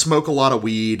want to smoke a lot of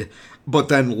weed, but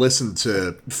then listen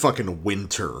to fucking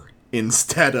Winter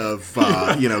instead of,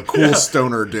 cool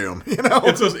stoner doom,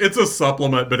 It's a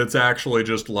supplement, but it's actually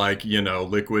just like,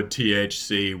 liquid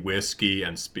THC, whiskey,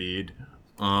 and speed.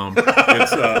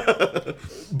 But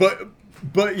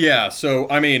yeah, so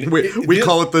I mean, we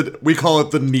call it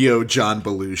the Neo John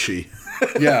Belushi.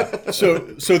 Yeah, so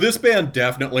this band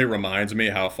definitely reminds me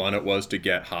how fun it was to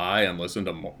get high and listen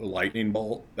to Lightning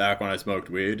Bolt back when I smoked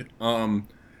weed.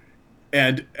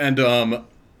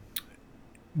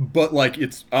 But like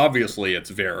it's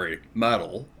very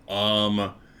metal.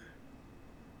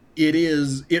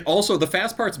 It also, the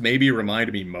fast parts maybe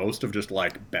remind me most of just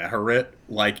like Beharit.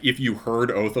 Like if you heard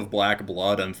Oath of Black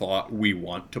Blood and thought, we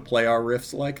want to play our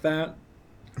riffs like that.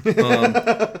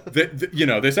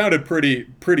 They sounded pretty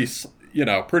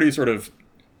sort of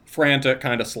frantic,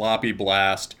 kind of sloppy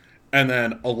blast. And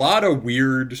then a lot of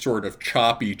weird sort of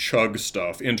choppy chug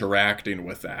stuff interacting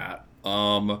with that.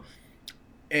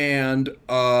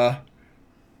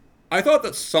 I thought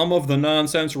that some of the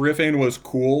nonsense riffing was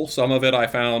cool. Some of it I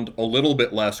found a little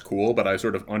bit less cool, but I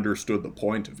sort of understood the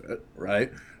point of it,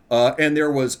 right? And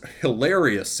there was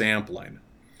hilarious sampling.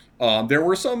 There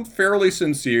were some fairly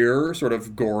sincere, sort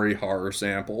of gory horror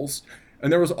samples.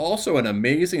 And there was also an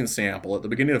amazing sample at the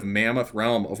beginning of Mammoth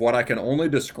Realm of what I can only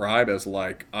describe as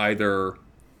like either,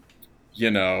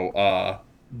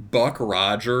 Buck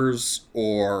Rogers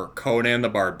or Conan the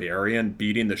Barbarian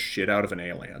beating the shit out of an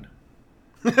alien.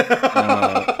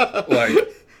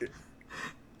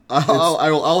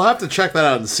 I'll have to check that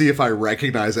out and see if I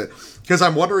recognize it, because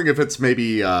I'm wondering if it's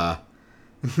maybe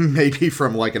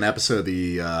from like an episode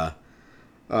of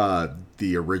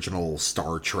the original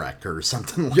Star Trek or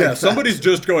something like that. Yeah, somebody's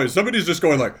just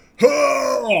going like,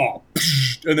 oh!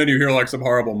 And then you hear like some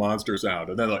horrible monster sound,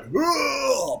 and then like,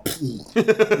 oh!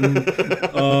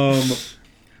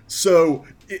 So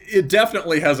it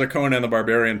definitely has a Conan the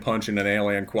Barbarian punching an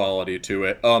alien quality to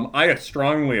it. I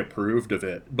strongly approved of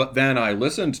it, but then I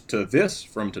listened to this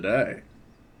from today,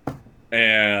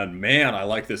 and man, I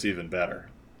like this even better.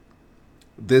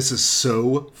 This is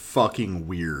so fucking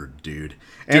weird, dude.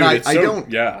 And I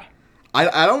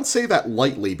don't say that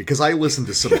lightly, because I listen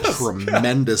to some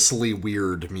tremendously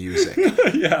weird music.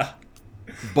 Yeah.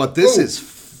 But this is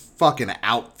fucking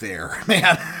out there,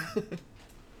 man.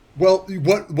 Well,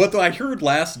 what I heard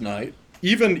last night,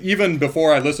 even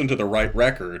before I listened to the right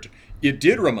record, it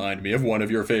did remind me of one of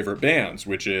your favorite bands,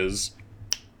 which is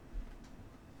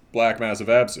Black Massive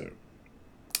Absu.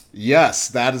 Yes,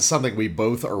 that is something we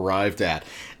both arrived at.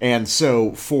 And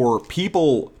so for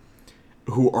people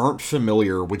who aren't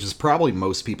familiar, which is probably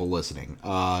most people listening,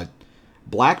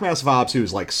 Black Massive Absu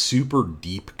is like super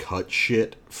deep cut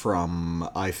shit from,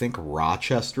 I think,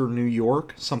 Rochester, New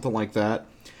York, something like that.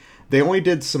 They only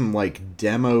did some like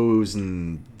demos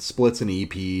and splits and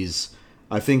EPs.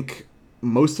 I think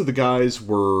most of the guys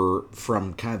were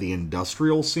from kind of the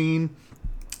industrial scene,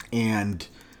 and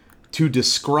to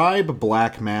describe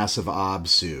Black Massive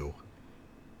Absu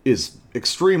is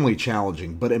extremely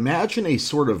challenging, but imagine a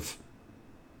sort of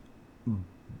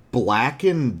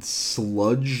blackened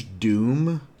sludge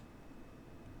doom,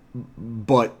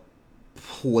 but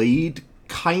played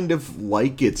kind of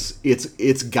like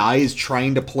it's guys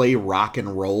trying to play rock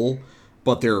and roll,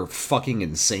 but they're fucking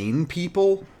insane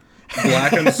people.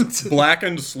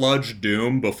 Blackened sludge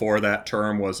doom before that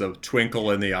term was a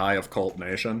twinkle in the eye of Cult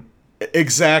Nation.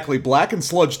 Exactly, Blackened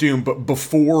Sludge Doom, but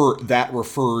before that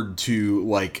referred to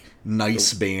like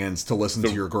nice bands to listen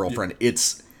to your girlfriend.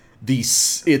 It's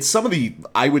some of the,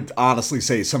 I would honestly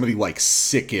say, some of the like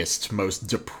sickest, most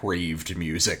depraved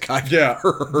music I've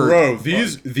heard. Bro,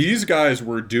 these guys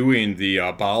were doing the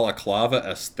balaclava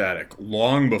aesthetic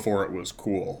long before it was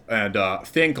cool, and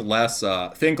think less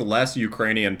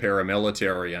Ukrainian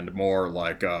paramilitary and more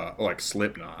like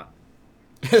Slipknot.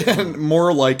 And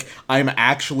more like, I'm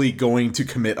actually going to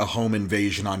commit a home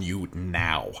invasion on you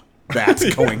now.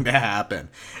 That's going to happen.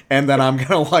 And then I'm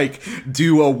going to, like,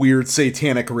 do a weird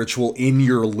satanic ritual in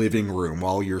your living room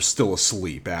while you're still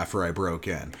asleep after I broke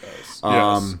in.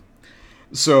 Yes.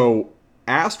 So,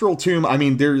 Astral Tomb, I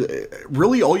mean, there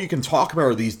really all you can talk about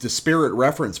are these disparate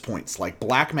reference points, like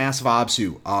Black Massive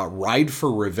Absu, Ride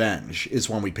for Revenge is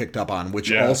one we picked up on,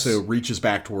 which also reaches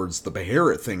back towards the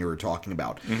Beharit thing we were talking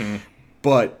about. Mm-hmm.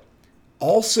 But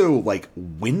also, like,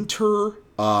 Winter.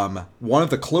 One of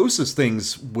the closest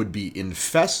things would be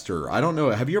Infestor. I don't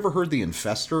know. Have you ever heard the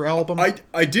Infestor album?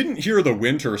 I didn't hear the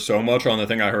Winter so much on the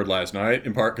thing I heard last night,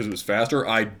 in part because it was faster.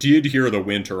 I did hear the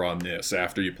Winter on this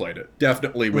after you played it.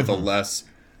 Definitely with a less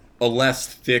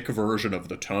thick version of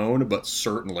the tone, but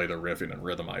certainly the riffing and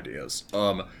rhythm ideas.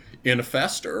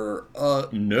 Infestor,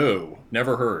 no,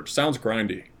 never heard. Sounds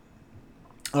grindy.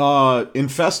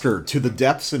 Infestor, To the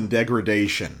Depths and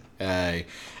Degradation. A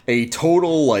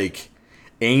total, like,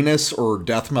 anus or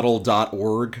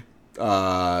deathmetal.org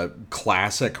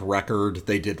classic record.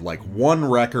 They did like one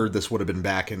record. This would have been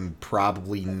back in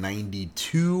probably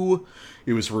 92.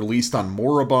 It was released on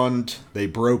Moribund. They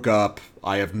broke up.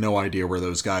 I have no idea where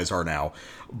those guys are now.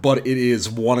 But it is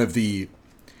one of the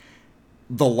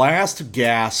last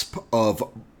gasp of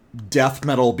death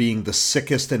metal being the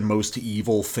sickest and most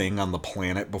evil thing on the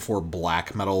planet before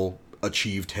black metal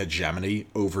achieved hegemony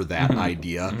over that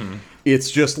idea. Mm-hmm. It's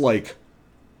just like,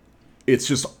 it's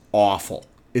just awful.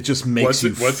 It just makes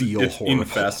you feel horrible.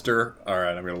 Infestor?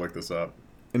 Alright, I'm gonna look this up.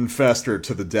 Infestor,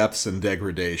 To the Depths and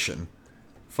Degradation.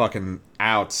 Fucking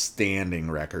outstanding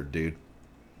record, dude.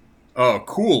 Oh,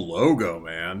 cool logo,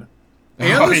 man.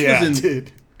 And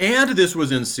dude. And this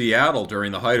was in Seattle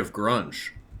during the height of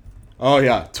grunge. Oh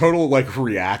yeah, total like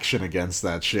reaction against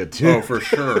that shit too. Oh, for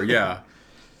sure, yeah.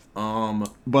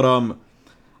 But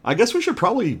I guess we should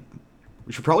probably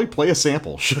play a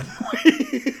sample, shouldn't we?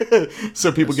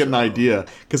 So people get an idea.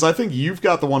 Because I think you've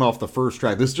got the one off the first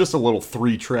track. This is just a little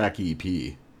 3-track EP.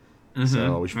 Mm-hmm.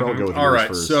 So we should probably go with yours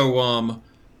first.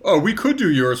 So, we could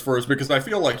do yours first, because I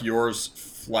feel like yours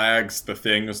flags the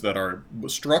things that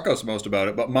struck us most about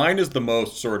it, but mine is the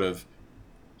most sort of,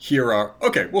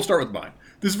 okay, we'll start with mine.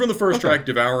 This is from the first track,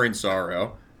 Devouring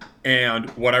Sorrow, and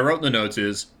what I wrote in the notes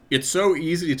is, it's so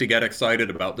easy to get excited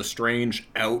about the strange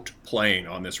out playing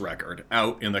on this record,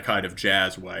 out in the kind of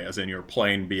jazz way, as in you're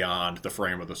playing beyond the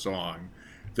frame of the song,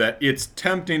 that it's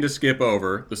tempting to skip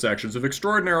over the sections of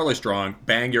extraordinarily strong,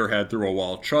 bang your head through a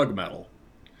wall chug metal.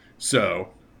 So,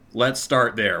 let's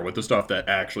start there with the stuff that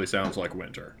actually sounds like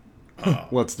Winter.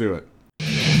 Let's do it.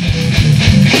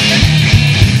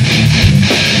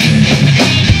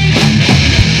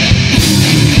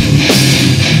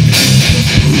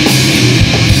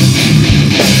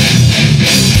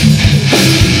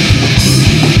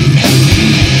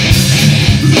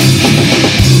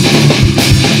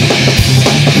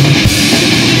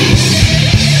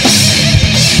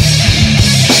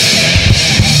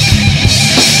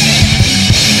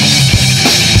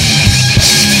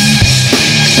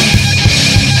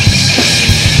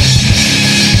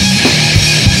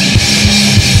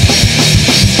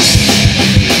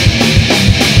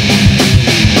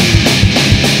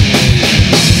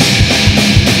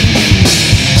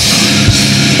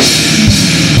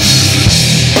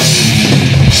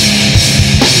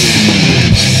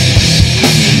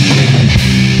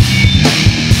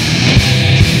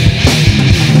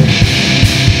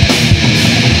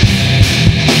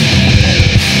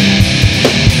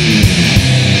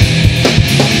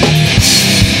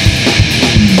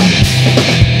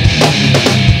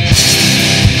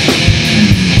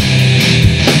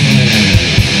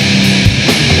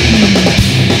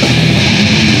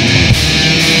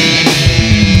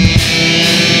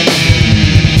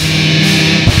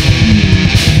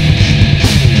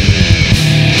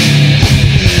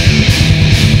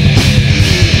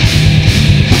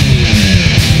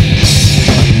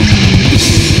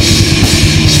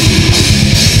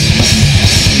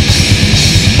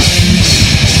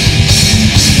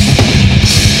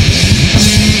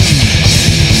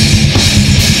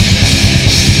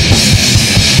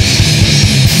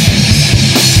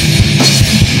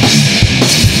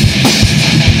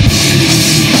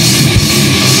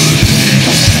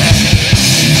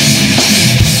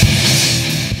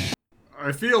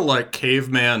 feel like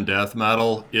caveman death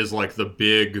metal is like the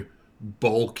big,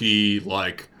 bulky,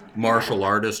 like martial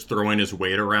artist throwing his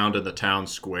weight around in the town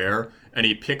square, and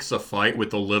he picks a fight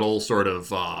with the little sort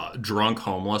of drunk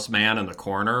homeless man in the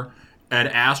corner. And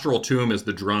Astral Tomb is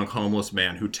the drunk homeless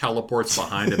man who teleports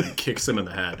behind him and kicks him in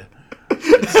the head.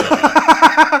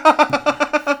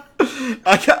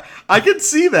 I can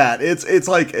see that. It's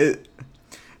like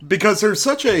because there's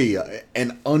such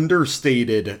an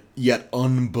understated yet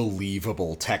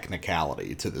unbelievable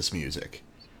technicality to this music.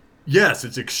 Yes,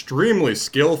 it's extremely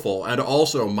skillful, and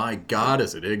also, my God,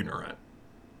 is it ignorant?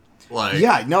 Like,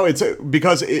 yeah, no, it's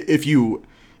because if you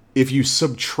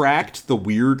subtract the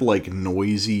weird, like,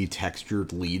 noisy,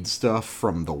 textured lead stuff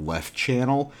from the left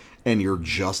channel, and you're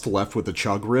just left with the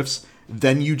chug riffs,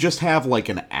 then you just have, like,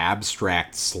 an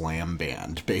abstract slam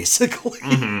band, basically.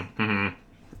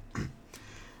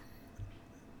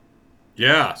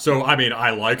 Yeah, so, I mean,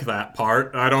 I like that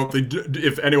part. I don't think,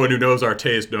 if anyone who knows our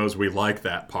taste knows we like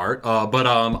that part. But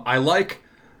I like,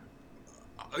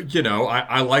 you know,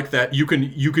 I like that you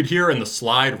could hear in the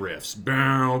slide riffs.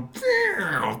 Bow,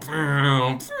 bow,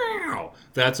 bow, bow.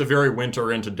 That's a very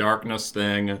Winter Into Darkness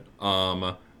thing.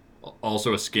 Also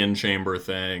a Skin Chamber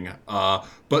thing.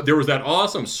 But there was that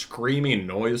awesome screaming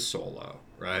noise solo,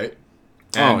 right?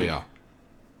 And, yeah.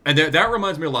 And that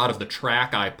reminds me a lot of the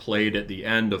track I played at the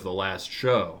end of the last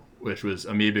show, which was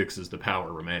Amebix's The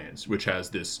Power Remains, which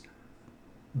has this,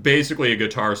 basically a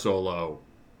guitar solo.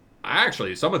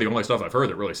 Actually, some of the only stuff I've heard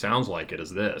that really sounds like it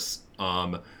is this.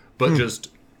 But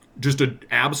just an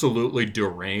absolutely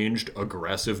deranged,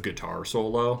 aggressive guitar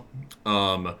solo.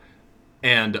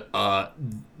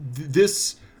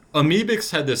 This Amebix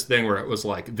had this thing where it was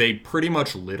like they pretty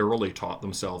much literally taught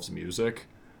themselves music.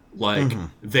 Like,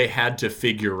 they had to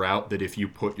figure out that if you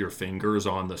put your fingers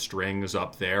on the strings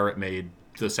up there, it made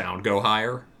the sound go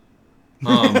higher.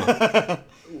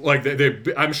 Like,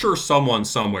 I'm sure someone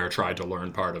somewhere tried to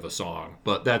learn part of a song,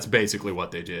 but that's basically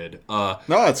what they did. No,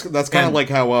 that's kind of like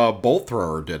how Bolt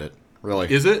Thrower did it,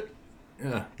 really. Is it?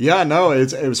 Yeah. Yeah, no,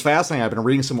 it was fascinating. I've been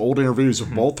reading some old interviews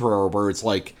with Bolt Thrower where it's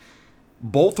like,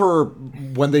 Bolt Thrower,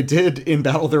 when they did In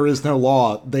Battle There Is No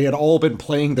Law, they had all been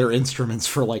playing their instruments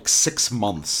for like 6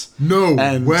 months. No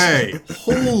way.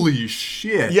 Holy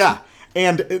shit. Yeah.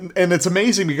 And it's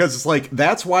amazing because it's like,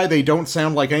 that's why they don't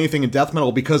sound like anything in death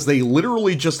metal, because they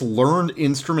literally just learned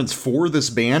instruments for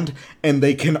this band, and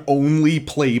they can only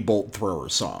play Bolt Thrower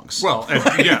songs. Well,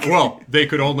 they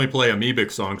could only play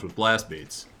Amebix songs with blast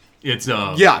beats. It's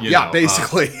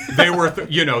basically. They were,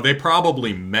 they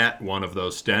probably met one of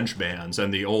those stench bands,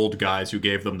 and the old guys who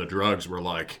gave them the drugs were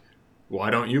like, "Why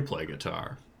don't you play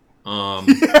guitar?"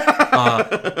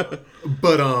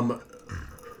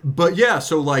 But yeah,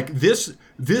 so like this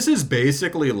is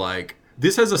basically like,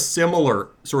 this has a similar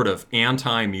sort of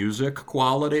anti-music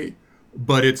quality,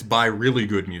 but it's by really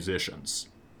good musicians.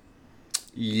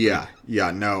 Yeah,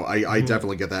 no, I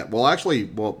definitely get that. Well,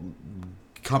 actually,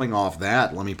 coming off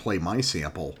that, let me play my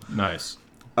sample. Nice.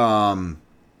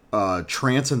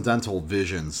 Transcendental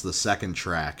Visions, the second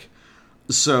track.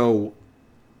 So,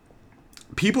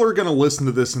 people are going to listen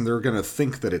to this and they're going to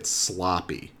think that it's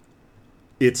sloppy.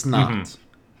 It's not.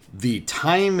 The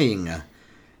timing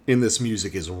in this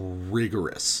music is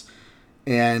rigorous.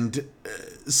 And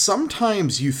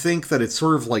sometimes you think that it's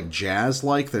sort of like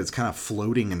jazz-like, that it's kind of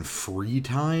floating in free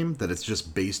time, that it's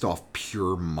just based off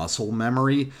pure muscle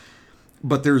memory.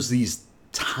 But there's these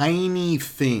tiny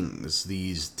things,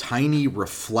 these tiny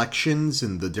reflections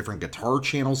in the different guitar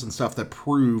channels and stuff that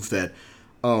prove that,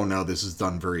 oh no, this is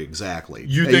done very exactly.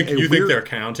 You think they're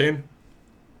counting?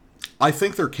 I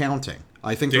think they're counting.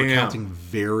 I think Damn. they're counting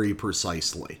very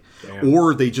precisely. Damn.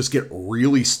 Or they just get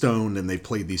really stoned and they've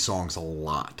played these songs a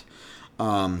lot.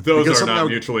 Those are not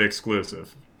mutually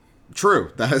exclusive.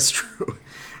 True, that is true.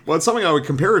 Well, something I would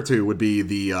compare it to would be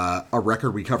the a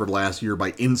record we covered last year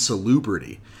by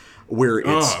Insalubrity, where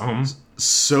it's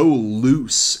so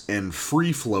loose and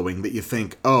free-flowing that you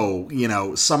think,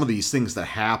 some of these things that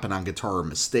happen on guitar are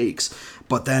mistakes,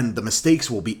 but then the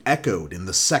mistakes will be echoed in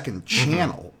the second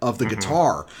channel of the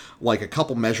guitar, like a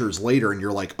couple measures later, and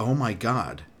you're like, oh my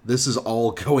god, this is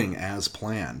all going as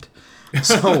planned.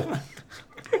 So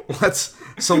let's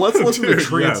listen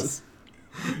to yes.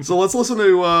 So let's listen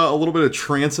to a little bit of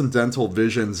Transcendental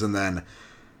Visions, and then,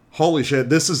 holy shit,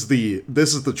 this is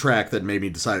the track that made me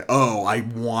decide, I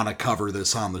want to cover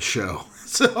this on the show.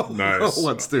 So nice.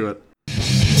 Let's do it.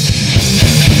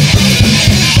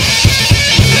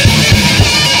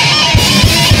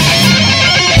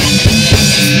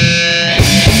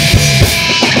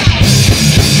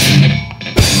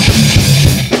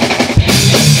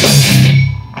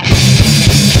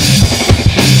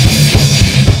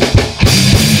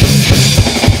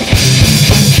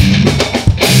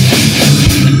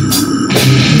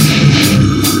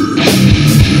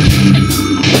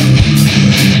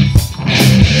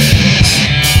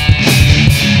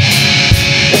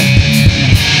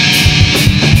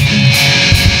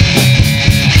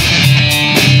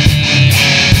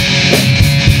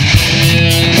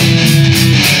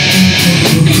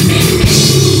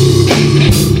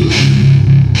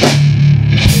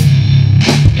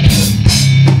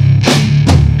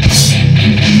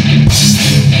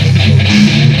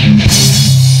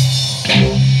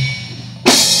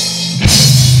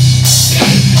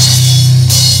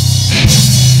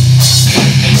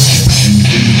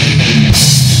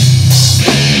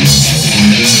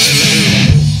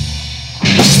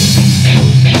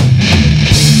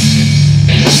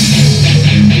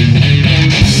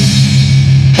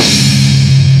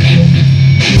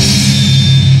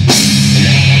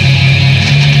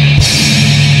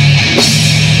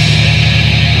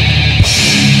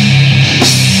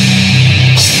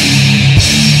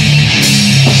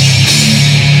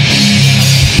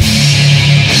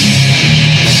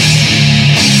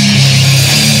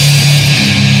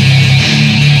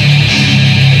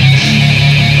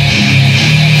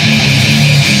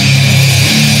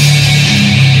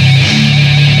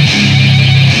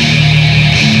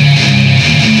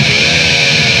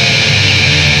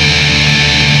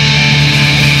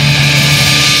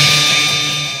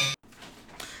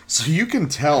 can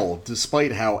tell,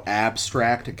 despite how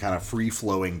abstract and kind of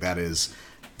free-flowing that is,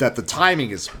 that the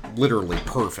timing is literally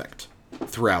perfect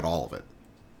throughout all of it.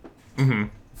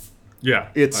 Yeah.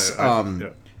 It's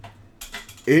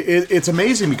it's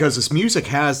amazing because this music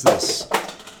has this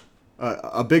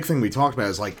a big thing we talked about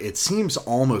is like it seems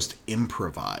almost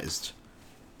improvised,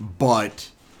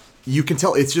 but you can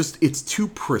tell it's too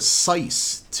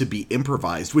precise to be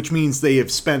improvised, which means they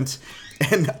have spent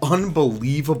an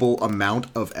unbelievable amount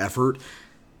of effort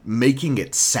making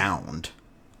it sound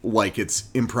like it's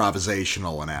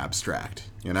improvisational and abstract,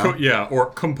 you know? Or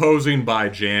composing by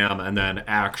jam and then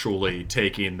actually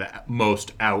taking the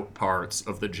most out parts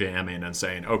of the jamming and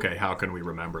saying, okay, how can we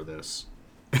remember this?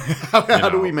 How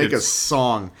do we make a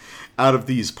song out of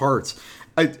these parts?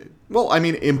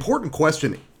 Important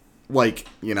question, like,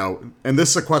 you know, and this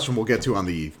is a question we'll get to on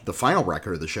the final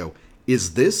record of the show.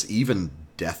 Is this even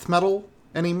death metal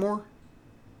anymore?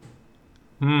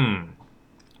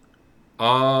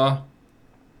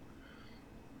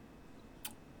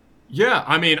 Yeah,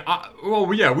 I mean,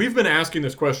 we've been asking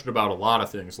this question about a lot of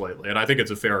things lately, and I think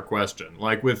it's a fair question.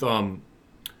 Like with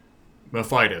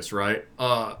Mephitis, right?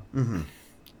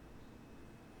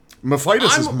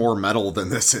 Mephitis is more metal than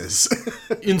this is.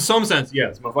 In some sense,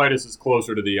 yes. Mephitis is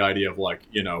closer to the idea of, like,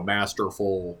 you know,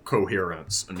 masterful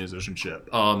coherence and musicianship.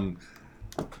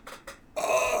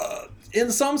 In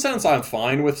some sense, I'm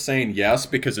fine with saying yes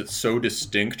because it's so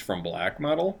distinct from black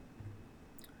metal.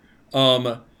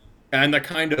 And the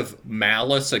kind of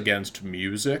malice against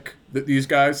music that these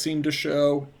guys seem to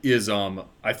show is,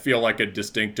 I feel like a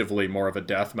distinctively more of a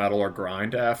death metal or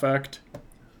grind affect.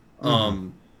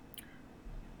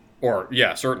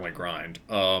 Certainly grind.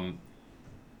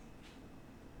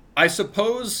 I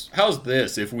suppose, how's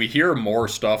this? If we hear more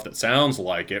stuff that sounds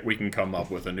like it, we can come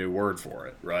up with a new word for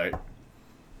it, right?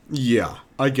 Yeah,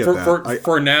 I get that.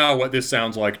 For now, what this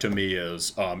sounds like to me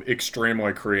is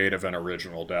extremely creative and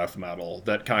original death metal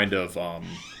that kind of,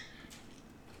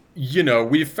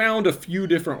 we've found a few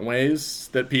different ways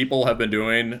that people have been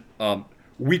doing.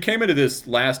 We came into this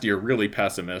last year really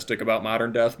pessimistic about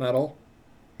modern death metal.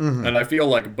 And I feel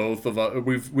like both of us,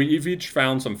 we've each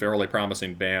found some fairly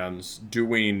promising bands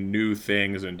doing new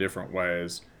things in different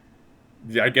ways.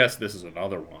 I guess this is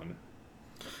another one.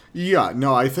 Yeah,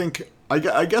 no, I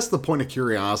guess the point of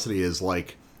curiosity is,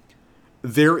 like,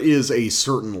 there is a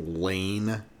certain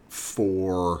lane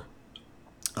for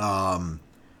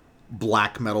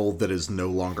black metal that is no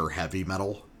longer heavy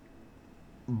metal.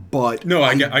 But no,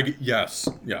 yes,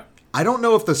 yeah. I don't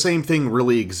know if the same thing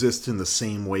really exists in the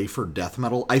same way for death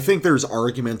metal. I think there's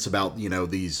arguments about, you know,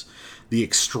 the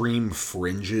extreme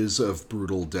fringes of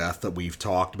brutal death that we've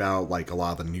talked about, like a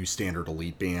lot of the new standard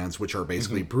elite bands, which are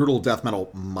basically brutal death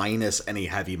metal minus any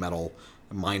heavy metal,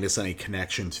 minus any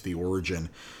connection to the origin.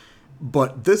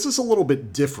 But this is a little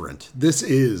bit different. This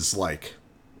is like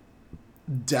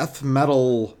death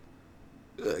metal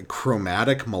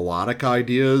chromatic melodic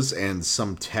ideas and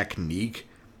some technique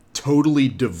totally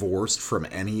divorced from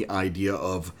any idea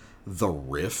of the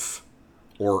riff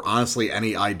or honestly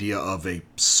any idea of a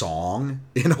song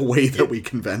in a way that we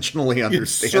conventionally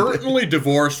understand. It's certainly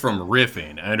divorced from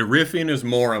riffing, and riffing is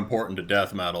more important to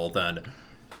death metal than...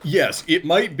 Yes, it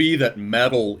might be that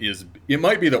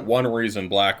one reason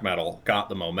black metal got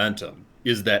the momentum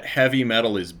is that heavy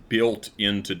metal is built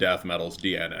into death metal's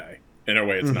DNA in a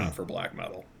way it's not for black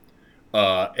metal.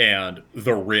 And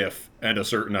the riff and a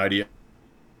certain idea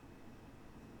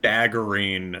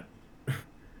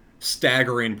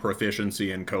staggering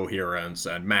proficiency and coherence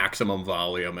and maximum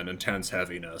volume and intense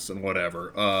heaviness and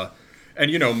whatever.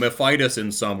 And, you know, Mephitis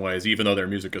in some ways, even though their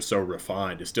music is so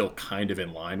refined, is still kind of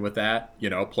in line with that. You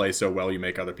know, play so well you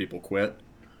make other people quit.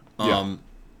 Yeah.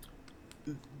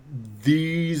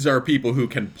 These are people who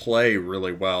can play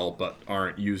really well but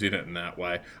aren't using it in that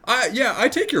way. I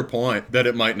take your point that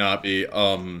it might not be.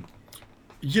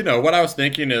 You know, what I was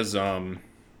thinking is...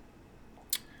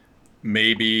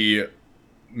 Maybe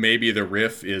the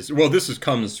riff is... Well,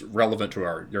 comes relevant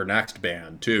to your next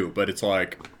band, too, but it's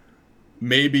like,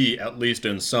 maybe, at least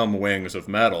in some wings of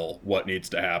metal, what needs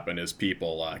to happen is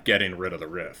people getting rid of the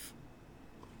riff.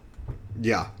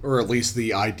 Yeah, or at least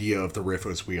the idea of the riff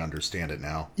as we understand it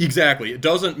now. Exactly. It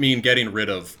doesn't mean getting rid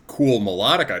of cool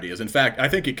melodic ideas. In fact, I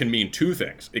think it can mean two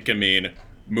things. It can mean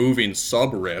moving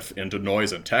sub-riff into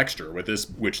noise and texture,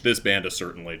 which this band is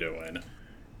certainly doing.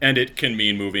 And it can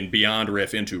mean moving beyond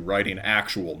riff into writing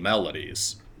actual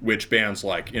melodies, which bands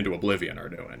like Into Oblivion are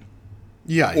doing.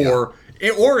 Yeah,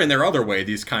 Or in their other way,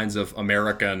 these kinds of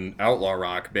American outlaw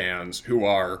rock bands who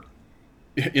are,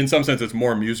 in some sense, it's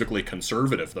more musically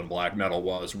conservative than black metal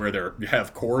was, where they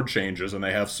have chord changes and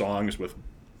they have songs with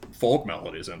folk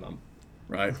melodies in them.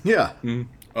 right? Yeah.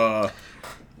 Uh,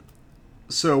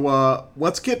 So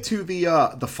let's get to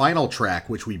the final track,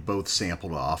 which we both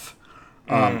sampled off,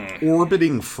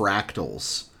 "Orbiting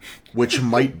Fractals," which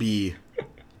might be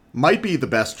the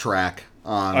best track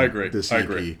on I agree. this I EP.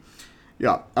 agree.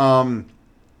 Yeah.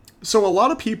 So a lot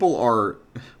of people are.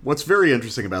 What's very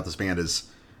interesting about this band is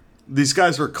these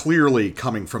guys are clearly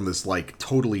coming from this like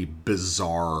totally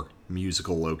bizarre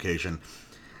musical location.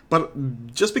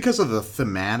 But just because of the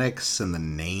thematics and the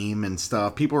name and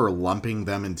stuff, people are lumping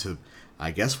them into,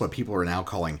 I guess, what people are now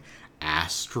calling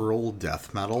astral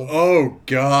death metal, oh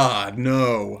God,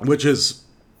 no. which is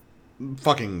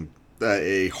fucking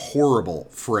a horrible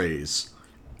phrase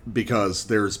because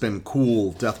there's been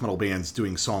cool death metal bands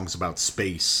doing songs about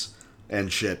space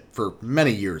and shit for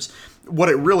many years. What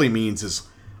it really means is,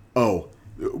 oh,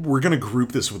 we're gonna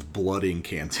group this with blood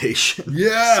incantation.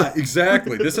 Yeah,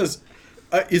 exactly. This is.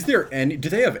 Is there any? Do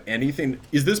they have anything?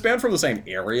 Is this band from the same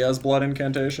area as Blood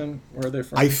Incantation? Where are they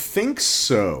from? I think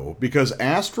so, because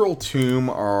Astral Tomb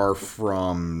are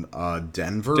from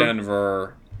Denver.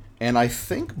 Denver. And I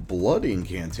think Blood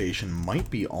Incantation might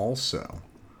be also.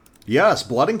 Yes,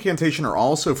 Blood Incantation are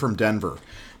also from Denver.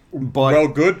 But Well,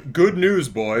 good news,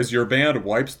 boys. Your band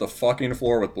wipes the fucking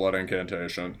floor with Blood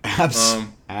Incantation.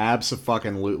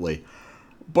 abso-fucking-lutely.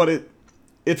 But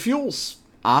it feels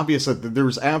obvious that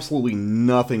there's absolutely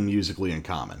nothing musically in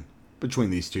common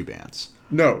between these two bands.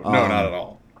 No, not at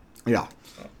all. Yeah.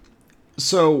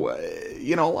 So,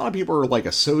 a lot of people are like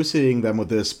associating them with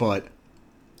this, but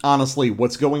honestly,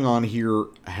 what's going on here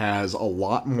has a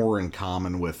lot more in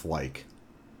common with like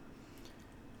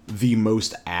the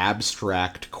most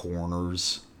abstract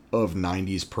corners of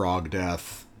 90s prog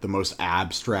death, the most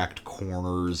abstract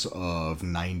corners of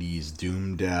 90s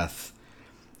doom death,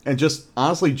 and just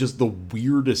honestly just the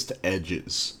weirdest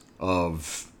edges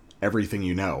of everything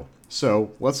you know.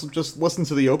 So let's just listen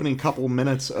to the opening couple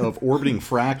minutes of Orbiting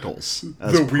Fractals.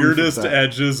 as The proof of weirdest that.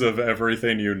 edges of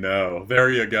everything you know. There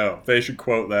you go. They should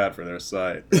quote that for their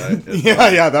site. Right? It's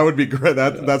Yeah, that would be great.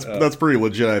 That's pretty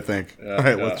legit, I think. All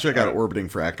right, yeah, let's check out all right. Orbiting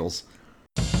Fractals.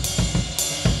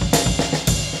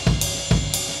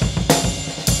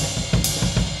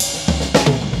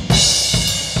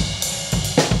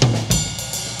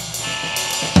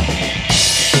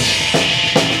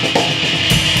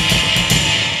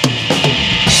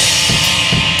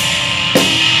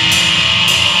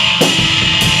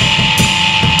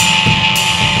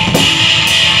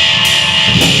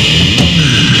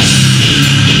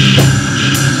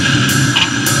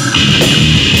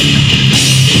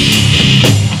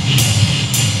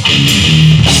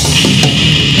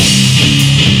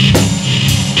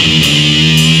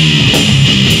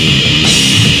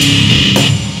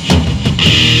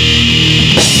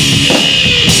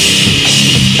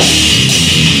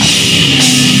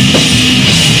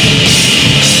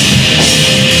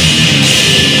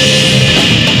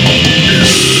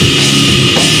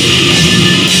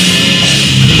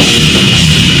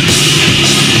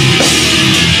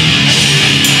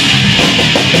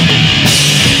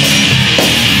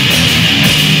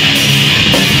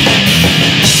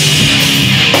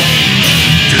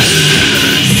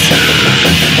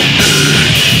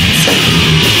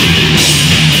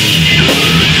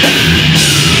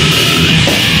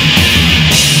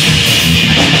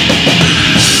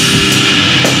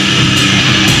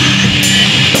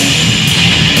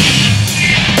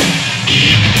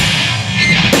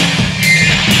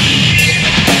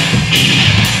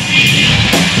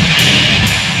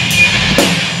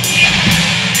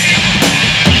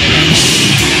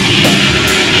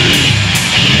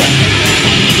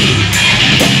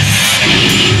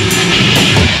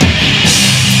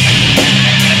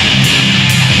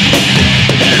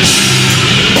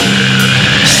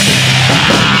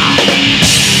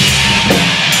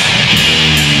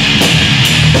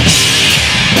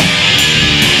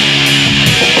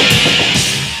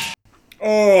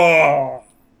 Oh.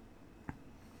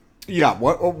 Yeah,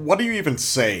 what do you even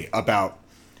say about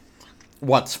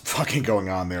what's fucking going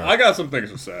on there? I got some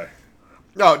things to say.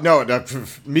 No,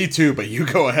 me too, but you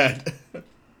go ahead.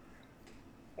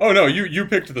 Oh no, you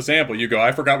picked the sample. You go.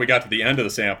 I forgot we got to the end of the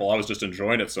sample. I was just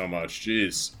enjoying it so much.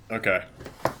 Jeez. Okay.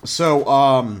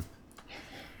 So,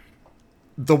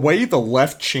 the way the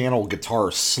left channel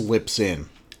guitar slips in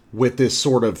with this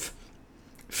sort of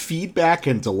feedback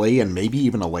and delay and maybe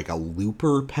even a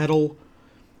looper pedal,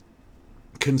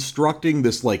 constructing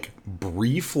this like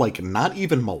brief, like not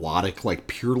even melodic, like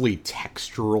purely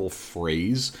textural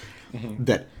phrase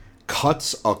that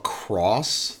cuts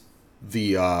across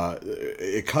the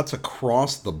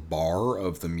bar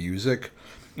of the music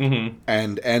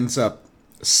and ends up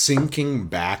syncing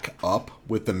back up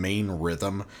with the main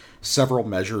rhythm several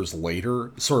measures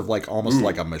later, sort of like almost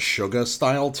like a Meshuggah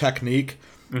style technique,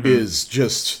 is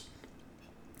just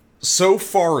so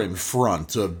far in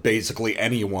front of basically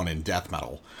anyone in death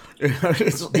metal.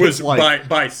 it's like,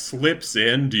 by slips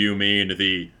in, do you mean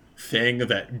the thing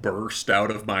that burst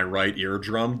out of my right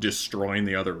eardrum, destroying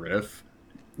the other riff?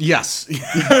 Yes.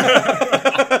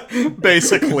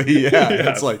 Basically, yeah. Yes.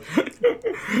 It's like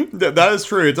that is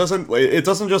true. It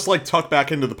doesn't just like tuck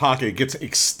back into the pocket. It gets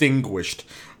extinguished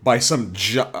by some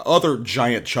other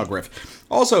giant chug riff.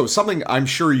 Also, something I'm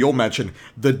sure you'll mention,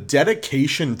 the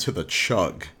dedication to the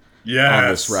chug on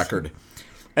this record.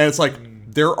 And it's like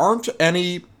are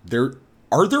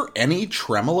there any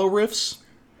tremolo riffs?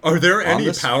 Are there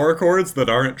any power chords that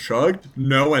aren't chugged?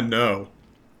 No and no.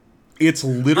 It's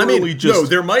literally just... No,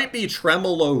 there might be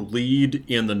tremolo lead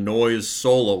in the noise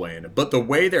soloing, but the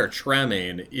way they're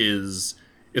tremming is...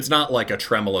 It's not like a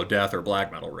tremolo death or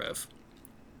black metal riff.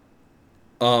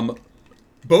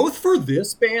 Both for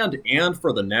this band and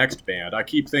for the next band, I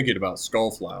keep thinking about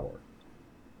Skullflower.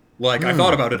 Like, I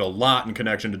thought about it a lot in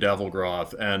connection to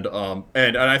Devilgroth, and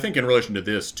I think in relation to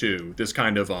this, too. This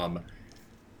kind of,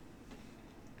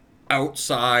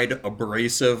 outside,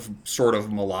 abrasive, sort of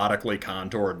melodically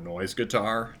contoured noise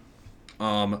guitar.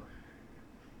 And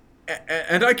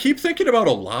I keep thinking about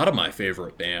a lot of my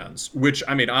favorite bands, which,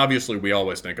 I mean, obviously we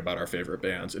always think about our favorite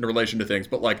bands in relation to things,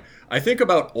 but, like, I think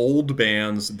about old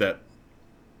bands that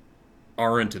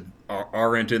aren't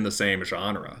in the same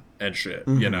genre and shit,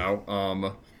 you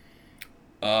know?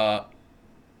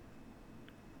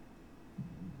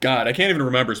 God, I can't even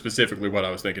remember specifically what I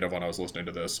was thinking of when I was listening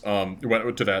to this,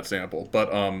 to that sample.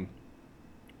 But,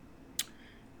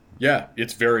 yeah,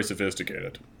 it's very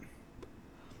sophisticated.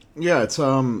 Yeah, it's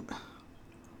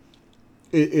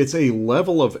a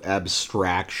level of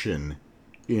abstraction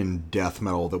in death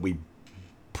metal that we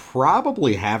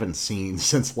probably haven't seen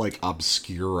since, like,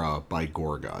 Obscura by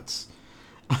Gorguts.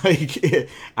 Like,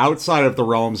 outside of the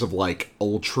realms of, like,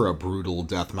 ultra brutal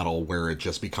death metal where it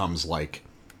just becomes, like,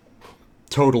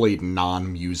 totally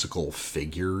non-musical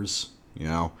figures, you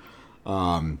know?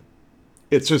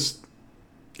 Is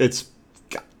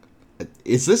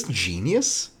this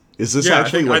genius? Is this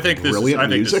actually brilliant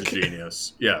music? This is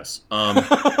genius. Yes.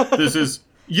 This is,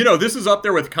 this is up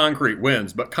there with Concrete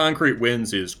Winds, but Concrete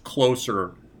Winds is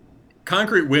closer.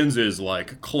 Concrete Winds is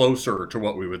like closer to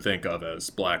what we would think of as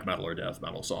black metal or death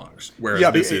metal songs. Whereas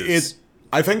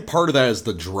I think part of that is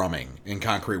the drumming in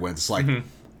Concrete Winds. It's like,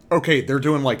 okay, they're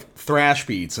doing like thrash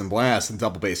beats and blast and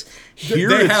double bass. Here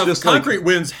Concrete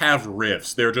Winds have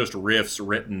riffs. They're just riffs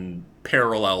written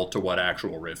parallel to what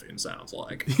actual riffing sounds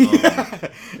like. Yeah.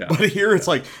 But here it's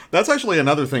like, that's actually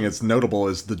another thing that's notable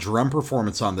is the drum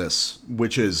performance on this,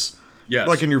 which is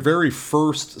like in your very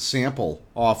first sample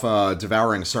off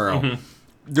Devouring Sorrow.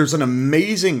 There's an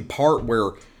amazing part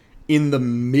where in the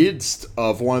midst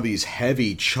of one of these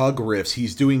heavy chug riffs,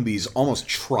 he's doing these almost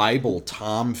tribal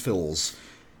tom fills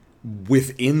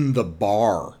within the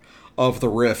bar of the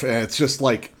riff, and it's just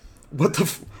like, what the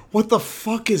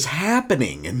fuck is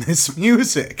happening in this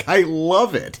music? I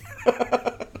love it.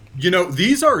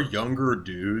 These are younger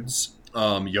dudes,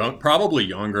 probably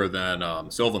younger than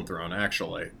Sylvan Throne,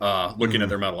 actually, looking at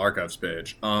their Metal Archives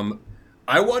page.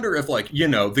 I wonder if,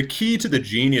 the key to the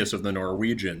genius of the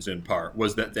Norwegians, in part,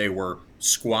 was that they were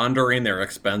squandering their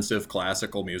expensive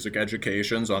classical music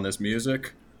educations on this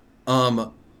music.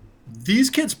 These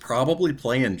kids probably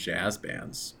play in jazz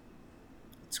bands.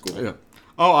 It's cool. Yeah.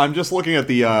 Oh, I'm just looking at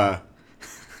the,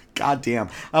 goddamn.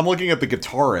 I'm looking at the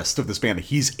guitarist of this band.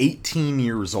 He's 18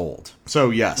 years old.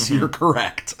 So, yes, you're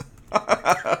correct.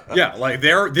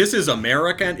 Yeah, this is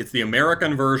American. It's the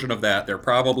American version of that. They're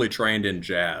probably trained in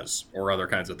jazz or other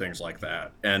kinds of things like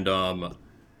that. And,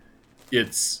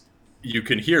 you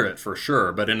can hear it for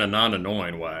sure, but in a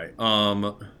non-annoying way.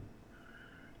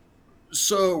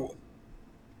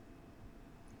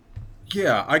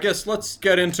 Yeah, I guess let's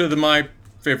get into my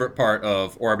favorite part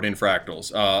of Orbiting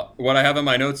Fractals. What I have in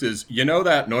my notes is,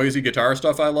 that noisy guitar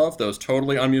stuff I love? Those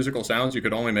totally unmusical sounds you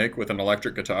could only make with an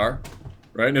electric guitar,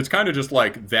 right? And it's kind of just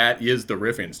like, that is the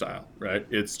riffing style, right?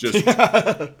 It's just,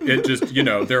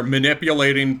 they're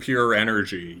manipulating pure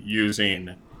energy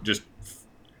using just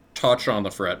touch on the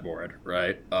fretboard,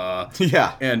 right?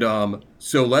 Yeah. And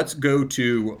so let's go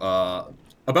to...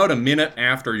 about a minute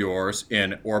after yours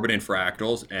in Orbiting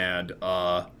Fractals, and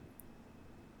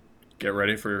get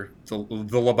ready for the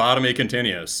lobotomy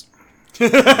continues. All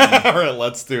right,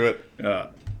 let's do it. Yeah.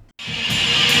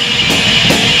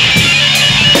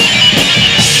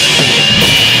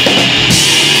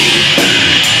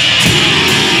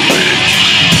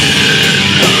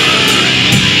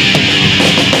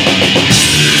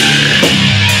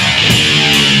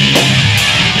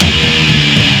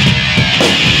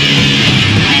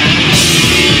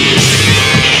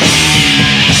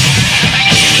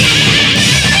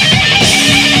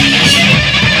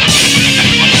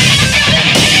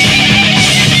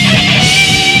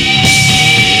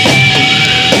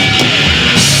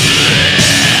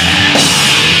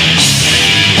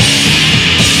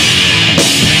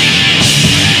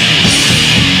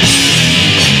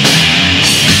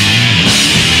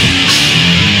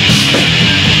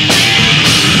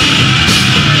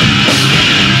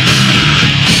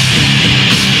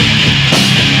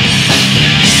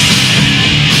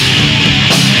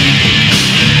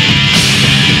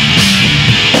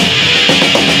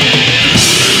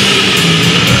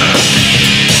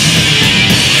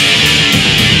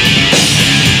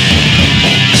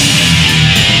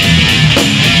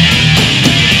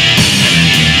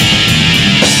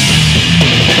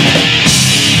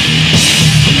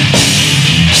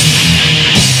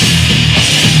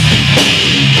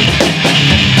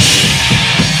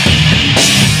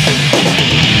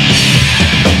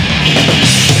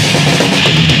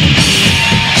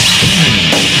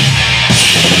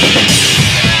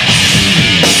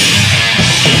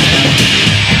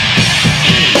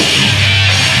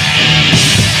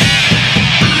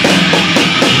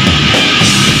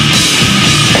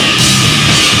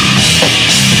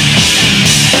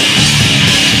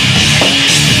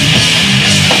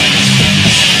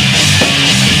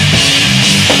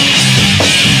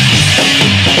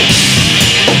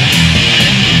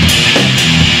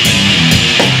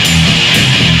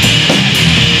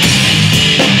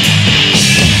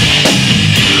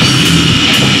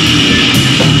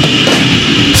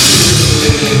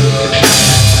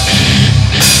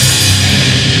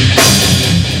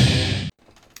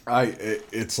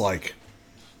 it's like,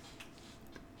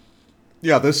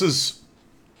 yeah, this is.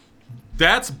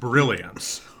 That's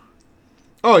brilliance.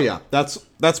 Oh yeah, that's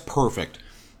perfect.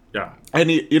 Yeah.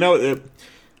 And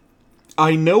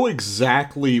I know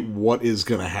exactly what is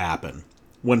gonna happen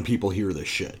when people hear this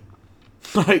shit.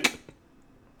 Like,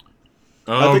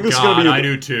 Oh, I think this is God, gonna be I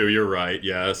do too. You're right,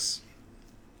 yes.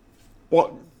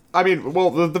 well, I mean,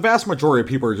 the vast majority of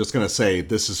people are just gonna say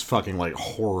this is fucking like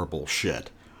horrible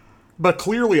shit. But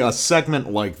clearly, a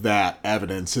segment like that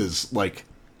evidences like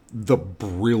the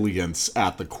brilliance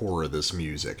at the core of this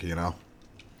music. You know.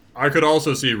 I could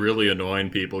also see really annoying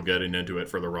people getting into it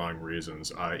for the wrong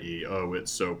reasons, i.e., oh, it's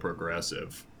so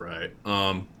progressive, right?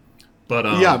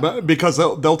 Yeah, but because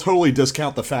they'll totally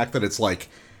discount the fact that it's like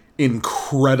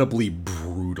incredibly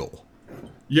brutal.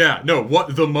 Yeah, no,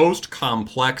 what the most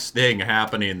complex thing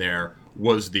happening there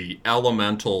was the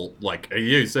elemental, like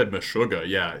you said, Meshuggah,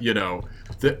 yeah,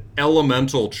 the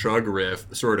elemental chug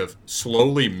riff sort of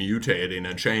slowly mutating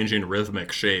and changing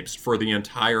rhythmic shapes for the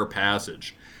entire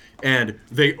passage. And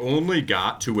they only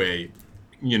got to a,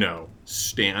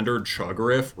 standard chug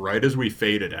riff right as we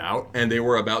faded out, and they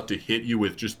were about to hit you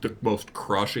with just the most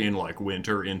crushing, like,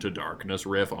 Winter into Darkness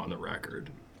riff on the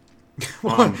record.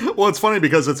 Well, it's funny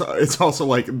because it's also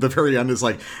like the very end is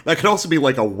like that could also be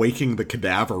like a Waking the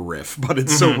Cadaver riff, but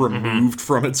it's so removed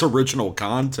from its original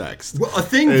context. Well, a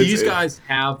thing these guys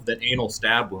have that Anal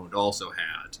Stab Wound also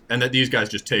had, and that these guys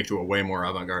just take to a way more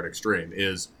avant-garde extreme,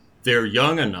 is they're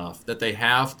young enough that they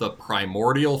have the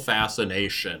primordial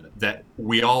fascination that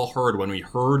we all heard when we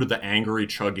heard the angry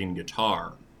chugging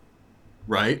guitar,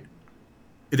 right?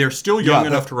 They're still young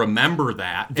enough to remember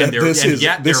that, and this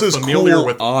is familiar cool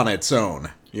with on its own.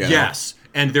 Yes,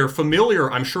 and they're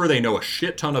familiar. I'm sure they know a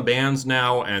shit ton of bands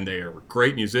now, and they are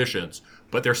great musicians,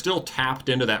 but they're still tapped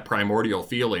into that primordial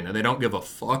feeling, and they don't give a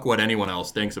fuck what anyone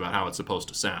else thinks about how it's supposed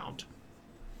to sound.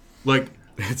 Like,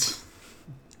 It's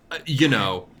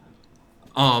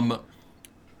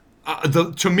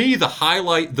to me, the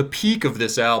highlight, the peak of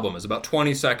this album is about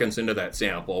 20 seconds into that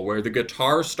sample, where the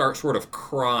guitars start sort of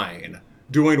crying,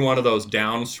 doing one of those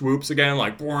down swoops again,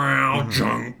 like wow,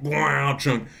 chung, wow,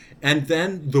 chung, and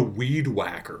then the weed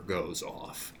whacker goes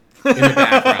off in the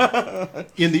background.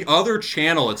 In the other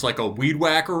channel, it's like a weed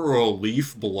whacker or a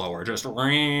leaf blower, just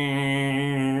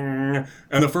ring.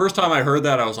 And the first time I heard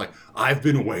that, I was like, I've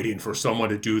been waiting for someone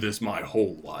to do this my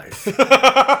whole life.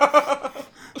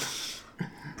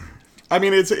 I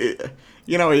mean,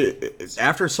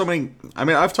 after so many. I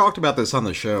mean, I've talked about this on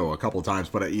the show a couple of times,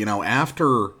 but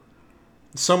after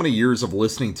so many years of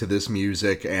listening to this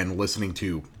music and listening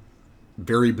to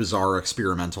very bizarre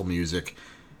experimental music,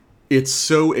 it's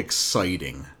so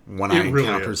exciting when I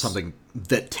encounter something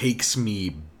that takes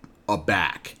me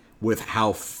aback with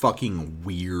how fucking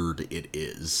weird it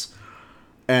is.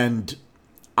 And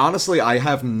honestly, I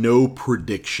have no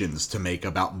predictions to make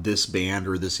about this band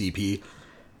or this EP.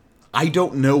 I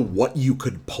don't know what you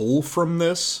could pull from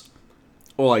this,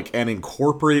 and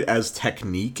incorporate as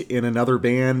technique in another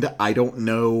band. I don't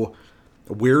know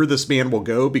where this band will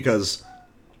go, because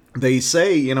they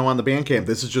say, on the Bandcamp,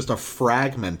 this is just a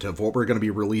fragment of what we're going to be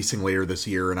releasing later this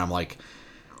year, and I'm like,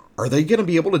 are they going to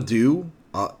be able to do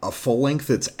a full length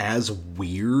that's as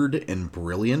weird and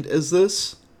brilliant as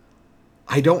this?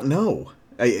 I don't know.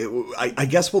 I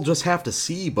guess we'll just have to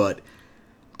see, but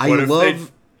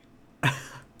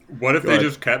What if they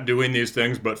just kept doing these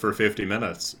things, but for 50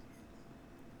 minutes?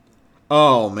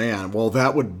 Oh, man. Well,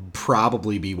 that would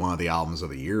probably be one of the albums of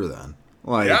the year, then.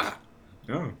 Yeah.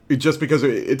 Just because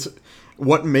it's...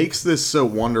 What makes this so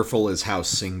wonderful is how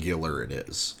singular it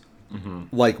is. Mm-hmm.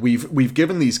 Like, we've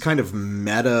given these kind of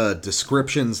meta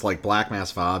descriptions, like Black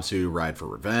Mass Vobsu, Ride for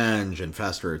Revenge,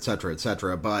 Infestor,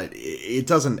 etc., but it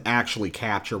doesn't actually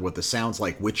capture what this sounds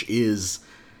like, which is,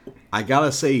 I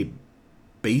gotta say,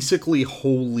 basically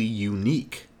wholly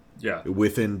unique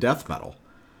within death metal.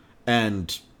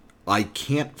 And I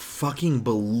can't fucking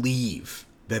believe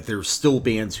that there's still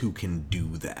bands who can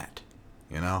do that,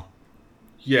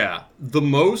 Yeah, the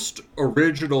most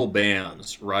original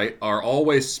bands, right, are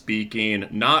always speaking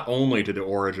not only to the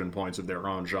origin points of their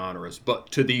own genres,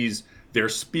 but to they're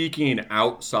speaking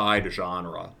outside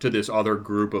genre to this other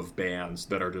group of bands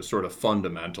that are just sort of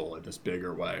fundamental in this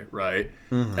bigger way, right?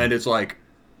 Mm-hmm. And it's like,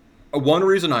 one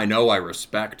reason I know I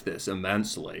respect this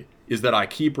immensely is that I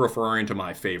keep referring to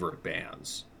my favorite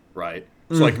bands, right?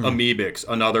 It's like Amoebics,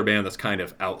 another band that's kind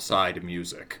of outside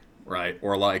music, right?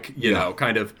 Or like,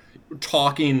 kind of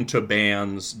talking to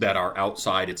bands that are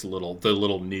outside the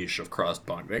little niche of crust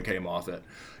punk that came off it.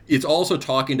 It's also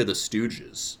talking to the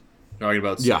Stooges, talking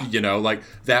about, like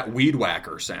that Weed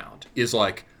Whacker sound is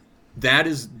like that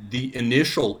is the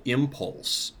initial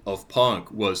impulse of punk.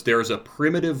 Was there's a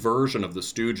primitive version of the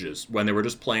Stooges when they were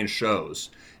just playing shows,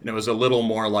 and it was a little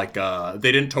more like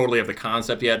they didn't totally have the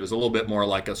concept yet. It was a little bit more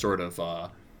like a sort of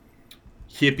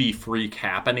hippie freak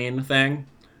happening thing,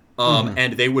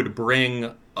 and they would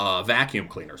bring vacuum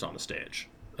cleaners on the stage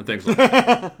and things like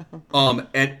that.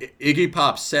 And Iggy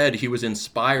Pop said he was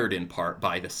inspired in part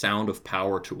by the sound of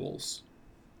power tools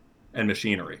and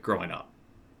machinery growing up.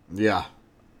 Yeah.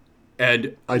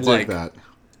 And I dig that.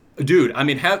 Dude, I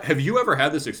mean, have you ever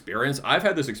had this experience? I've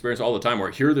had this experience all the time where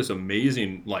I hear this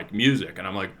amazing, like, music, and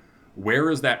I'm like,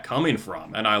 where is that coming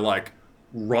from? And I, like,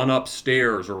 run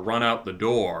upstairs or run out the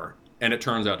door, and it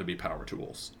turns out to be power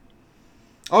tools.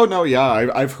 Oh, no,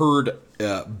 yeah. I've heard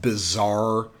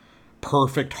bizarre,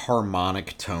 perfect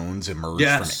harmonic tones emerge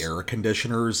from air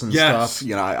conditioners and stuff.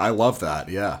 You know, I love that,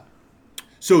 yeah.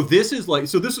 So this is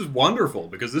wonderful,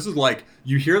 because this is like,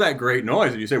 you hear that great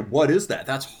noise and you say, what is that?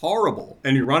 That's horrible.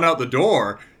 And you run out the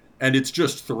door and it's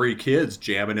just three kids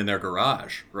jamming in their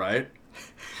garage, right?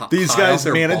 These guys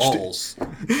managed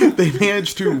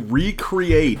to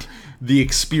recreate the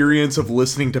experience of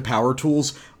listening to Power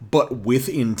Tools, but with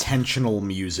intentional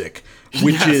music,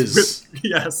 which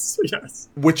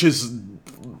which is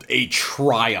a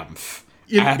triumph.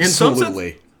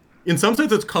 Absolutely. In some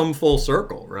sense, it's come full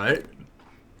circle, right?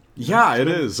 Yeah, it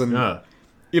is. And,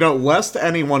 you know, lest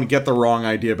anyone get the wrong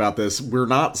idea about this, we're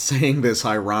not saying this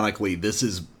ironically. This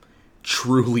is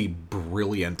truly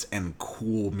brilliant and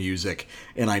cool music,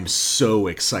 and I'm so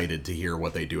excited to hear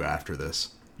what they do after this.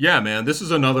 Yeah, man, this is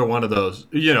another one of those,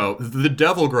 you know, the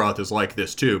Devil Groth is like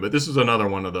this too, but this is another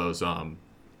one of those,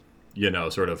 you know,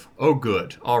 sort of, oh,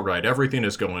 good, all right, everything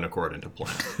is going according to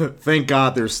plan. Thank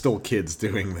God there's still kids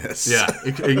doing this. Yeah,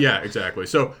 yeah, exactly.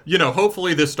 So, you know,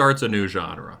 hopefully this starts a new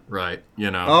genre, right?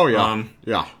 You know? Oh, yeah.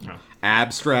 Yeah.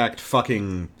 Abstract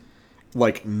fucking,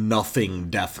 like, nothing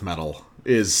death metal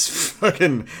is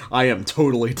fucking, I am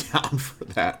totally down for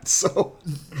that. So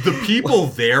the people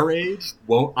their age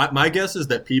won't, my guess is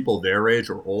that people their age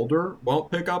or older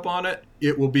won't pick up on it.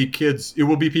 It will be kids, it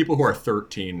will be people who are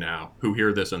 13 now who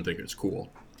hear this and think it's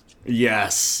cool.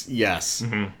 Yes.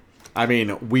 Mm-hmm. I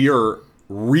mean, we are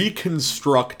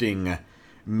reconstructing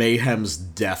Mayhem's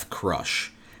Death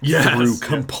Crush through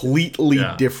completely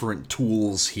different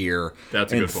tools here.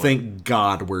 That's a good point. Thank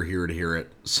God we're here to hear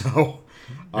it. So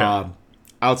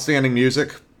outstanding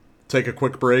music. Take a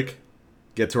quick break.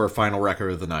 Get to our final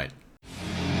record of the night.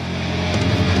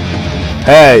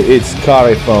 Hey, it's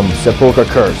Kari from Sepulchre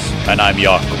Curse. And I'm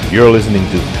Jakob. You're listening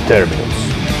to Terminus.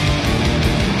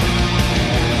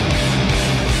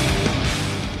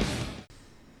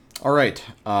 All right.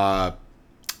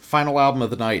 Final album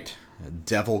of the night,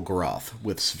 Devil Groth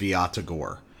with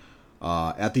Sviatogor.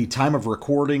 At the time of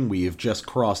recording, we have just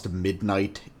crossed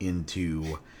midnight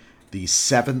into the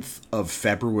 7th of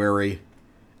February,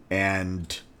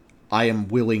 and I am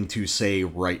willing to say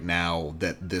right now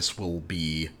that this will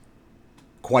be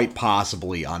quite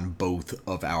possibly on both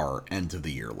of our end of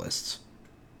the year lists.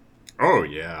 Oh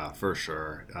yeah, for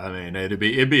sure. I mean, it'd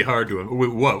be hard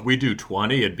to we do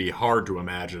 20. It'd be hard to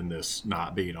imagine this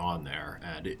not being on there,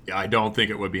 and I don't think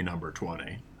it would be number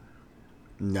 20.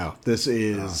 No, this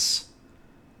is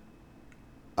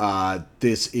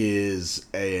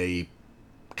a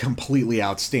completely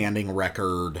outstanding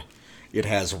record. It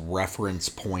has reference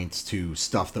points to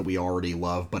stuff that we already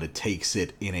love, but it takes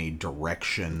it in a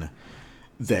direction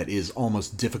that is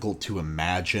almost difficult to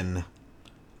imagine.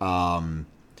 I'm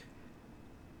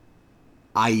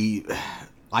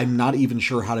not even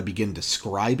sure how to begin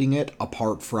describing it,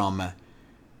 apart from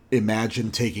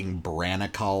imagine taking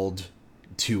Branacald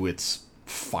to its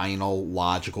final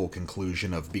logical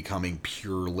conclusion of becoming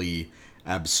purely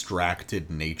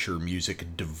abstracted nature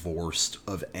music, divorced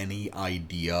of any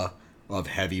idea of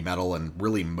heavy metal and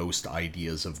really most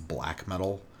ideas of black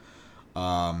metal.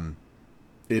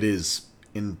 It is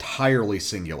entirely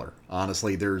singular.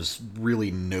 Honestly, there's really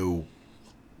no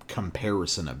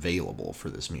comparison available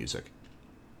for this music.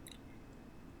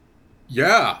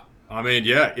 Yeah. I mean,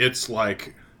 yeah, it's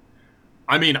like,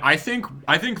 I mean, I think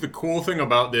the cool thing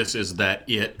about this is that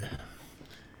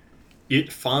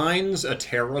it finds a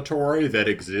territory that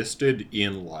existed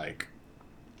in, like,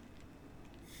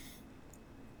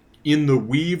 in the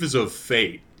weaves of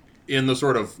fate, in the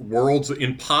sort of worlds,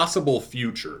 in possible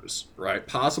futures, right?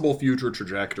 Possible future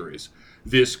trajectories.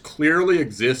 This clearly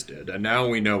existed, and now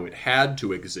we know it had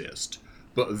to exist.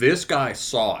 But this guy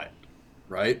saw it,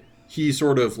 right? He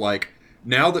sort of, like,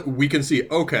 now that we can see,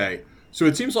 okay, so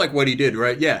it seems like what he did,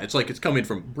 right? Yeah, it's like it's coming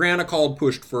from Branacald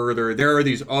pushed further. There are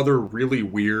these other really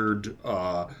weird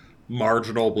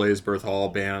marginal Blazebirth Hall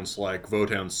bands like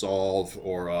Votan Solve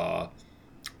or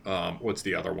what's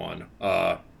the other one?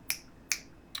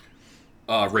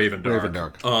 Raven Dark. Raven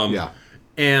Dark. Yeah.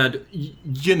 And,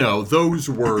 you know, those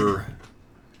were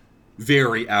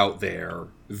very out there,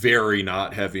 very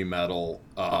not heavy metal,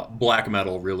 black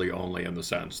metal really only in the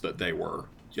sense that they were,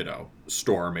 you know,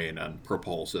 storming and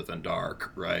propulsive and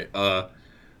dark, right?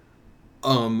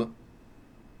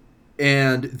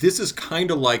 And this is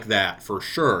kind of like that for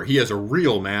sure. He has a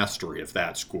real mastery of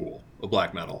that school of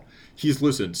black metal. He's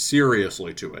listened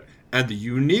seriously to it. And the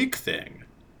unique thing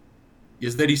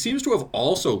is that he seems to have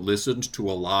also listened to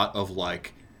a lot of,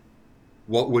 like,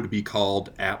 what would be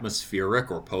called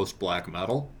atmospheric or post-black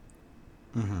metal.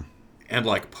 Mm-hmm. And,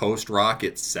 like, post-rock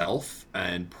itself,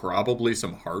 and probably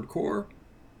some hardcore.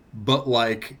 But,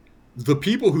 like, the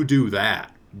people who do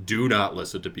that do not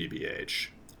listen to BBH.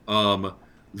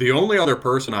 The only other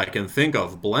person I can think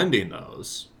of blending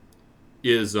those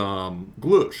is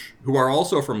Glush, who are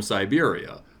also from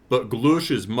Siberia. But Glush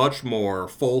is much more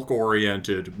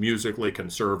folk-oriented, musically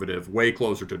conservative, way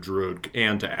closer to Druid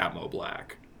and to Atmo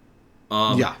Black.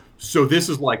 Yeah. So this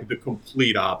is like the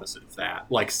complete opposite of that.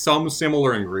 Like some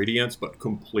similar ingredients, but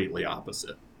completely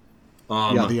opposite.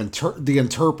 Yeah, the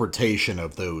interpretation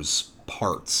of those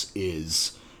parts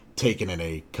is taken in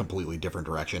a completely different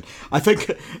direction. I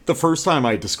think the first time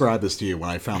I described this to you when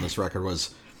I found this record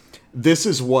was, this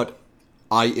is what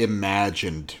I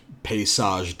imagined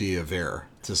Paysage d'Hiver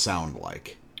to sound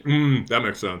like. That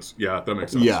makes sense. Yeah, that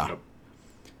makes sense. Yeah. Yep.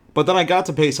 But then I got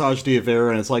to Paysage d'Hiver,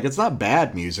 and it's like, it's not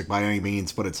bad music by any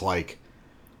means, but it's like,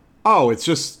 oh, it's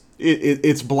just,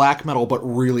 it's black metal, but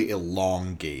really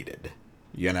elongated,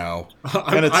 you know?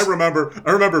 And I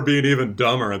remember being even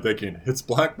dumber and thinking, it's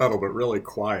black metal, but really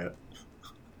quiet.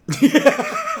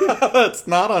 That's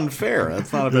not unfair.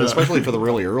 That's not unfair, especially for the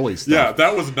really early stuff. Yeah,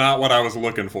 that was not what I was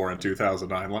looking for in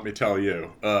 2009, let me tell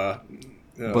you.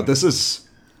 But this is...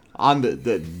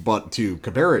 but to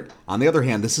compare it, on the other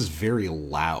hand, this is very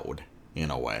loud in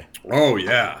a way. Oh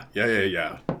yeah.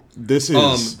 This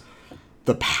is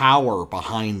the power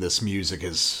behind this music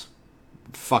is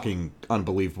fucking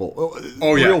unbelievable.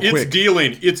 Oh yeah, Real quick.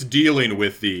 it's dealing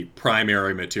with the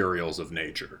primary materials of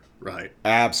nature, right?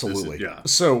 Absolutely. Yeah.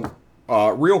 So,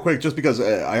 real quick, just because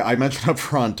I mentioned up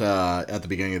front at the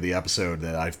beginning of the episode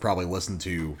that I've probably listened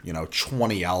to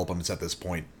 20 albums at this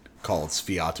point called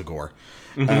Sviatogor.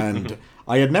 And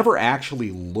I had never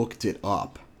actually looked it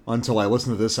up until I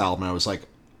listened to this album, and I was like,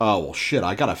 oh, well, shit,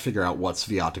 I gotta figure out what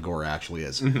Sviatogor actually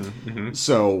is.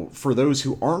 So, for those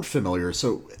who aren't familiar,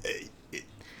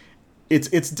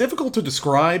 it's difficult to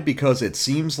describe because it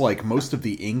seems like most of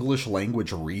the English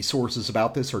language resources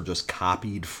about this are just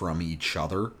copied from each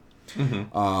other.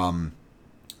 But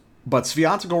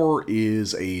Sviatogor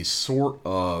is a sort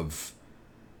of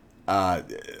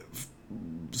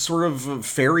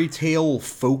fairy tale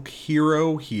folk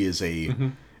hero. He is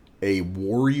a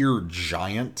warrior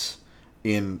giant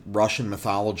in Russian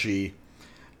mythology.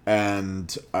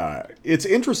 And it's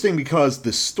interesting because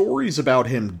the stories about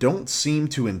him don't seem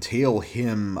to entail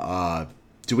him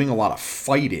doing a lot of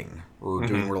fighting or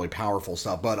doing really powerful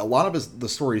stuff. But a lot of the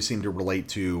stories seem to relate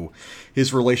to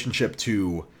his relationship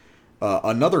to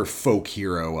another folk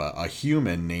hero, a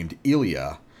human named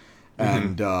Ilya.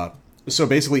 And so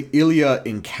basically, Ilya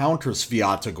encounters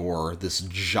Sviatogor, this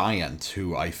giant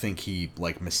who I think he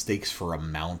mistakes for a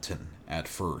mountain at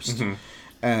first.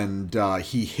 And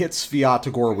he hits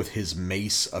Sviatogor with his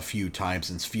mace a few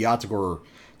times, and Sviatogor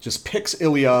just picks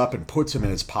Ilya up and puts him in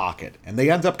his pocket. And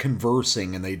they end up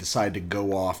conversing, and they decide to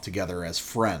go off together as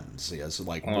friends, as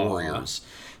warriors,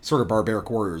 sort of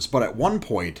barbaric warriors. But at one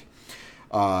point,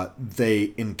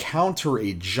 they encounter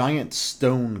a giant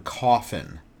stone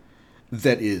coffin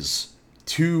that is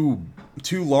too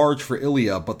large for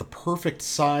Ilya, but the perfect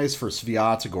size for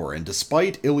Sviatogor. And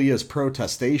despite Ilya's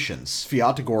protestations,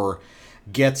 Sviatogor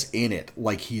gets in it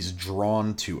like he's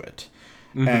drawn to it.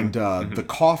 And the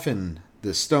coffin,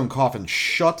 the stone coffin,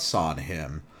 shuts on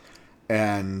him.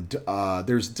 And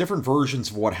there's different versions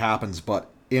of what happens, but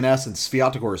in essence,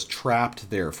 Sviatogor is trapped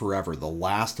there forever, the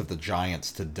last of the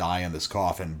giants to die in this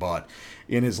coffin. But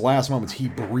in his last moments, he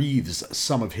breathes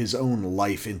some of his own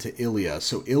life into Ilya,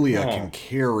 so Ilya can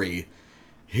carry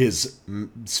his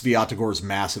Sviatogor's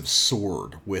massive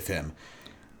sword with him.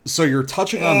 So you're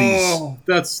touching on these. Oh,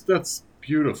 that's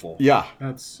beautiful. Yeah,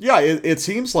 That's it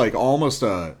seems like almost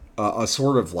a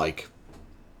sort of like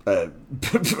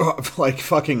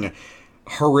fucking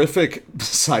horrific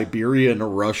Siberian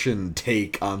Russian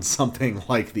take on something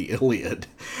like the Iliad.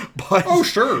 But oh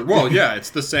sure. Well, yeah,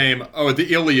 it's the same. Oh,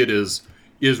 the Iliad is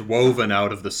woven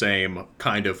out of the same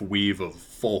kind of weave of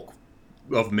folk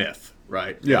of myth,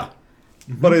 right? Yeah.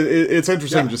 But it's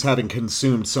interesting just having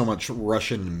consumed so much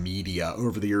Russian media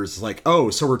over the years. It's like, oh,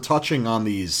 so we're touching on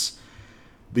these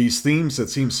themes that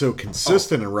seem so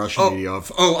consistent in Russian media.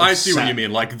 I see what you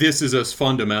mean. Like, this is as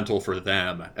fundamental for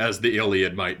them as the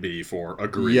Iliad might be for a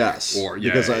Greek. Yes.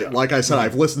 Because, like I said,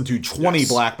 I've listened to 20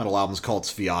 black metal albums called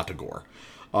Sviatogor.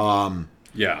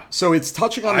 Yeah. So it's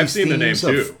touching on I've these seen the name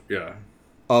themes too. Yeah.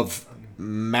 of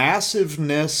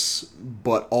massiveness,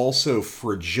 but also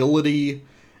fragility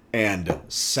and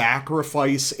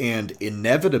sacrifice and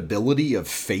inevitability of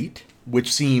fate,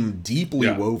 which seem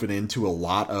deeply woven into a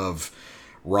lot of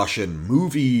Russian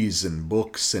movies and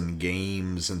books and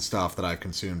games and stuff that I've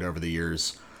consumed over the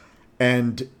years.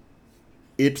 And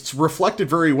it's reflected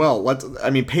very well.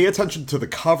 Pay attention to the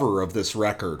cover of this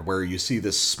record where you see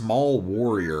this small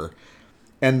warrior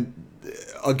and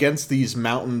against these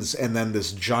mountains and then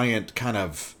this giant kind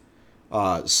of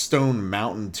stone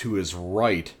mountain to his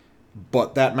right.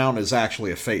 But that mountain is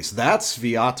actually a face. That's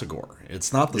Sviatogor.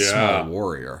 It's not the small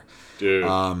warrior. Dude.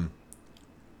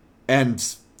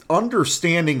 And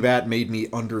understanding that made me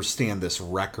understand this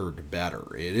record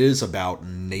better. It is about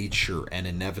nature and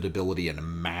inevitability and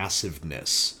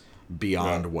massiveness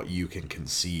beyond what you can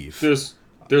conceive.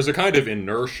 There's a kind of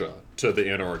inertia to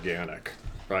the inorganic,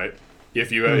 right?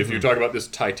 If you talk about this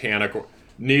titanic,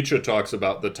 Nietzsche talks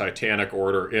about the titanic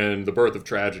order in The Birth of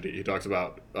Tragedy. He talks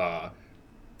about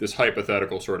this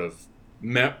hypothetical sort of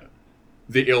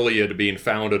the Iliad being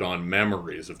founded on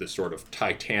memories of this sort of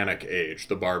titanic age,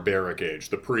 the barbaric age,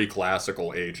 the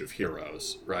pre-classical age of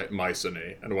heroes, right?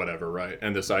 Mycenae and whatever, right?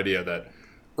 And this idea that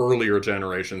earlier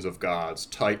generations of gods,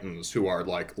 titans, who are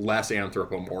like less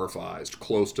anthropomorphized,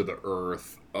 close to the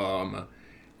earth,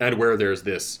 and where there's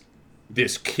this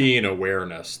keen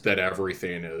awareness that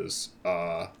everything is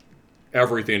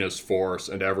force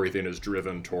and everything is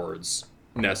driven towards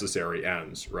necessary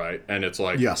ends, right? And it's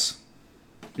like, yes.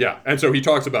 Yeah, and so he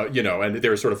talks about, and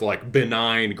there's sort of like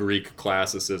benign Greek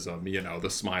classicism, the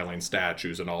smiling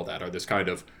statues and all that are this kind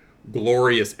of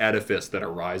glorious edifice that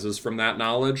arises from that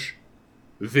knowledge.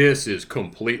 This is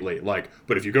completely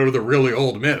but if you go to the really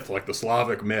old myth, like the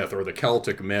Slavic myth or the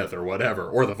Celtic myth or whatever,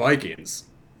 or the Vikings,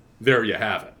 there you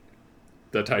have it.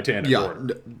 The Titanic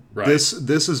order. Right.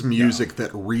 This is music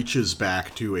that reaches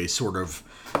back to a sort of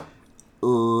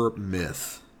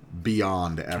myth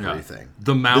beyond everything. Yeah.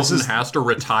 The mountain has to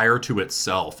retire to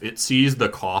itself. It sees the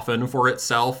coffin for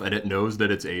itself, and it knows that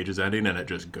its age is ending, and it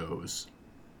just goes.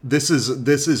 This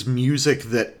is music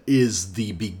that is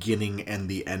the beginning and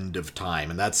the end of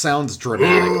time, and that sounds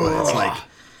dramatic, but it's like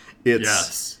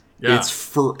it's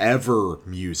forever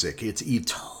music. It's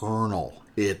eternal.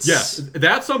 Yes,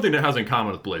 that's something that has in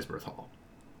common with Blazebirth Hall.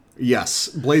 Yes,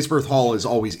 Blazebirth Hall is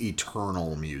always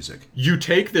eternal music. You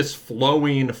take this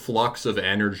flowing flux of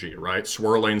energy, right?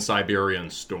 Swirling Siberian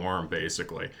storm,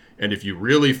 basically. And if you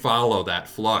really follow that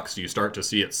flux, you start to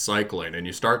see it cycling, and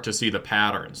you start to see the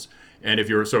patterns. And if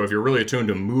you're really attuned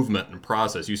to movement and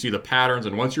process, you see the patterns,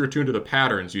 and once you're attuned to the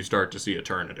patterns, you start to see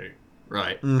eternity,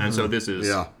 right? Mm-hmm. And so this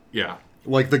is... Yeah.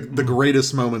 Like the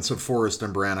greatest moments of Forrest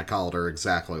and Branicald are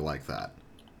exactly like that.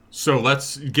 So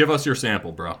give us your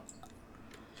sample, bro.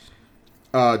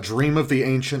 Dream of the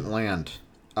Ancient Land.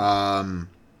 A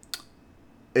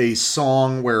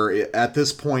song where, at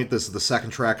this point, this is the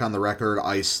second track on the record,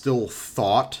 I still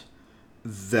thought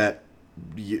that,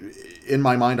 in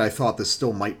my mind, I thought this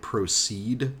still might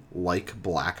proceed like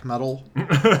black metal.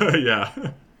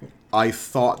 Yeah. I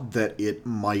thought that it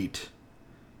might,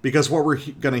 because what we're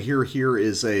going to hear here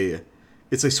is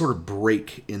it's a sort of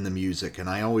break in the music, and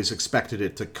I always expected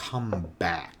it to come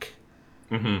back.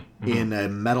 Mm-hmm, mm-hmm. In a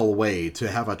metal way,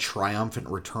 to have a triumphant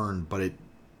return, but it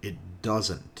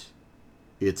doesn't.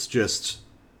 It's just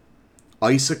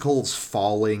icicles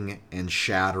falling and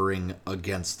shattering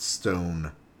against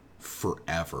stone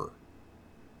forever.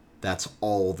 That's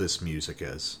all this music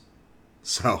is.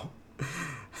 So,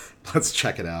 let's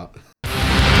check it out.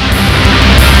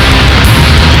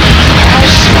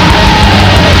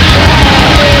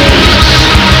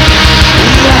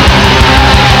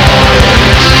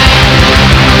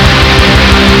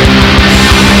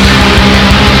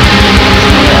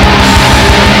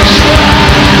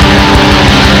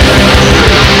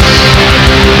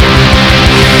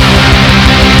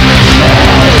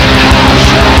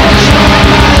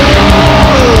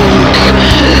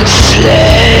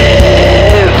 Slave.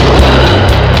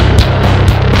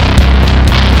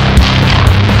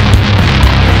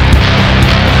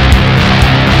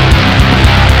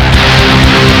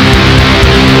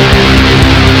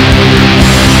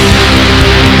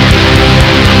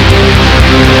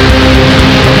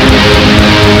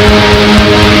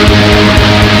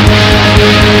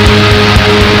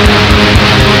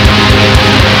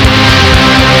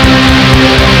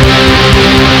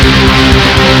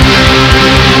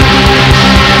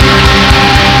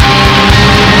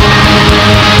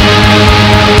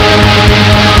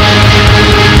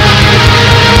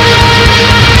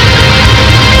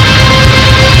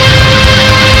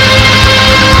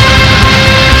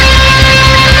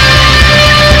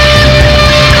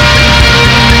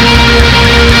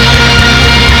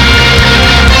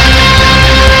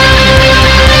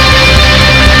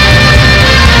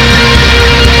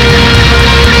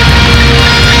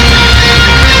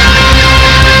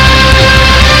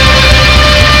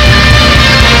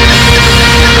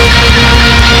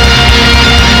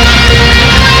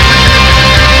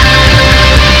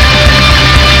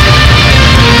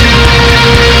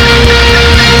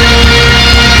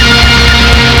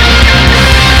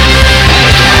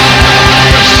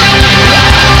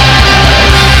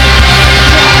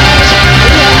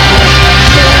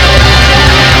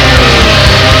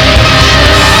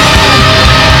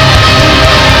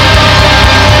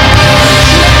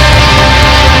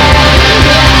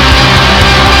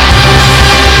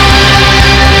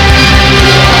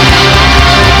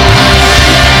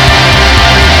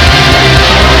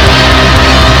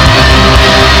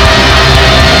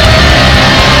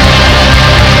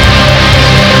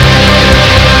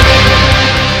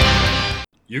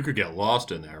 could get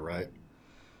lost in there, right?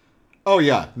 Oh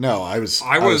yeah, no, I was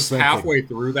thinking, halfway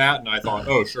through that, and I thought,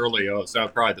 oh, surely, so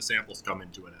probably the sample's coming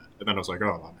to an end. And then I was like,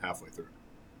 oh, I'm halfway through.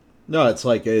 No, it's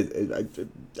like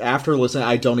after listening,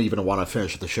 I don't even want to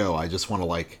finish the show. I just want to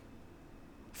like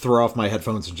throw off my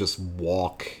headphones and just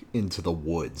walk into the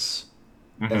woods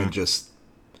and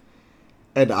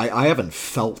I haven't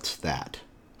felt that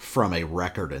from a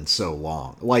record in so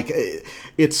long. Like,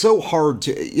 it's so hard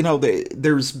to,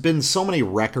 there's been so many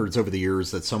records over the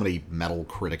years that so many metal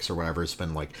critics or whatever has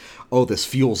been like, oh, this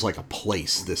feels like a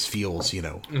place. This feels,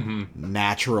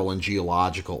 natural and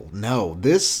geological. No,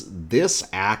 this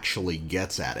actually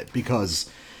gets at it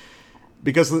because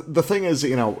the thing is,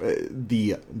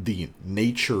 the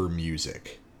nature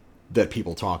music that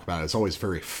people talk about is always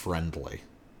very friendly.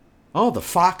 Oh, the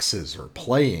foxes are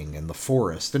playing in the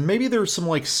forest, and maybe there's some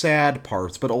like sad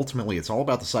parts, but ultimately it's all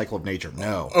about the cycle of nature.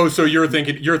 No. Oh, so you're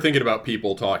thinking about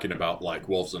people talking about like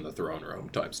Wolves in the Throne Room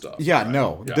type stuff. Yeah, right?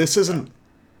 no. Yeah, this isn't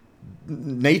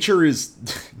nature is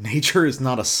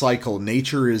not a cycle.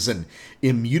 Nature is an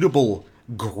immutable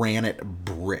granite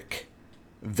brick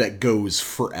that goes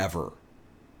forever.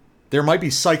 There might be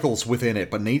cycles within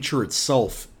it, but nature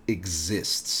itself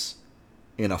exists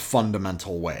in a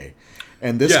fundamental way.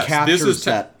 And this captures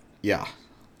that. Yeah.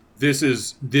 This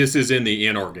is in the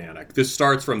inorganic. This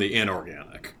starts from the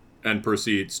inorganic and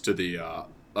proceeds to the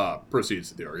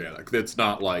organic. It's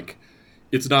not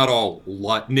all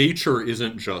nature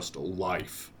isn't just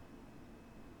life.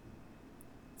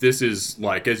 This is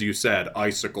like, as you said,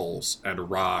 icicles and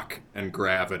rock and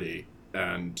gravity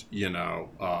and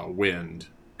wind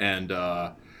and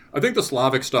I think the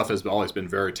Slavic stuff has always been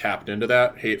very tapped into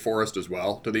that. Hate Forest as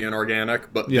well, to the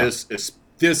inorganic. But this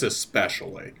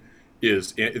especially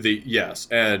is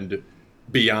and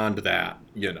beyond that,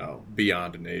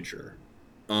 beyond nature.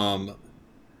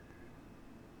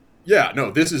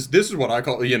 This is what I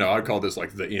call, I call this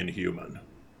like the inhuman.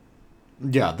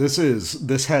 Yeah, this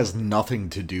has nothing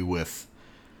to do with,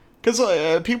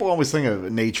 because people always think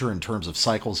of nature in terms of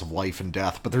cycles of life and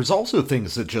death, but there's also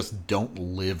things that just don't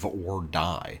live or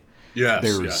die.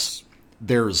 Yes,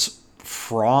 there's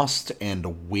frost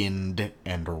and wind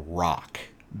and rock.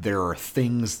 There are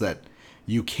things that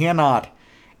you cannot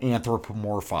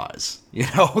anthropomorphize.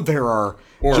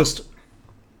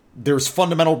 There's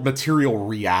fundamental material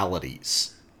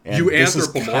realities. And you this is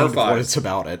kind of what it's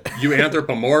about it. You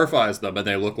anthropomorphize them and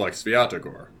they look like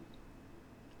Sviatogor.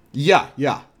 Yeah.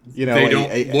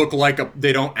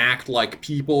 They don't act like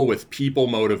people with people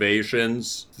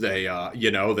motivations. They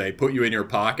they put you in your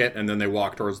pocket and then they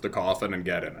walk towards the coffin and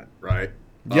get in it, right?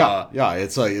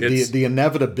 It's the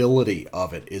inevitability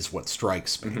of it is what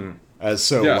strikes me as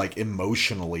so like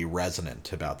emotionally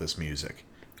resonant about this music.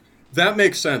 That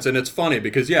makes sense, and it's funny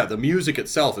because the music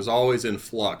itself is always in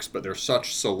flux, but there's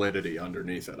such solidity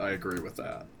underneath it. I agree with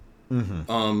that.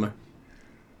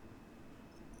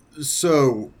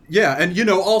 So, and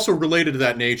also related to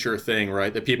that nature thing,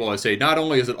 right, that people always say, not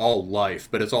only is it all life,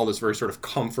 but it's all this very sort of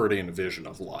comforting vision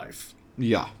of life.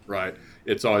 Yeah. Right?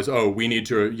 It's always, we need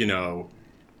to,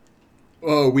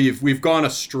 we've gone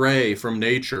astray from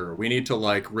nature. We need to,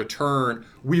 return.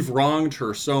 We've wronged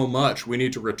her so much. We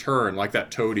need to return, like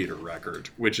that Toad Eater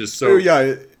record, which is so... Oh,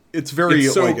 yeah, it's very,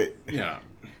 yeah.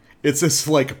 It's this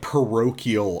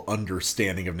parochial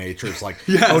understanding of nature. It's like,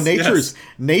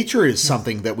 nature is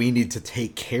something that we need to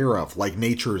take care of. Like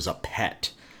nature is a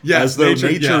pet. Yes, as though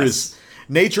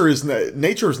nature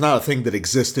is not a thing that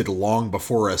existed long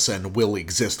before us and will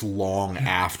exist long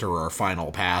after our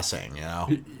final passing.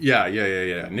 Yeah.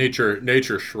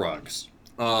 Nature shrugs.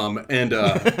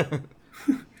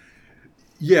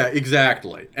 Yeah,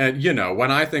 exactly. And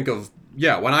when I think of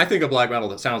black metal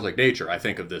that sounds like nature, I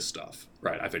think of this stuff.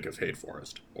 Right, I think of Hate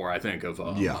Forest, or I think of,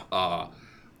 the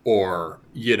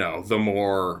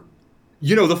more,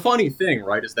 the funny thing,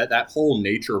 right, is that whole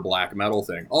nature black metal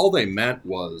thing, all they meant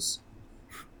was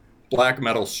black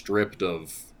metal stripped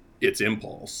of its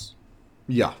impulse.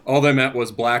 Yeah. All they meant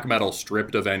was black metal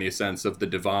stripped of any sense of the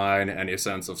divine, any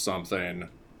sense of something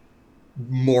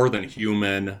more than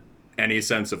human, any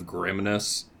sense of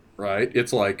grimness, right?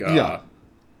 It's like,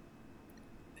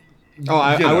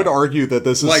 I would argue that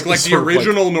this is like the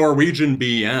original Norwegian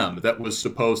BM that was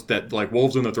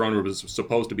Wolves in the Throne Room was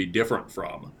supposed to be different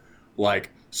from.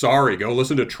 Sorry, go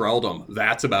listen to Treldom.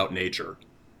 That's about nature.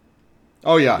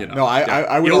 Oh yeah,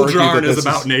 I would argue that this is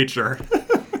about nature.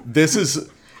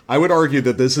 I would argue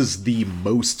that this is the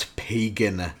most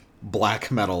pagan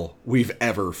black metal we've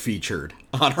ever featured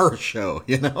on our show.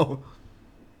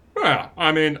 Yeah,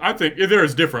 I mean, I think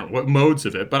there's different modes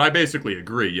of it, but I basically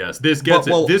agree. Yes, this gets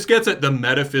Well, This gets at the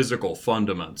metaphysical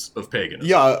fundaments of paganism.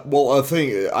 Yeah, well, a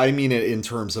thing, I mean it in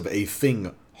terms of a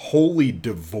thing wholly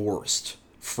divorced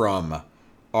from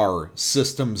our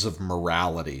systems of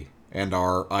morality and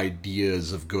our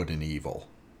ideas of good and evil,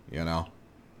 you know?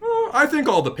 I think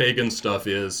all the pagan stuff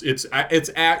it's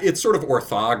sort of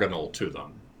orthogonal to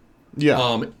them.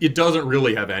 Yeah. It doesn't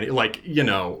really have any, like,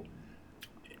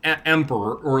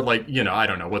 emperor, or like, I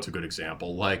don't know, what's a good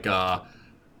example? Like,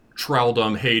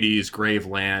 Trelldom, Hades,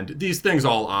 Graveland, these things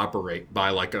all operate by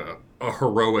like a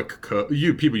heroic code.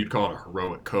 You'd call it a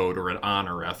heroic code or an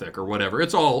honor ethic or whatever.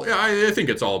 It's all, I think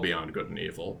it's all beyond good and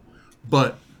evil.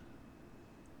 But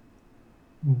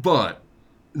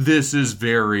this is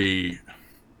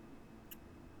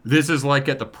like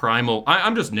at the primal.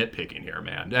 I'm just nitpicking here,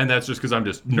 man, and that's just because I'm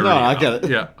just nerdy. No, I get it.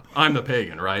 Yeah, I'm the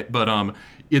pagan, right? But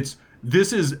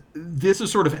this is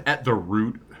sort of at the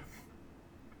root.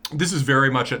 This is very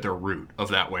much at the root of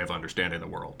that way of understanding the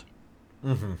world.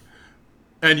 Mm-hmm.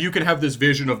 And you can have this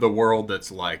vision of the world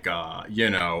that's like, well,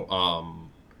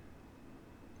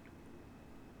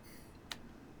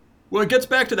 it gets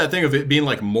back to that thing of it being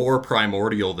like more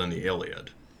primordial than the Iliad,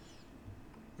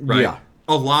 right? Yeah.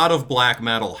 A lot of black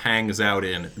metal hangs out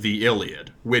in the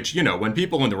Iliad, which, when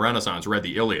people in the Renaissance read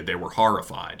the Iliad, they were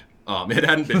horrified. It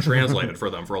hadn't been translated for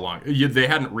them for a long. They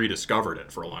hadn't rediscovered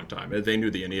it for a long time. They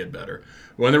knew the Aeneid better.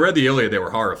 When they read the Iliad, they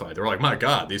were horrified. They were like, "My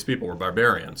God, these people were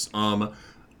barbarians."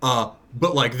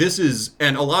 But like this is,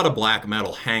 and a lot of black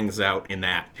metal hangs out in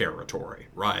that territory,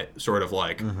 right? Sort of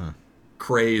like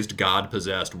crazed,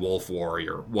 god-possessed wolf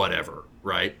warrior, whatever,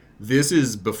 right? This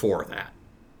is before that.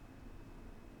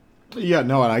 Yeah,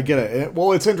 no, and I get it.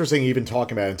 Well, it's interesting even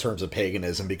talking about it in terms of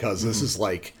paganism, because this is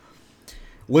like,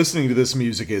 listening to this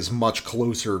music is much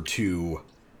closer to,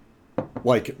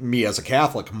 like, me as a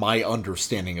Catholic, my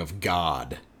understanding of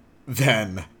God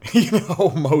than,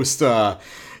 most,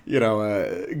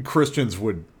 Christians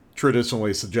would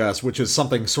traditionally suggest, which is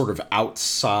something sort of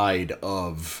outside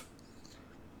of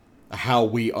how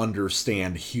we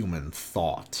understand human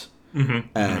thought.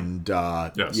 Mm-hmm. And,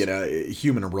 yes.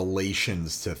 Human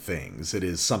relations to things. It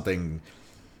is something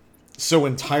so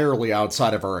entirely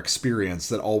outside of our experience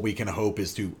that all we can hope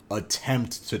is to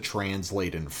attempt to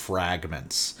translate in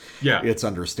fragments its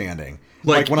understanding.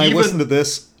 Like when I listen to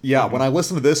this, when I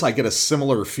listen to this, I get a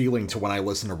similar feeling to when I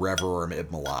listen to Reverum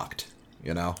Ibn-Malacht,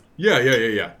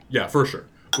 Yeah, for sure.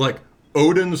 Like,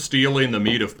 Odin stealing the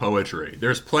meat of poetry.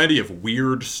 There's plenty of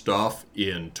weird stuff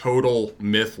in total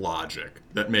myth logic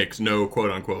that makes no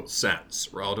quote-unquote sense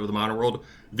relative to the modern world.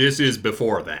 This is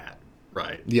before that,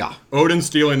 right? Yeah. Odin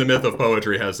stealing the myth of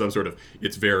poetry has some sort of,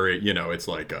 it's very, it's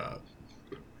like,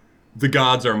 the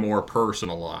gods are more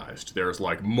personalized. There's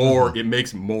like more, it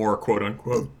makes more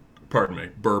quote-unquote,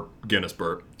 Guinness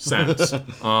burp, sense.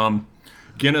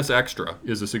 Guinness Extra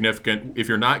is a significant, if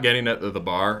you're not getting it at the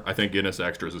bar, I think Guinness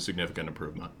Extra is a significant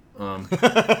improvement.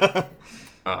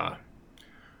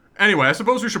 Anyway, I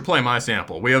suppose we should play my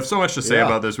sample. We have so much to say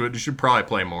about this, we should probably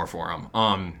play more for them.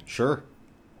 Sure.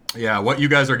 Yeah, what you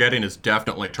guys are getting is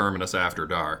definitely Terminus After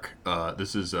Dark.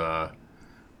 This is, this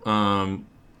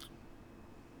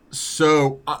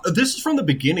is from the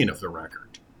beginning of the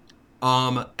record.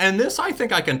 And this, I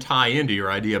think I can tie into your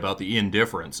idea about the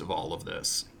indifference of all of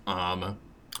this.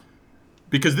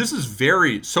 Because this is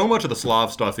so much of the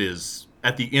Slav stuff is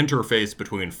at the interface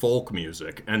between folk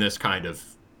music and this kind of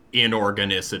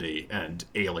inorganicity and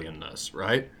alienness,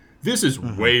 right? This is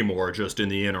way more just in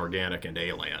the inorganic and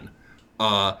alien.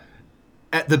 At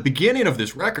the beginning of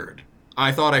this record,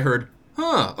 I thought I heard,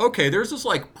 okay, there's this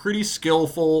like pretty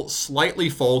skillful, slightly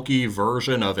folky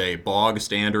version of a bog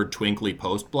standard twinkly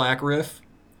post-black riff.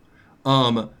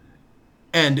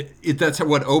 And that's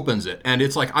what opens it. And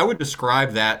it's like, I would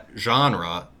describe that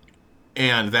genre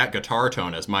and that guitar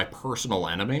tone as my personal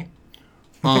enemy.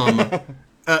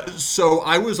 So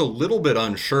I was a little bit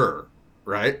unsure,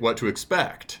 right, what to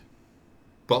expect.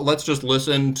 But let's just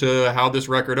listen to how this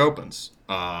record opens.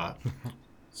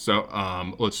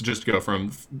 So let's just go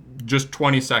from just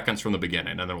 20 seconds from the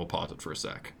beginning, and then we'll pause it for a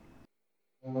sec.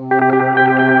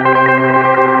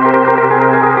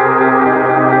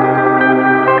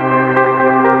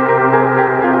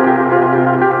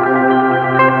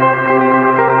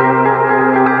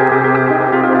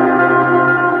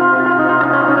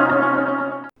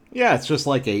 Yeah, it's just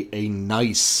like a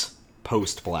nice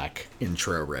post-black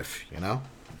intro riff,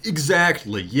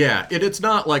 Exactly, yeah. It's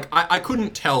not like, I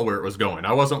couldn't tell where it was going.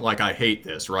 I wasn't like, I hate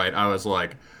this, right? I was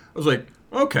like,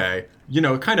 okay,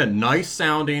 kind of nice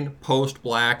sounding,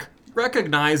 post-black,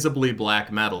 recognizably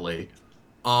black metal-y.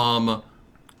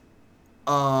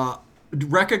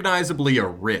 recognizably a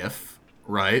riff,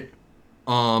 right?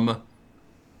 Um,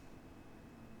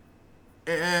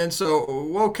 and so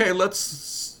okay,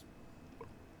 let's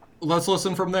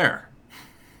listen from there.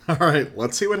 All right,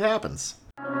 let's see what happens.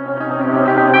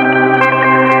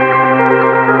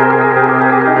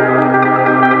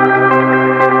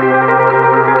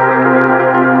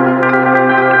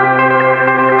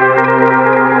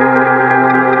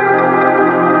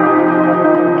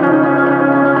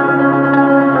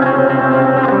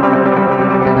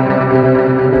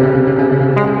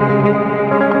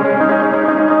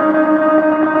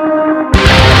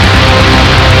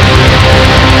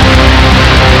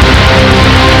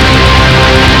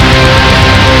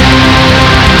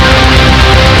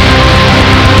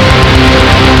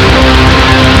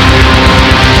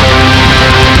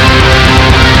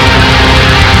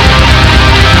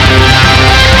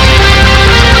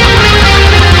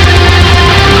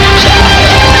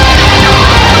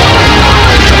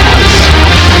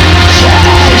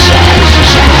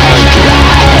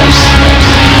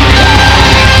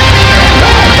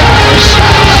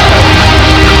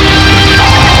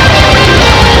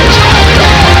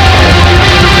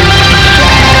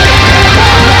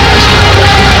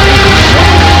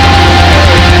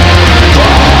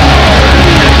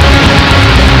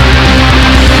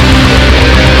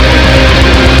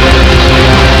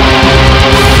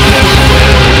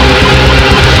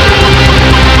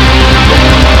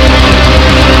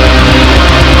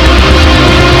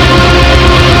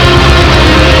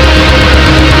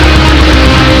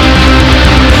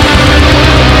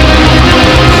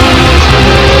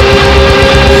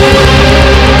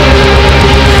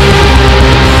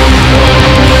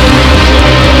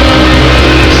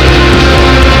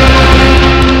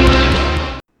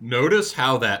 Notice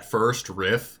how that first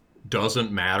riff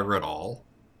doesn't matter at all.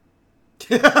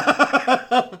 Yeah,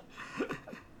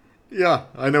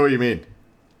 I know what you mean.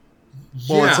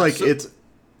 Well, it's like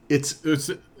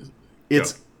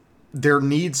it's there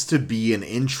needs to be an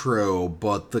intro,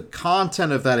 but the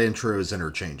content of that intro is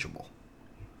interchangeable.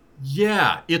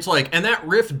 Yeah, it's like, and that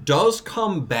riff does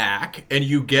come back, and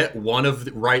you get one of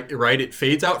the, right. It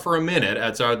fades out for a minute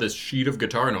as this sheet of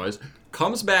guitar noise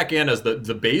comes back in as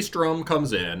the bass drum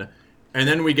comes in, and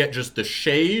then we get just the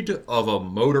shade of a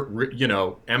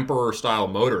Emperor style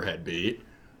Motorhead beat.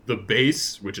 The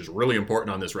bass, which is really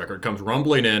important on this record, comes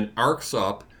rumbling in, arcs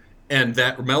up, and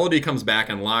that melody comes back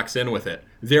and locks in with it.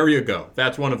 There you go.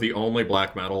 That's one of the only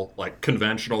black metal, like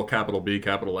conventional capital B,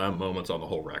 capital M moments on the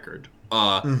whole record.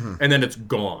 And then it's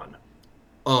gone.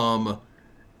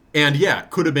 And yeah, it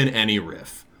could have been any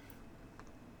riff.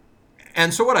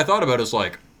 And so what I thought about is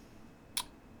like,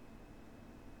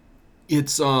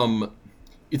 it's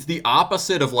the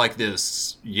opposite of like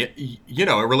this, it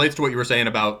relates to what you were saying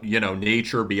about,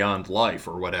 nature beyond life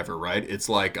or whatever, right? It's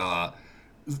like,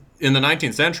 in the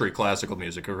 19th century classical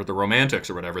music or the Romantics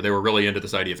or whatever, they were really into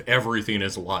this idea of everything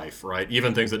is life, right?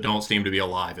 Even things that don't seem to be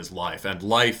alive is life, and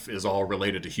life is all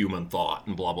related to human thought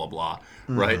and blah, blah, blah,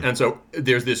 right? And so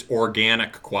there's this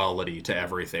organic quality to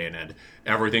everything, and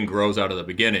everything grows out of the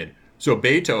beginning. So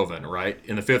Beethoven, right,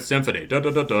 in the Fifth Symphony,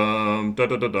 da-da-da-dum,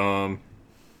 da-da-da-dum,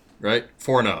 right?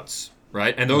 4 notes,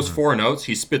 right? And those 4 notes,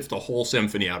 he spits the whole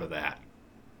symphony out of that,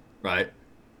 right?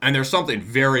 And there's something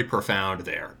very profound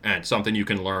there, and something you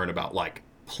can learn about, like,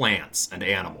 plants and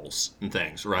animals and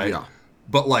things, right? Yeah.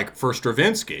 But, like, for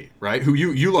Stravinsky, right, who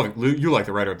you like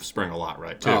the Rite of Spring a lot,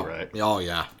 right, too, right? Oh,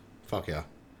 yeah. Fuck yeah.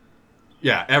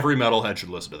 Yeah, every metalhead should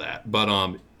listen to that. But,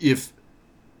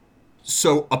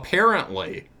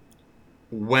 apparently,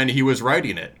 when he was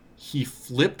writing it, he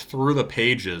flipped through the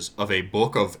pages of a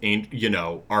book of,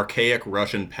 archaic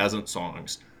Russian peasant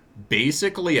songs,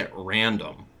 basically at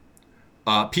random.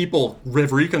 People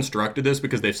have reconstructed this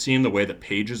because they've seen the way the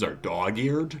pages are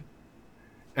dog-eared.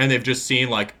 And they've just seen,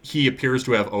 like, he appears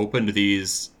to have opened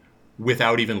these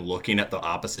without even looking at the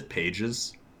opposite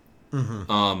pages.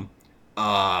 And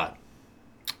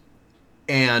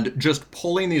just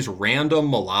pulling these random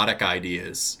melodic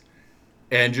ideas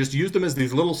and just used them as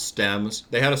these little stems.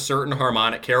 They had a certain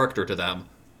harmonic character to them,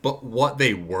 but what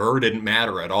they were didn't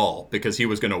matter at all because he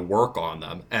was going to work on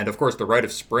them. And of course, the Rite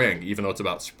of Spring, even though it's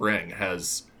about spring,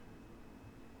 has,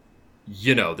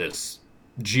 this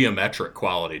geometric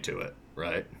quality to it,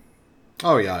 right?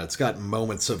 Oh, yeah. It's got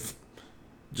moments of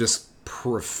just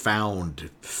profound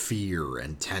fear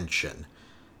and tension.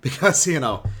 Because,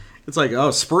 it's like, oh,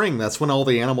 spring, that's when all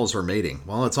the animals are mating.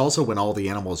 Well, it's also when all the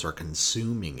animals are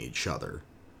consuming each other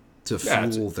to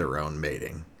fuel their own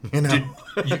mating.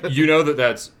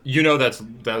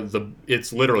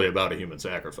 It's literally about a human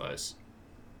sacrifice.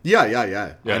 Yeah.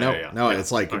 Yeah, I know. yeah. No, Yeah.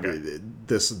 it's like Okay.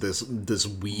 this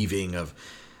weaving of,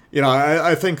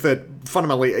 I think that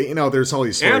fundamentally, there's all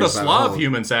these stories And a about, Slav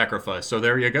human sacrifice. So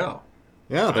there you go.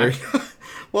 Yeah, there.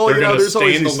 Well, They're gonna there's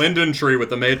always stain the these, linden tree with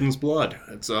the maiden's blood.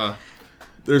 It's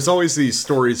there's always these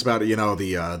stories about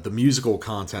the musical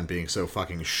content being so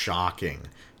fucking shocking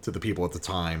to the people at the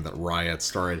time that Riot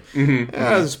started.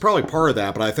 It's probably part of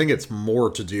that, but I think it's more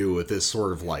to do with this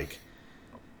sort of like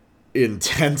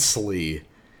intensely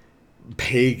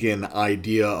pagan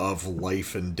idea of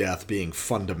life and death being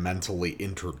fundamentally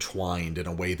intertwined in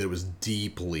a way that was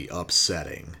deeply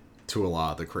upsetting to a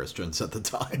lot of the Christians at the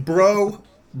time.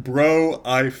 Bro,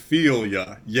 I feel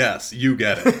ya. Yes, you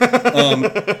get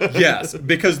it. Yes,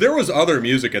 because there was other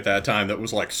music at that time that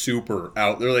was like super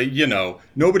out there. Like,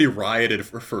 nobody rioted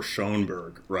for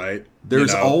Schoenberg, right?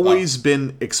 There's always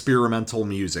been experimental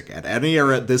music at any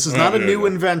era. This is not a new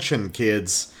invention,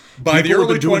 kids. By the People have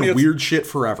early been doing 20th weird shit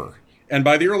forever. And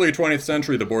by the early 20th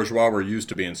century, the bourgeois were used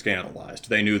to being scandalized.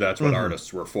 They knew that's what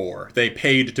artists were for. They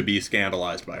paid to be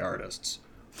scandalized by artists.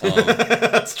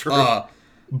 That's true.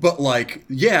 But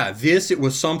it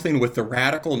was something with the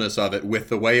radicalness of it, with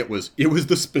the way it was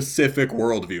the specific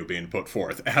worldview being put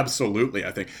forth. Absolutely,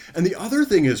 I think. And the other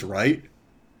thing is, right,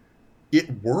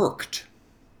 it worked.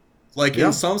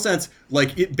 In some sense,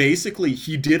 it basically,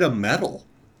 he did a medal.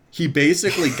 He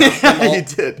basically got them all, he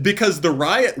did. Because the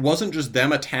riot wasn't just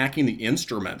them attacking the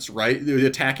instruments, right? They were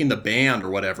attacking the band or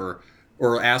whatever,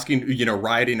 or asking,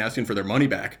 rioting, asking for their money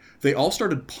back. They all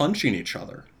started punching each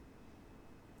other.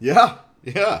 Yeah.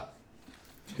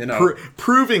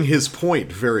 Proving his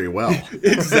point very well.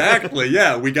 Exactly.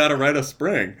 Yeah, we got to Rite of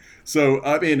Spring. So so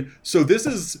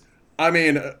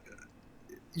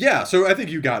I think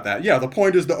you got that. Yeah, the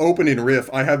point is the opening riff.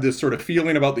 I have this sort of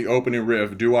feeling about the opening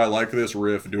riff. Do I like this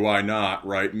riff? Do I not?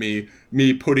 Right? Me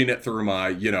putting it through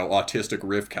my, autistic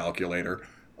riff calculator.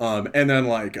 And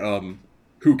then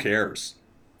who cares?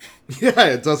 Yeah,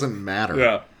 it doesn't matter.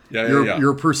 Yeah.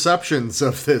 Your perceptions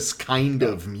of this kind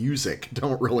of music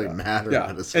don't really matter. Yeah.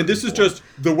 At a certain And this is point. just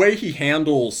the way he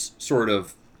handles sort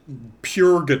of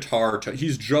pure guitar.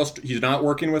 He's not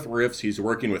working with riffs. He's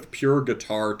working with pure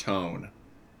guitar tone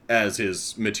as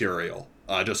his material,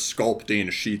 just sculpting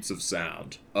sheets of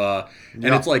sound. And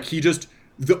it's like he just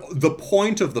the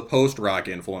point of the post-rock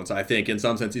influence, I think, in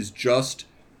some sense, is just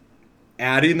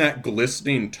adding that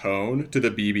glistening tone to the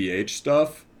BBH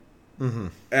stuff.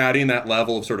 Adding that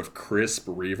level of sort of crisp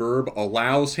reverb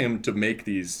allows him to make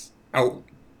these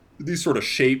sort of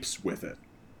shapes with it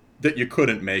that you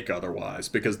couldn't make otherwise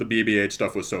because the BBH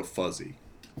stuff was so fuzzy.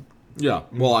 Yeah,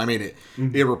 well, I mean,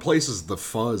 it replaces the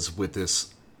fuzz with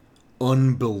this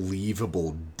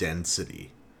unbelievable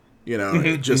density.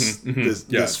 It just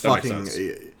this fucking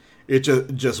it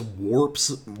just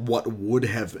warps what would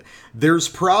have. There's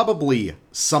probably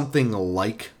something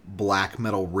like black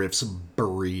metal riffs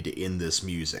buried in this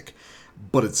music,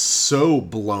 but it's so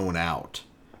blown out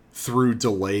through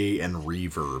delay and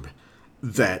reverb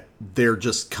that they're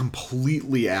just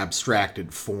completely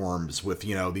abstracted forms with,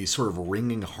 these sort of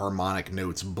ringing harmonic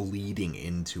notes bleeding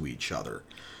into each other,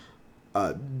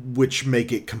 which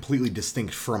make it completely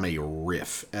distinct from a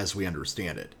riff as we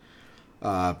understand it.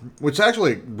 Which is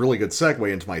actually a really good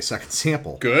segue into my second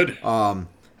sample. Good.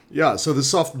 Yeah, so this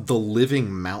is off The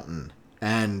Living Mountain.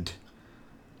 And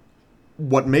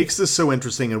what makes this so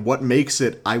interesting and what makes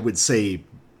it, I would say,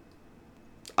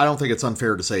 I don't think it's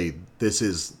unfair to say this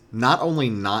is not only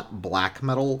not black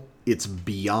metal, it's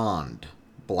beyond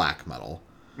black metal.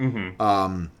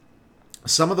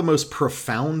 Some of the most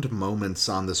profound moments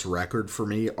on this record for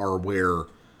me are where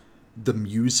the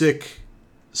music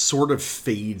sort of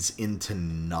fades into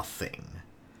nothing.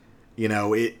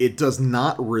 It does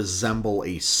not resemble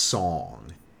a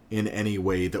song in any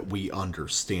way that we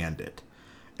understand it.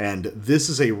 And this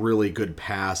is a really good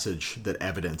passage that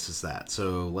evidences that.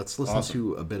 So let's listen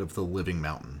to a bit of The Living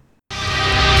Mountain.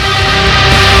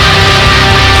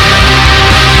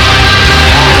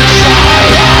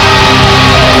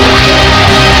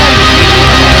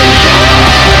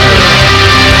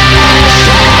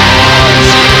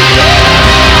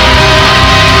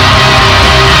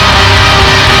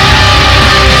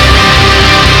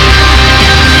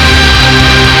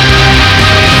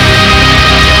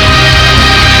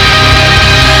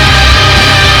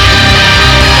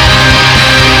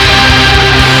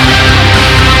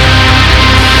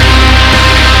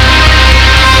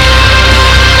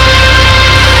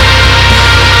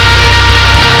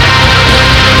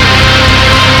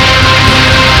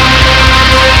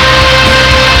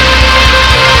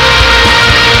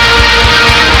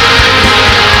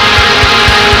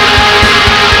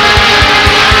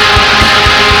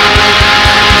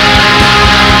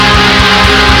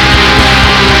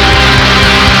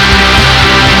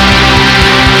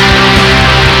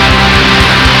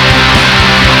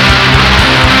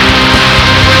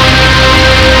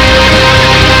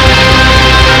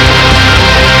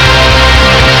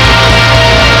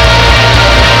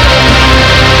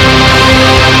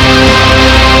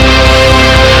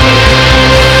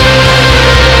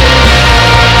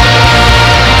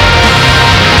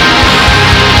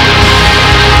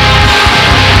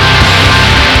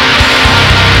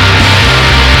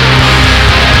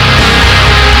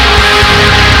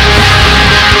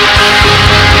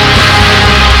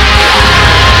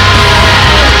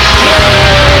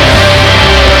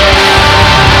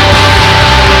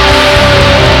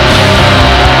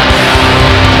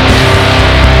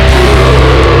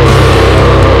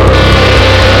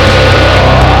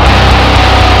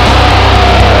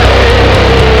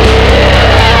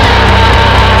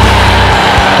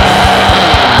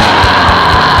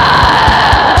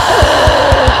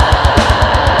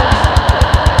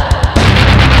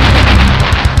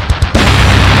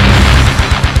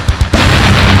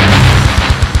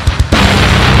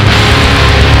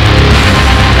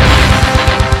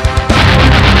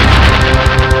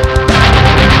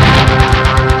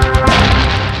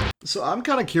 So I'm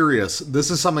kind of curious. This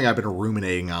is something I've been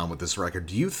ruminating on with this record.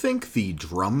 Do you think the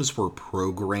drums were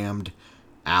programmed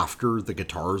after the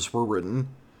guitars were written?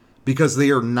 Because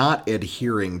they are not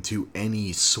adhering to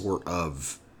any sort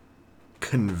of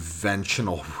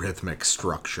conventional rhythmic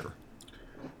structure.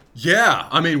 Yeah,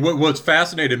 I mean, what's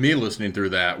fascinated me listening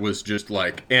through that was just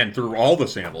like, and through all the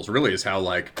samples, really, is how,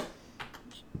 like,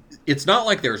 it's not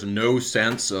like there's no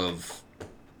sense of,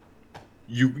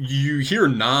 you hear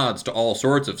nods to all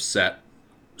sorts of set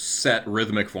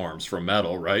rhythmic forms from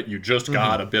metal, right? You just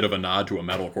got a bit of a nod to a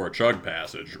metalcore chug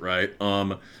passage, right?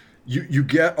 You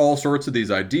get all sorts of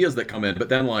these ideas that come in, but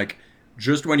then, like,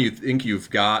 just when you think you've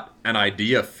got an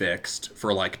idea fixed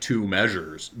for like 2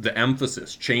 measures, the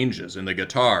emphasis changes in the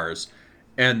guitars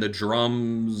and the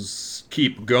drums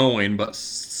keep going but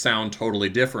sound totally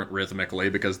different rhythmically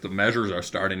because the measures are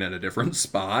starting at a different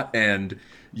spot and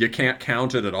you can't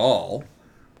count it at all.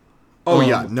 Oh,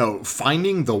 yeah, no.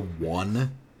 Finding the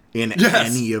one in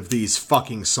any of these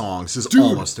fucking songs is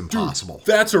almost impossible. Dude,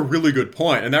 that's a really good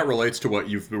point, and that relates to what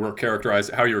how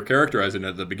you were characterizing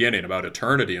at the beginning about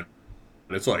eternity.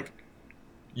 It's like,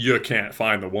 you can't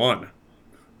find the one.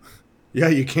 Yeah,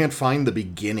 you can't find the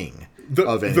beginning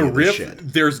of any of riff, the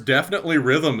shit. There's definitely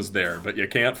rhythms there, but you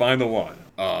can't find the one.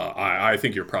 I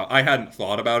think you're I hadn't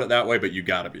thought about it that way, but you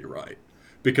gotta be right.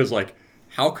 Because, like,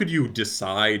 how could you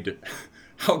decide...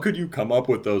 How could you come up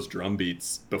with those drum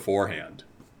beats beforehand?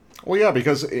 Well, yeah,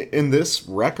 because in this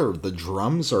record, the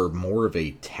drums are more of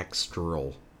a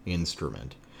textural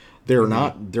instrument. They're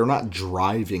not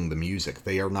driving the music.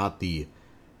 They are not the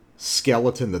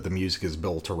skeleton that the music is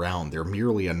built around. They're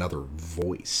merely another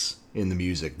voice in the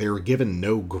music. They're given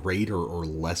no greater or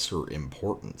lesser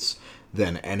importance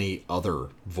than any other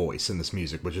voice in this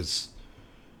music, which is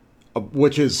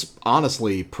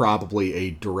honestly probably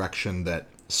a direction that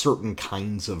certain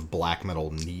kinds of black metal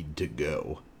need to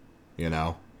go, you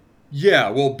know? Yeah,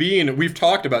 well, we've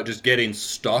talked about just getting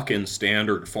stuck in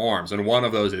standard forms, and one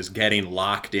of those is getting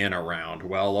locked in around,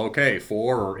 well, okay,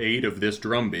 4 or 8 of this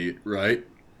drum beat, right?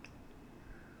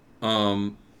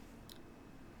 And,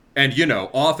 you know,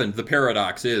 often the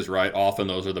paradox is, right, often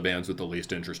those are the bands with the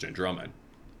least interesting drumming.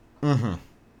 Mm-hmm.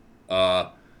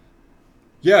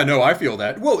 Yeah, no, I feel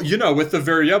that. Well, you know, with the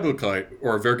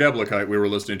Vergeblikite we were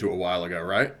listening to a while ago,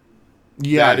 right?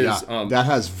 Yeah, that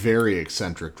has very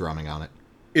eccentric drumming on it.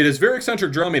 It is very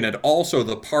eccentric drumming, and also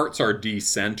the parts are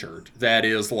decentered. That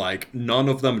is, like, none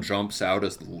of them jumps out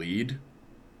as the lead.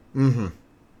 Mm-hmm.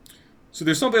 So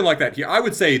there's something like that here. I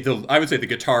would say the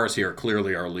guitars here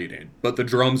clearly are leading, but the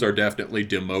drums are definitely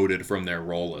demoted from their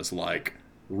role as, like,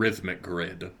 rhythmic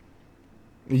grid.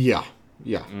 Yeah.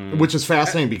 Yeah, which is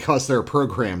fascinating because they're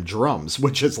programmed drums,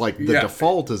 which is like the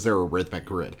default is they're a rhythmic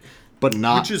grid, but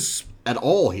not at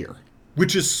all here.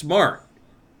 Which is smart,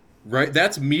 right?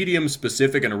 That's medium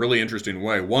specific in a really interesting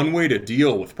way. One way to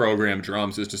deal with programmed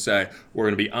drums is to say, we're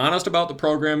going to be honest about the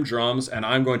programmed drums, and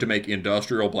I'm going to make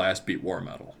industrial blast beat war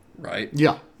metal, right?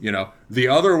 Yeah. You know, the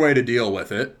other way to deal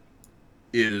with it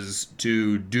is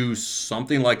to do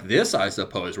something like this, I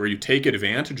suppose, where you take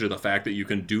advantage of the fact that you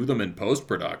can do them in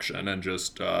post-production and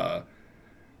just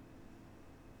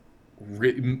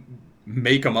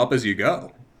make them up as you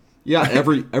go. Yeah,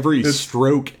 every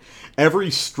stroke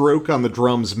on the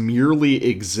drums merely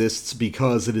exists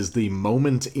because it is the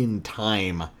moment in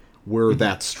time where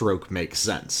that stroke makes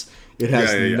sense. It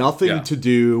has nothing to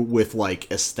do with, like,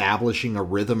 establishing a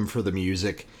rhythm for the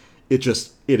music. It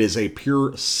is a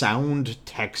pure sound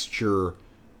texture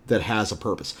that has a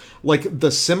purpose. Like,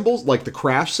 the cymbals, like the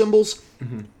crash cymbals,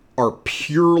 are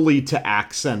purely to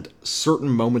accent certain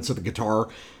moments of the guitar.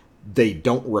 They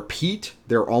don't repeat.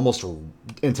 They're almost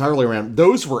entirely random.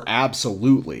 Those were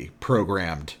absolutely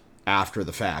programmed after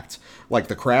the fact. Like,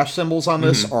 the crash cymbals on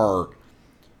this are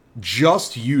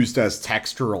just used as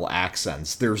textural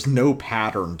accents. There's no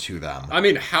pattern to them. I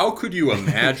mean, how could you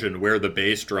imagine where the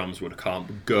bass drums would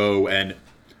go? And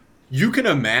you can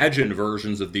imagine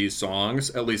versions of these songs,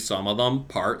 at least some of them,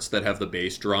 parts that have the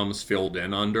bass drums filled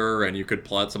in under, and you could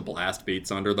plot some blast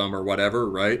beats under them or whatever,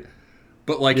 right?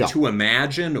 But, like, to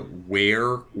imagine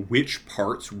which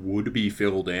parts would be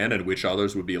filled in and which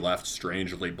others would be left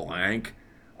strangely blank,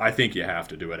 I think you have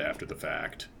to do it after the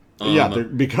fact.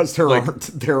 Because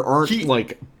there aren't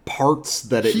like parts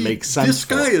that it makes sense. This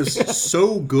guy is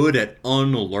so good at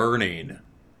unlearning,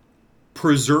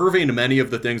 preserving many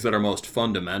of the things that are most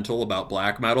fundamental about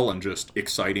black metal and just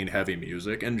exciting heavy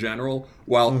music in general,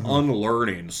 while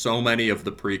unlearning so many of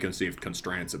the preconceived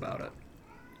constraints about it.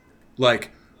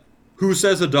 Like, who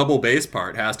says a double bass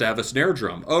part has to have a snare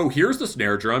drum? Oh, here's the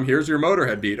snare drum, here's your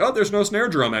Motorhead beat. Oh, there's no snare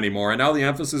drum anymore, and now the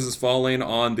emphasis is falling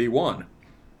on the one.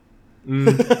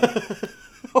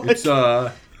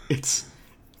 It's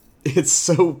It's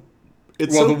so.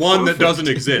 It's well, so the one perfect. that doesn't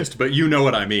exist, but you know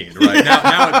what I mean, right?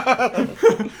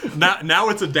 Now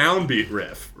it's a downbeat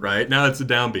riff, right? Now it's a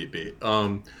downbeat beat.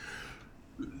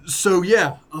 So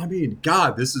yeah, I mean,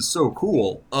 God, this is so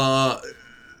cool.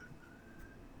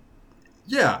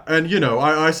 Yeah, and you know,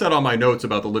 I said on my notes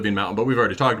about the Living Mountain, but we've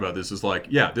already talked about this. Is like,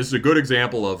 yeah, this is a good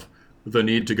example of the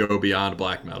need to go beyond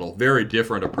black metal. Very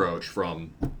different approach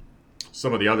from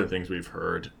some of the other things we've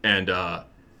heard, and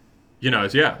you know,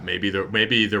 it's maybe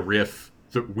the riff.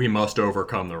 We must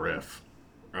overcome the riff,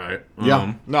 right?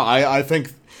 Yeah. No, I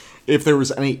think if there was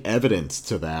any evidence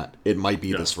to that, it might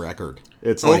be this record.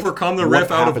 It's like, overcome the what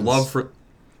riff out of happens- love for.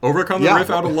 Overcome the riff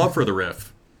out of love for the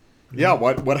riff. Yeah,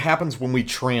 what happens when we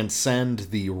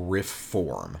transcend the riff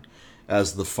form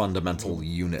as the fundamental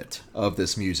unit of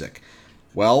this music?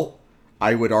 Well,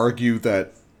 I would argue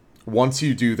that once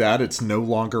you do that, it's no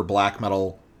longer black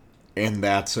metal, and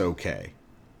that's okay.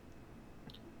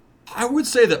 I would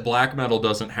say that black metal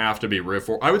doesn't have to be riff.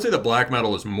 I would say that black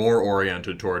metal is more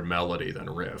oriented toward melody than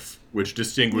riff, which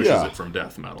distinguishes it from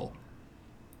death metal.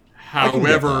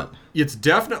 However, it's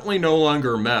definitely no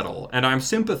longer metal, and I'm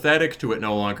sympathetic to it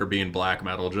no longer being black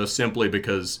metal, just simply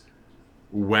because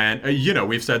when, you know,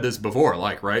 we've said this before,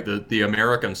 like, right, the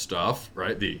American stuff,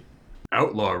 right, the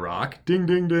outlaw rock, ding,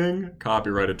 ding, ding,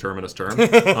 copyrighted terminus term,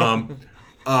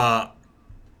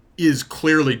 is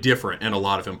clearly different in a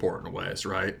lot of important ways,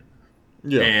 right?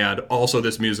 Yeah. And also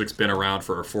this music's been around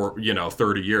for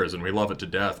 30 years, and we love it to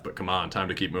death, but come on, time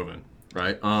to keep moving.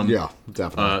 Right? Yeah,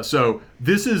 definitely. So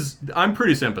I'm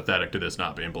pretty sympathetic to this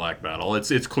not being black metal.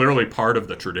 It's clearly part of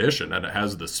the tradition and it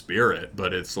has the spirit,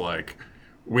 but it's like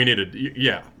we needed.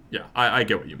 Yeah. I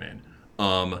get what you mean.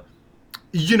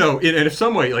 You know, and in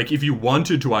some way, like if you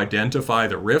wanted to identify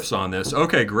the riffs on this,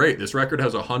 okay, great. This record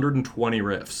has 120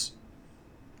 riffs.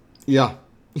 Yeah,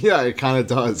 it kind of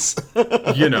does.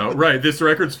 You know, right? This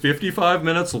record's 55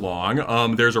 minutes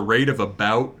long. There's a rate of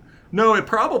about. No, it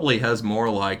probably has more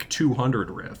like 200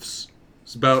 riffs.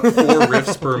 It's about 4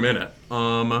 riffs per minute.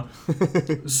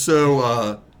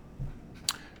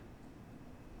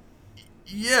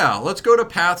 Yeah, let's go to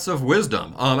Paths of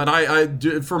Wisdom.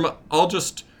 And for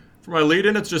my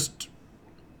lead-in, it's just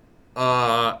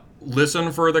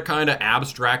listen for the kind of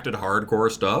abstracted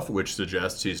hardcore stuff, which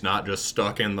suggests he's not just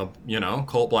stuck in the, you know,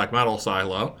 cult black metal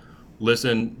silo.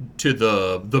 Listen to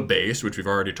the bass, which we've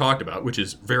already talked about, which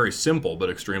is very simple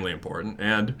but extremely important.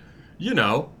 And, you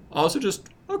know, also just,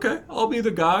 okay, I'll be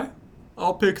the guy.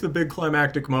 I'll pick the big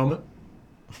climactic moment.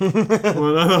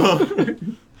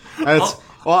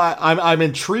 I'm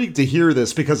intrigued to hear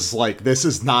this because, like, this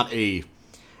is not a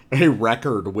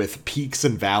record with peaks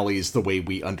and valleys the way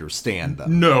we understand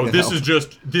them. No, this is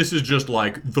just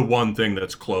like the one thing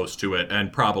that's close to it,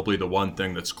 and probably the one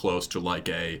thing that's close to like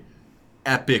a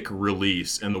epic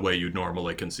release in the way you'd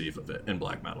normally conceive of it in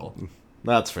black metal.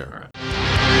 That's fair. All right.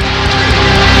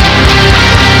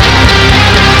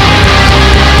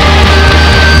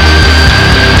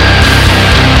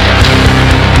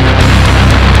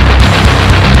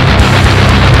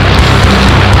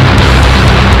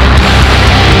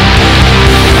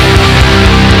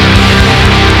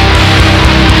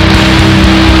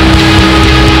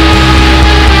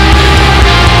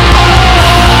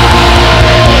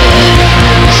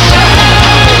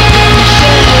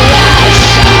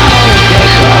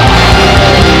 Show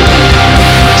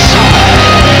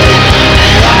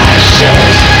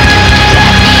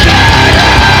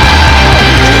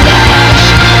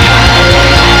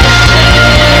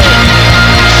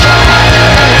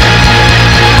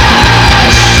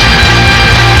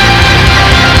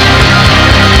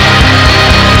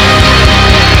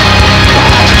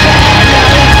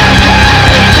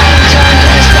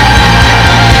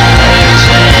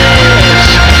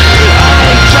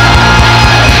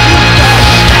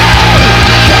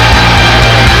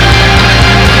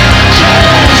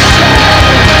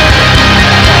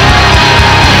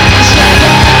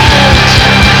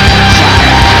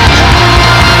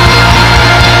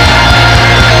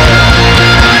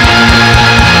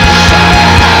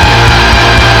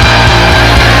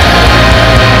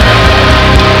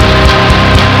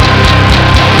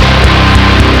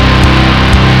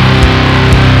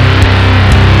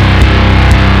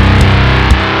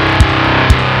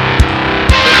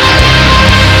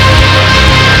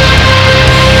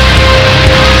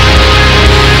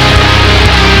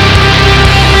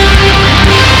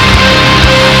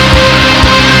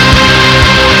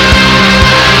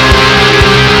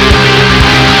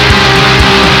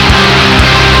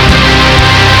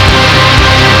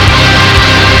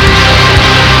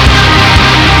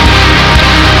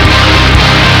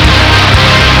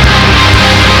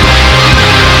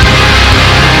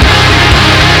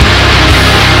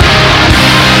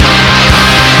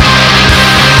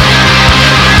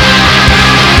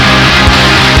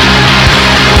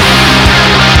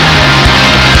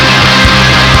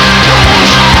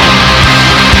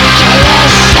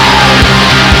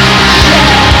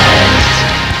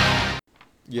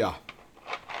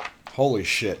Holy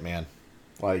shit, man.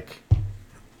 Like,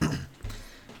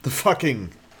 the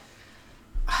fucking...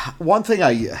 One thing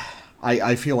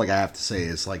I feel like I have to say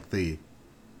is, like, the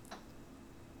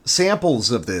samples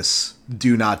of this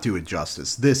do not do it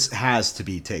justice. This has to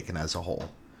be taken as a whole.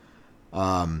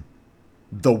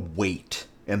 The weight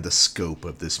and the scope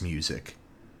of this music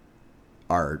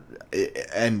are...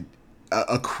 and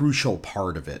a crucial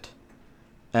part of it.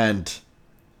 And...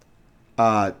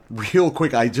 real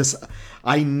quick,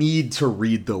 I need to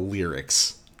read the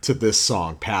lyrics to this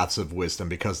song, Paths of Wisdom,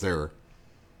 because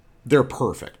they're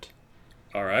perfect.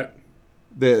 All right.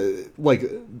 The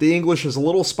English is a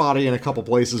little spotty in a couple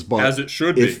places, but As it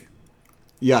should be.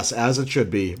 Yes, as it should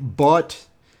be. But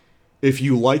if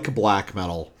you like black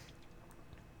metal,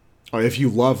 or if you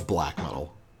love black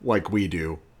metal, like we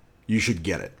do, you should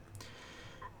get it.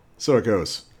 So it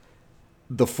goes.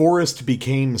 The forest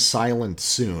became silent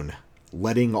soon,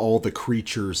 letting all the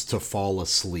creatures to fall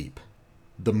asleep.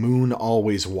 The moon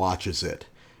always watches it,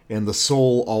 and the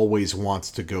soul always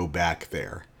wants to go back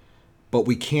there. But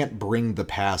we can't bring the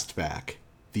past back.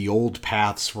 The old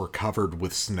paths were covered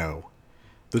with snow.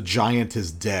 The giant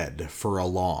is dead for a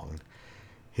long.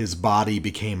 His body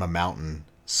became a mountain,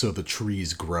 so the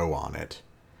trees grow on it.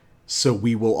 So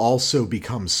we will also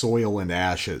become soil and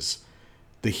ashes.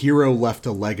 The hero left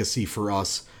a legacy for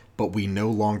us, but we no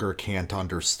longer can't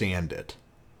understand it.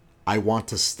 I want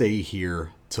to stay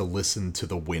here to listen to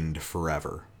the wind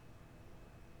forever.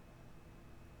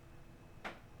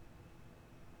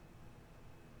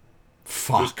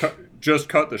 Fuck. Just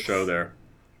cut the show there.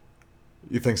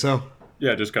 You think so?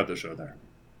 Yeah, just cut the show there.